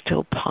a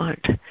still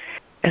pond.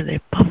 And they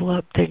bubble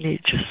up. They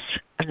need just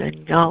an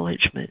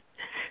acknowledgement,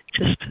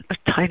 just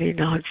a tiny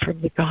nod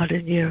from the God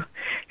in you,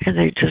 and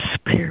they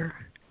disappear.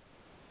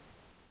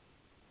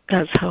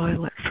 That's how I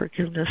let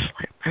forgiveness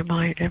light my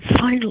mind. And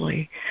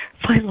finally,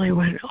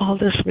 when all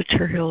this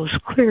material is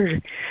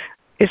cleared,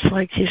 it's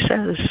like he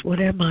says, what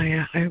am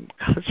I? I'm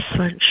God's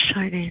sun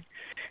shining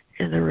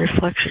in the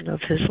reflection of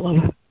his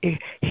love.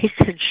 He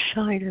can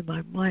shine in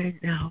my mind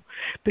now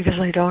because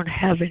I don't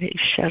have any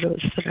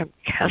shadows that I'm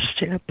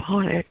casting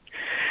upon it.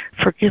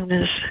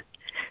 Forgiveness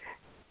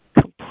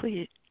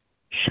complete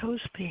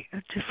shows me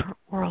a different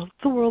world,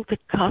 the world that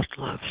God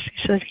loves.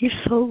 He said he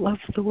so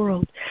loved the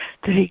world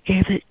that he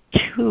gave it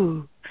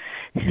to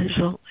his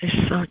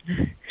only Son.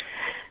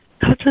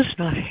 God does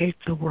not hate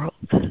the world.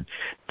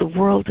 The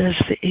world as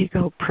the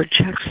ego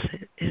projects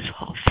it is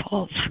all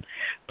false.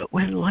 But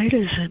when light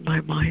is in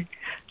my mind,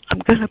 I'm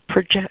going to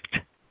project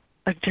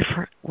a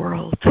different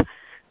world.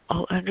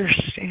 I'll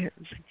understand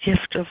the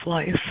gift of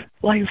life.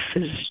 Life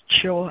is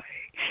joy.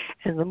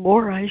 And the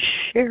more I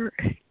share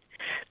it,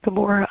 the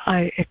more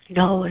I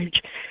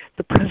acknowledge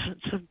the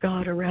presence of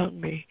God around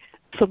me,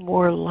 the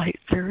more light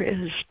there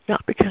is.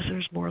 Not because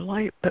there's more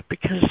light, but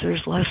because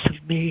there's less of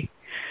me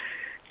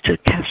to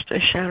cast a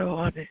shadow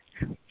on it.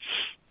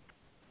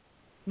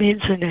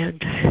 Means an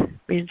end.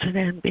 Means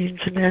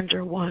an end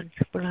are one.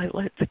 When I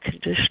let the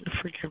condition of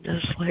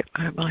forgiveness light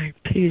my mind,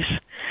 peace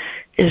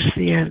is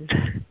the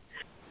end.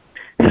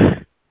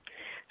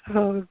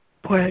 Oh,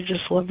 boy, I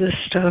just love this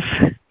stuff.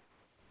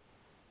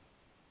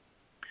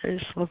 I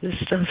just love this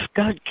stuff.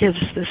 God gives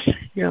this,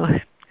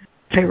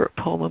 favorite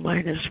poem of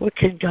mine is, what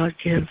can God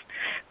give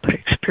but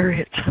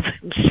experience of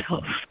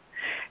himself?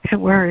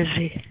 And where is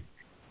he?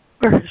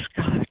 Where is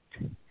God?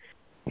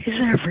 He's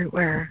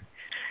everywhere.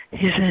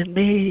 He's in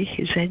me.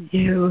 He's in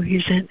you.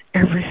 He's in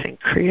everything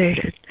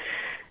created.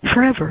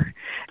 Forever.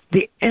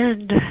 The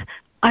end.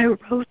 I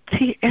wrote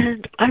the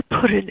end. I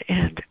put an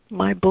end.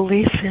 My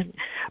belief in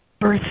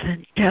birth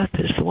and death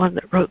is the one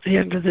that wrote the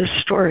end of this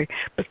story.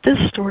 But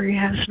this story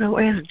has no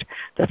end.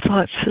 The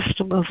thought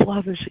system of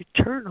love is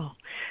eternal.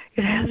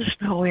 It has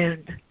no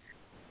end.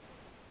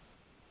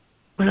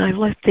 When I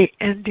let the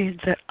ending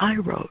that I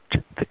wrote,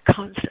 the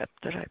concept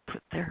that I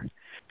put there,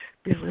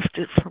 be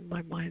lifted from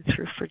my mind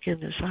through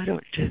forgiveness, I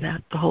don't do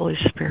that. The Holy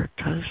Spirit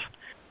does.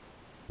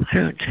 I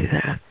don't do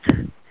that.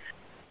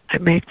 I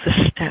make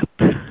the step.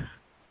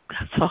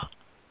 That's all.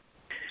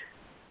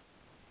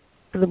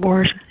 The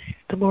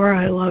more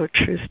I allow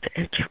truth to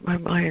enter my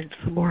mind,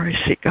 the more I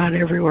see God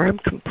everywhere. I'm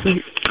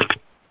complete.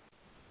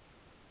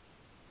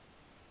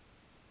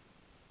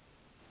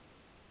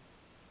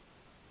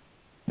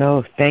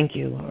 Oh, thank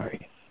you,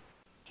 Lori.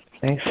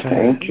 Thanks for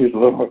Thank you,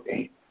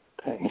 Lori.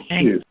 Thank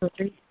you.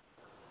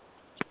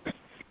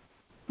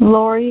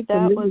 Lori,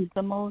 that was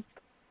the most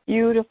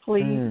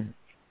beautifully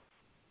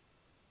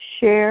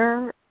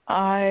share.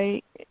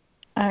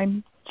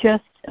 I'm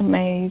just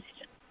amazed.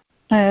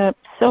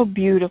 So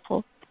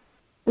beautiful.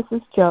 This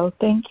is Joe.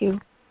 Thank you.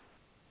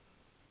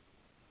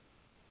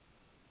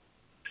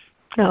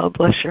 Oh,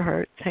 bless your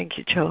heart. Thank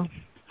you, Joe.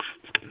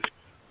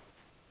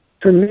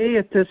 For me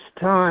at this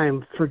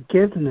time,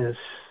 forgiveness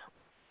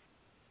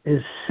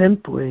is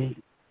simply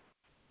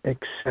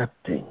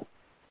accepting.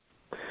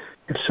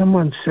 If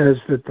someone says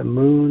that the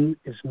moon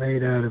is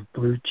made out of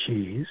blue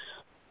cheese,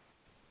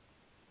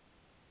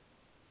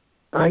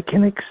 I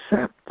can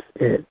accept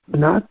it.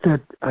 Not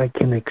that I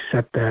can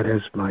accept that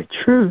as my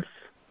truth,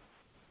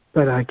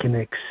 but I can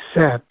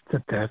accept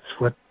that that's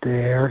what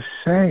they're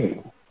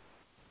saying.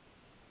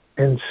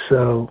 And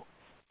so,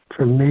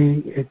 for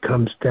me, it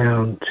comes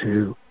down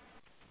to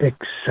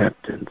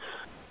acceptance.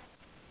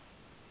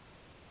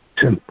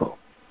 Simple.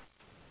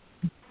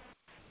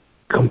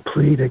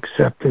 Complete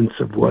acceptance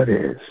of what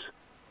is.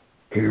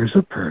 Here's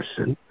a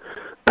person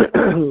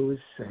who is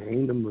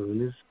saying the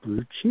moon is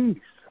blue cheese.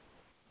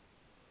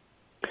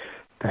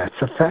 That's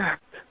a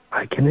fact.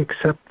 I can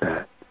accept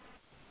that.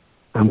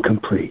 I'm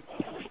complete.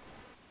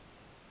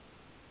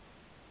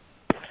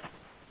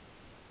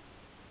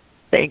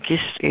 Thank you,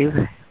 Steve.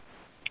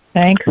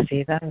 Thanks,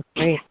 Steve. That was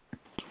great.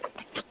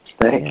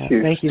 Thank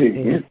you,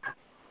 Steve.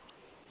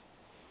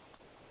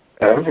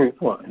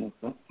 Everyone,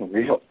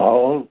 we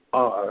all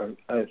are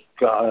as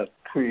God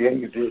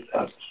created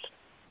us.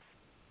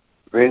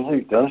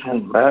 Really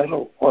doesn't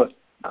matter what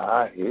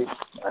I,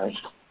 as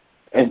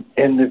an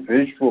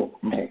individual,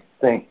 may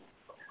think.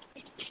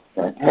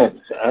 That has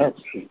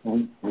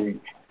absolutely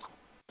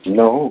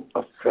no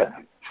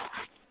effect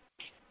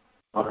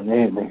on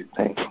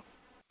anything.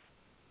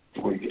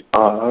 We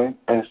are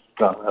as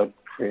God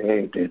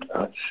created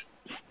us.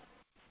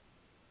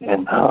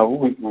 And how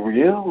we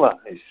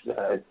realize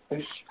that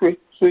is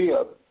strictly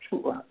up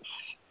to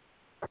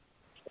us.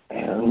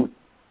 And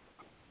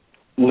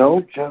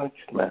no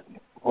judgment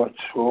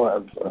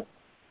whatsoever.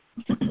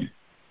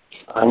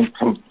 I'm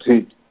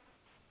complete.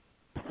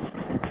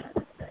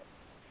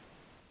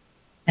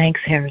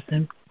 Thanks,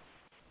 Harrison.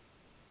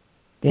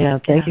 Yeah,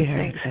 thank you,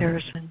 Harrison. Thanks,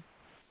 Harrison.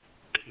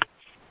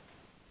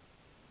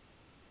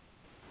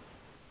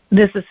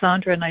 This is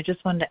Sandra, and I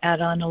just wanted to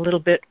add on a little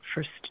bit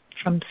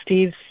from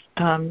Steve's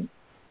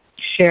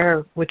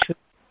share, which was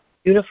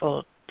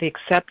beautiful. The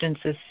acceptance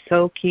is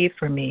so key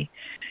for me.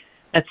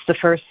 That's the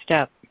first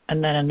step.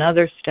 And then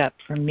another step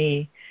for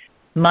me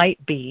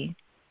might be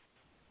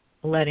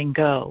letting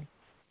go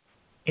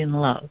in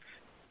love.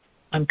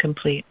 I'm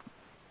complete.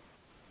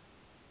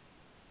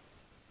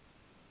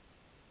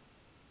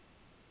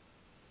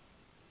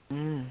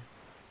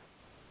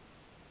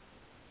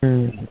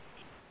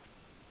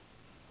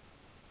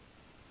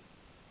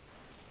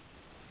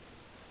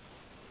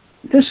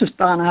 This is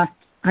Donna.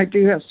 I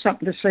do have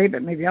something to say,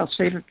 but maybe I'll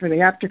save it for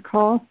the after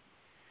call.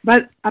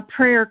 But a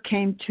prayer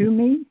came to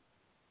me.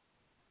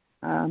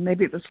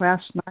 Maybe it was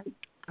last night.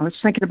 I was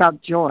thinking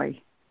about joy,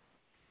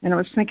 and I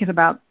was thinking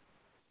about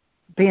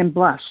being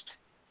blessed.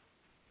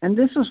 And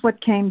this is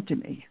what came to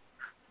me.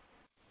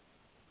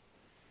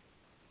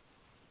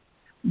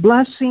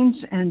 Blessings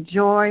and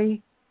joy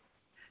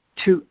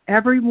to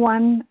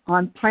everyone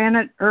on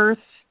planet Earth,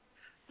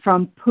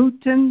 from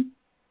Putin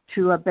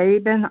to a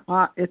babe in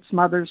its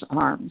mother's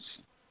arms.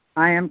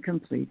 I am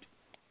complete.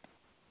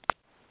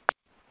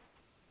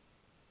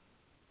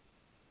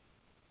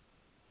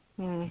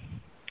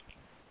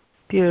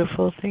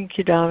 Beautiful. Thank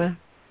you, Donna.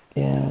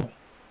 Yeah.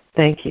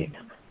 Thank you.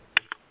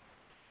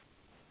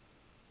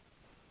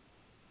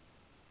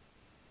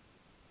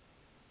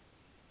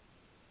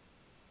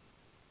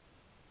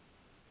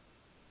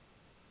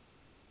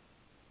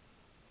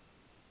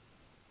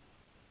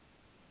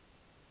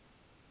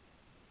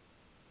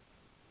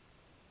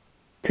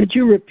 Could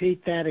you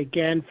repeat that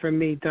again for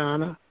me,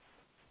 Donna?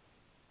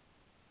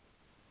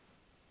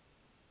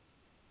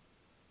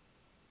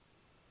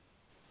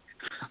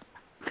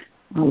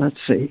 Well, let's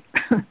see.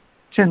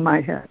 It's in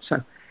my head.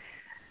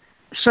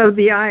 So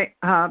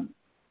the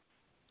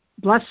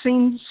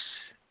blessings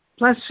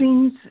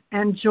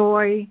and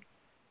joy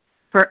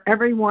for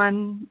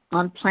everyone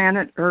on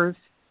planet Earth,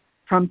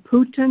 from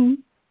Putin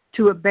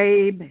to a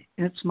babe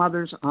in its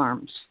mother's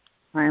arms.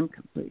 I am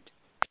complete.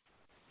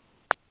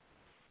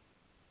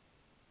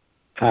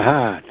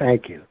 Aha,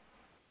 thank you.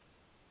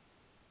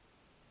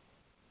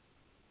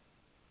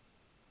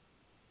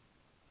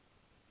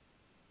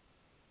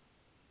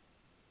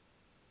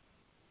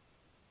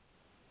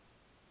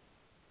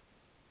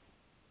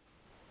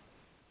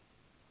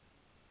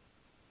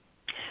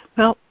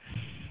 Well,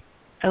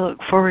 I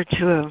look forward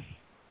to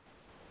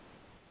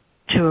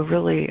a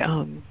really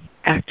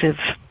active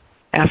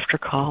after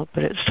call,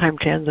 but it's time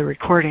to end the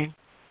recording.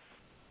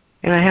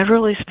 And I had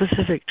really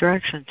specific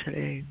direction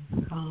today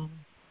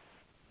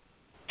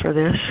for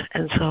this,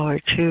 and so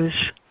I choose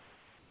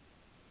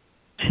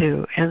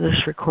to end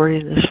this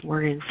recording this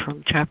morning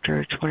from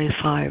chapter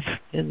 25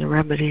 in the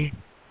Remedy,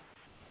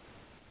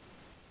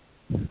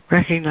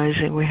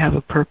 recognizing we have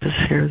a purpose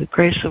here. The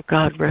grace of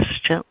God rests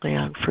gently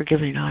on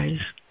forgiving eyes,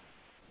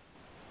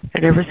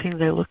 and everything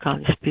they look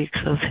on speaks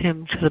of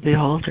Him to the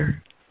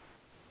beholder.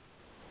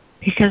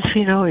 He can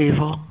see no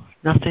evil,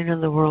 nothing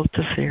in the world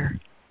to fear,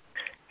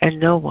 and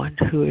no one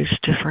who is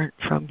different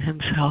from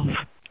himself.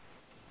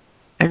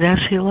 And as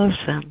He loves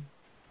them,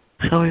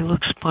 so He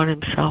looks upon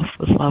Himself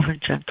with love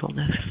and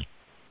gentleness.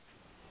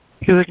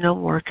 He would no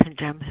more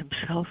condemn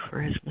Himself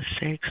for His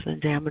mistakes than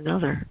damn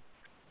another.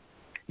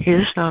 He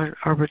is not an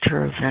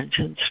arbiter of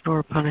vengeance, nor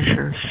a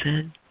punisher of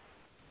sin.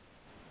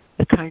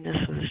 The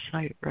kindness of His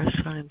sight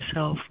rests on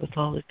Himself with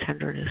all the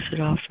tenderness it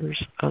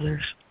offers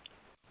others.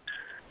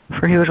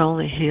 For He would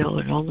only heal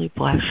and only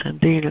bless, and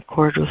be in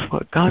accord with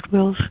what God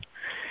wills,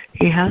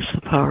 He has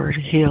the power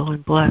to heal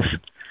and bless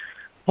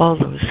all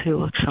those He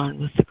looks on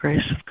with the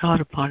grace of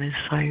God upon His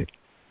sight.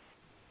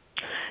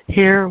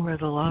 Here, where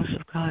the laws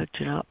of God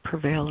do not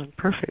prevail in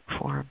perfect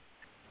form,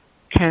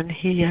 can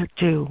He yet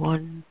do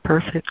one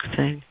perfect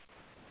thing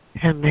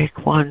and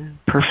make one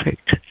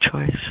perfect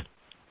choice.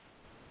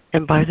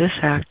 And by this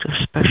act of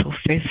special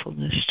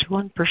faithfulness to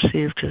one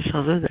perceived as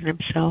other than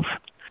Himself,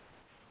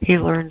 He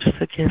learns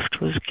the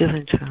gift was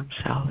given to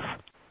Himself,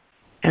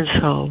 and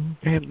so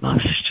they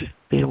must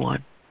be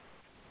one.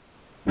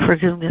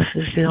 Forgiveness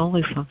is the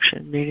only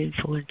function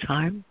meaningful in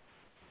time.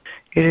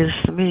 It is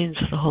the means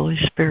the Holy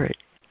Spirit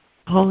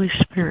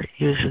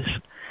uses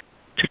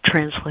to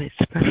translate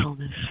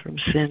specialness from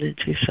sin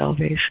into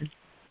salvation.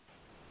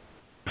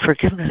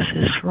 Forgiveness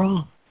is for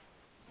all,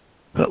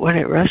 but when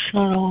it rests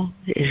on all,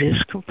 it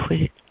is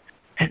complete,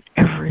 and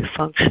every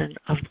function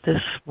of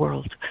this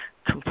world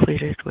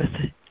completed with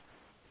it.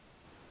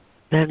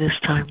 Then is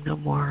time no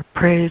more.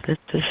 Pray that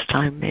this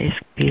time may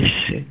be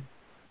soon.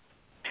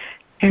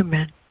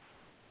 Amen.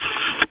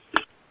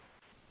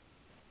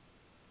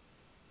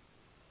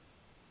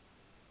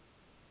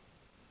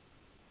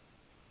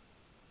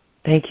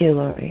 Thank you,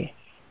 Lori.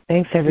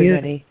 Thanks,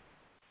 everybody.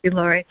 Thank you,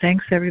 Lori.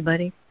 Thanks,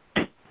 everybody.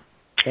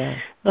 Yeah.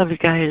 Love you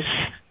guys.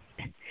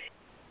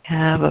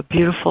 Have a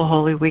beautiful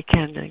Holy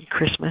Weekend and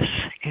Christmas,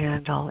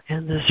 and I'll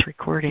end this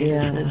recording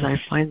as I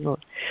find the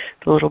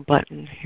little button here.